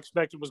 100% what I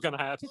expected was going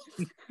to happen.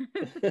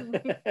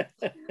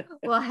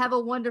 Well, have a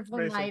wonderful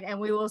night, and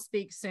we will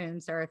speak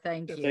soon, sir.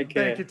 Thank you. Take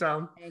care. Thank you,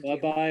 Tom.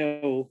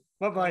 Bye-bye all.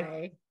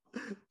 Bye-bye.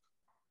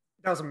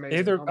 That was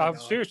amazing.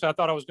 Seriously, I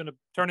thought I was going to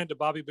turn into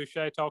Bobby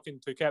Boucher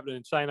talking to Captain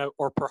Insano,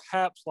 or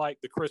perhaps like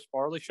the Chris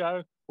Farley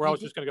show, where I was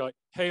just going to go like,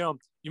 "Hey, you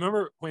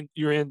remember when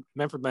you were in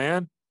Manfred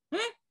Mann?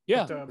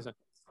 Yeah,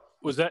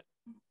 was that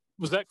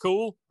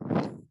cool?"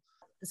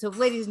 So,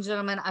 ladies and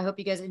gentlemen, I hope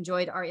you guys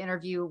enjoyed our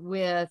interview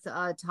with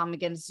Tom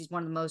McGuinness. He's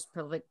one of the most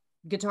prolific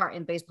guitar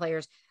and bass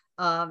players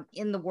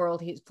in the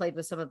world. He's played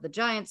with some of the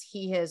giants.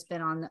 He has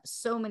been on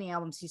so many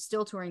albums. He's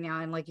still touring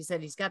now. And like you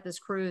said, he's got this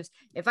cruise.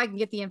 If I can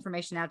get the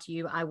information out to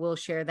you, I will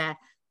share that.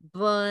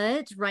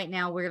 But right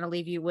now we're going to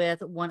leave you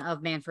with one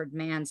of Manfred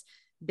Mann's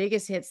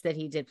biggest hits that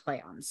he did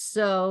play on.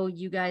 So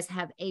you guys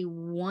have a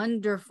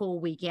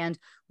wonderful weekend.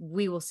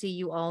 We will see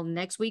you all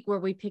next week where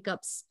we pick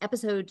up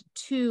episode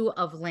 2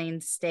 of Lane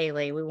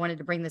Staley. We wanted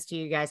to bring this to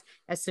you guys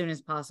as soon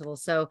as possible.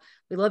 So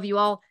we love you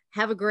all.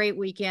 Have a great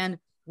weekend.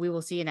 We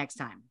will see you next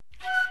time.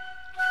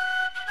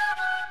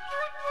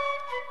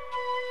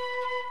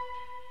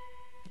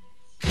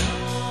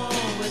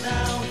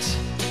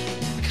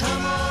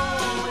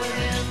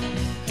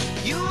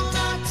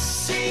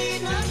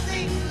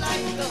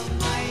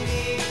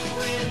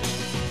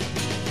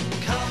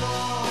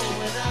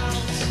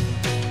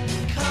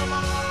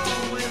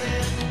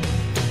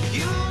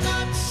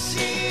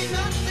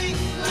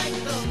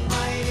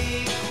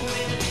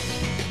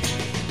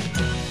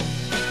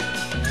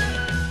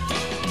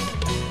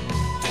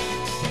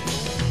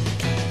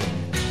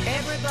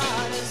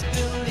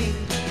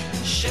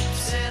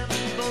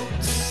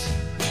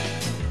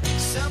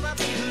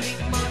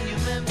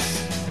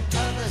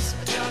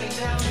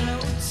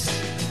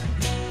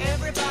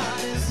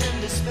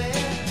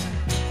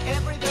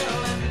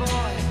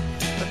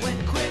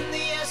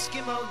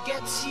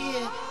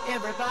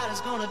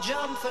 Everybody's gonna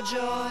jump for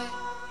joy.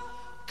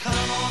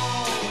 Come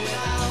on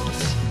without,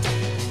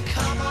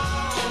 come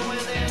on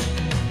within.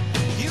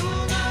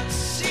 You'll not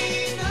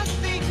see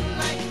nothing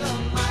like the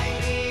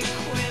mighty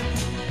Quinn.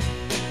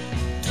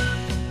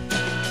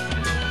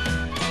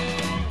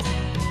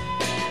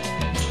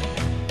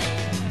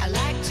 I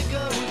like to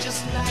go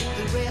just like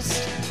the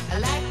rest. I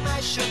like my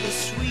sugar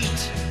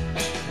sweet,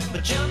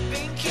 but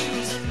jumping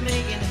queues and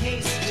making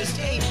haste just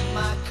ain't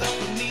my cup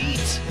of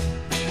meat.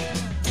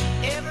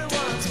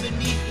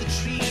 Beneath the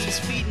trees,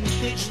 feeding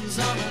pigeons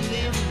on a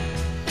limb.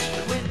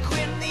 But when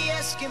Quinn the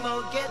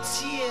Eskimo gets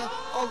here,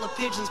 all the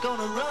pigeons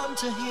gonna run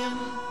to him.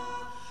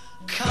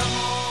 Come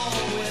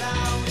on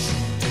without,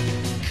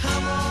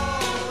 come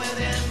on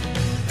within.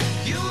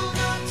 You'll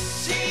not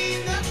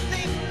see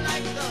nothing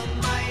like the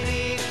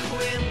mighty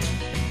Quinn.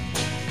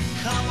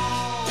 Come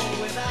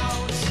on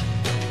without,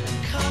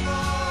 come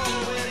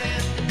on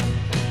within.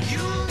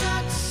 You'll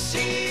not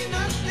see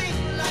nothing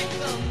like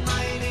the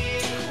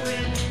mighty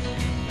Quinn.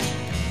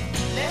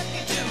 Let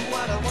me do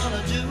what I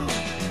wanna do.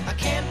 I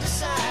can't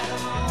decide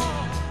them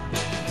all.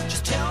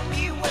 Just tell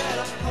me where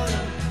to put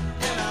them,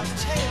 and I'll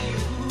tell you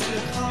who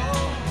to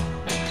call.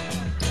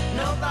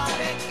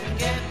 Nobody can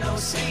get no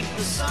sleep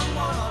with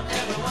someone on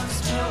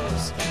everyone's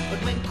toes.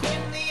 But when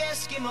Quinn the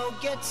Eskimo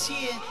gets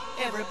here,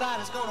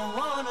 everybody's gonna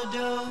wanna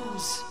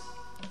doze.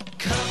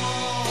 Come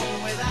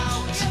on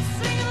without,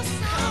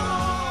 come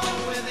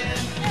on within.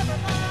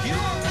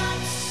 You'll not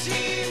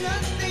see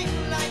nothing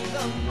like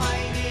the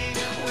mighty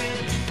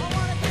Quinn.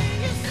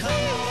 Come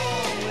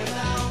on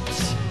without,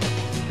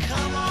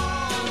 come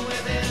on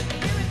within.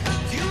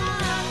 You'll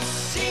not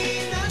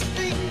see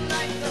nothing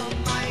like the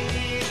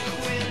mighty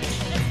Quinn.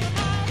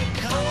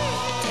 Come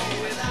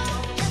on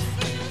without,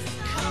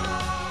 come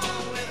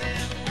on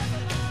within.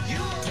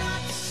 You'll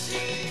not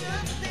see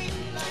nothing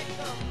like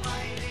the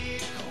mighty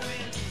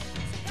Quinn.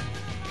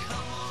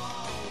 Come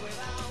on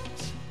without,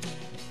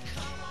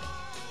 come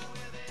on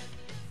within.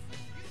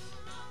 You'll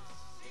not see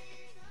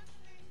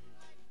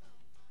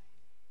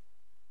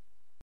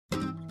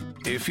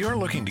If you're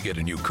looking to get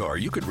a new car,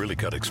 you could really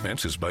cut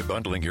expenses by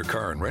bundling your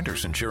car and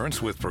renter's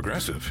insurance with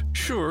Progressive.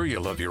 Sure, you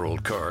love your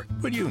old car,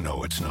 but you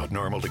know it's not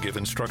normal to give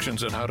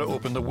instructions on how to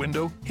open the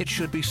window. It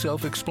should be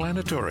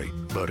self-explanatory,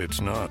 but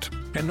it's not.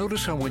 And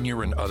notice how when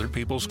you're in other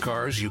people's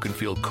cars, you can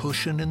feel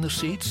cushion in the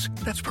seats?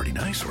 That's pretty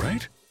nice,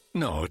 right?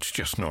 No, it's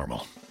just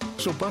normal.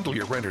 So bundle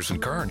your renter's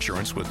and car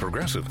insurance with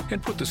Progressive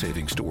and put the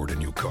savings toward a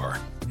new car.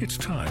 It's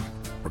time.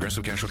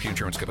 Progressive Casualty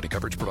Insurance Company.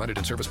 Coverage provided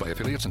and serviced by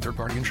affiliates and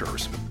third-party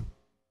insurers.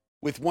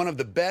 With one of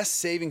the best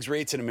savings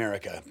rates in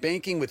America,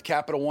 banking with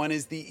Capital One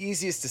is the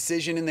easiest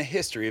decision in the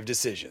history of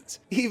decisions.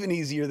 Even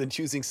easier than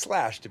choosing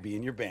Slash to be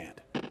in your band.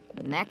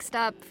 Next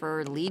up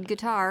for lead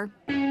guitar.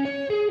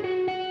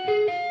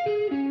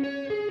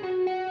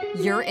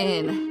 You're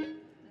in.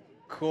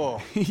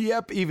 Cool.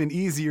 Yep, even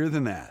easier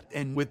than that.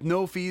 And with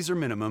no fees or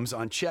minimums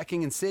on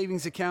checking and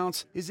savings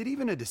accounts, is it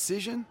even a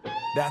decision?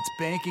 That's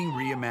banking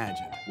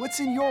reimagined. What's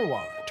in your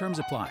wallet? Terms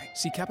apply.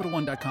 See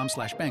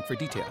CapitalOne.com/bank for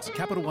details.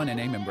 Capital One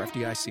N.A. member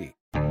FDIC.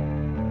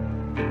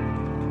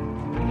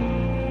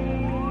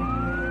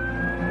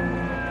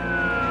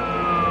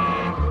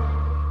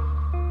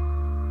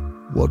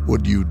 What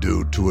would you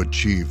do to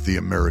achieve the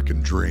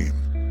American dream?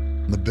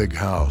 The big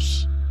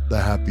house,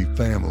 the happy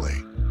family,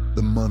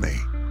 the money.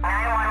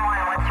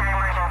 911, what's your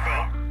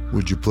emergency?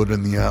 Would you put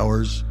in the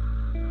hours?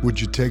 Would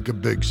you take a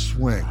big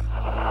swing?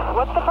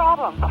 What's the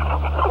problem?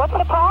 What's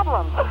the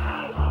problem?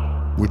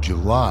 Would you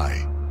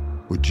lie?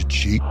 Would you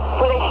cheat?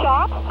 Would they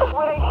shop?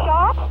 Would they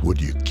shop?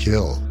 Would you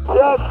kill?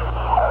 Yes.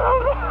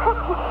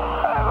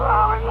 My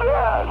mom and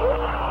dad.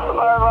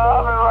 My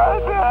mom and my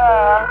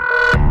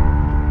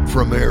dad.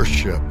 From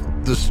Airship,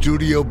 the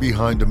studio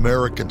behind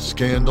American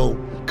Scandal,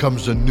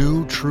 comes a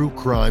new true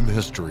crime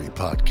history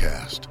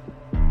podcast.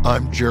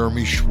 I'm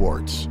Jeremy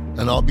Schwartz,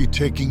 and I'll be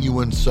taking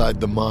you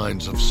inside the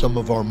minds of some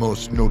of our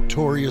most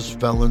notorious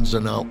felons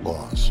and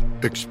outlaws,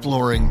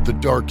 exploring the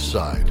dark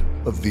side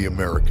of the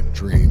American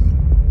dream.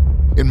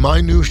 In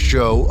my new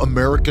show,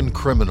 American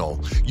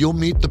Criminal, you'll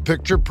meet the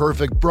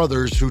picture-perfect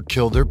brothers who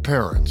killed their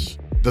parents,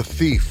 the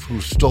thief who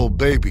stole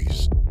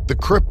babies, the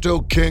crypto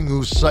king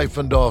who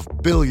siphoned off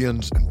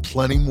billions, and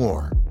plenty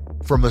more.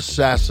 From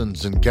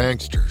assassins and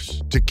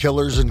gangsters to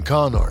killers and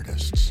con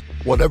artists.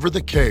 Whatever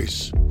the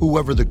case,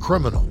 whoever the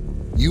criminal,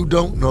 you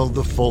don't know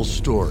the full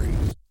story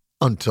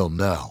until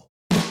now.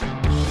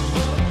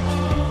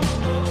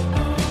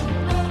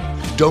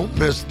 Don't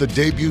miss the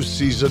debut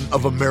season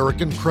of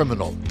American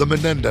Criminal, The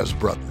Menendez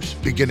Brothers,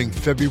 beginning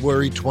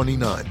February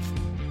 29th.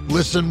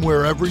 Listen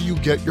wherever you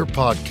get your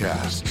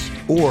podcasts,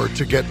 or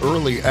to get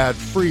early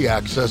ad-free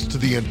access to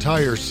the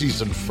entire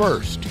season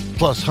first,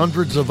 plus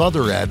hundreds of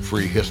other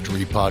ad-free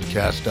history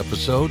podcast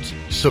episodes,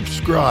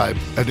 subscribe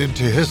at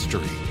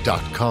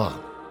IntoHistory.com.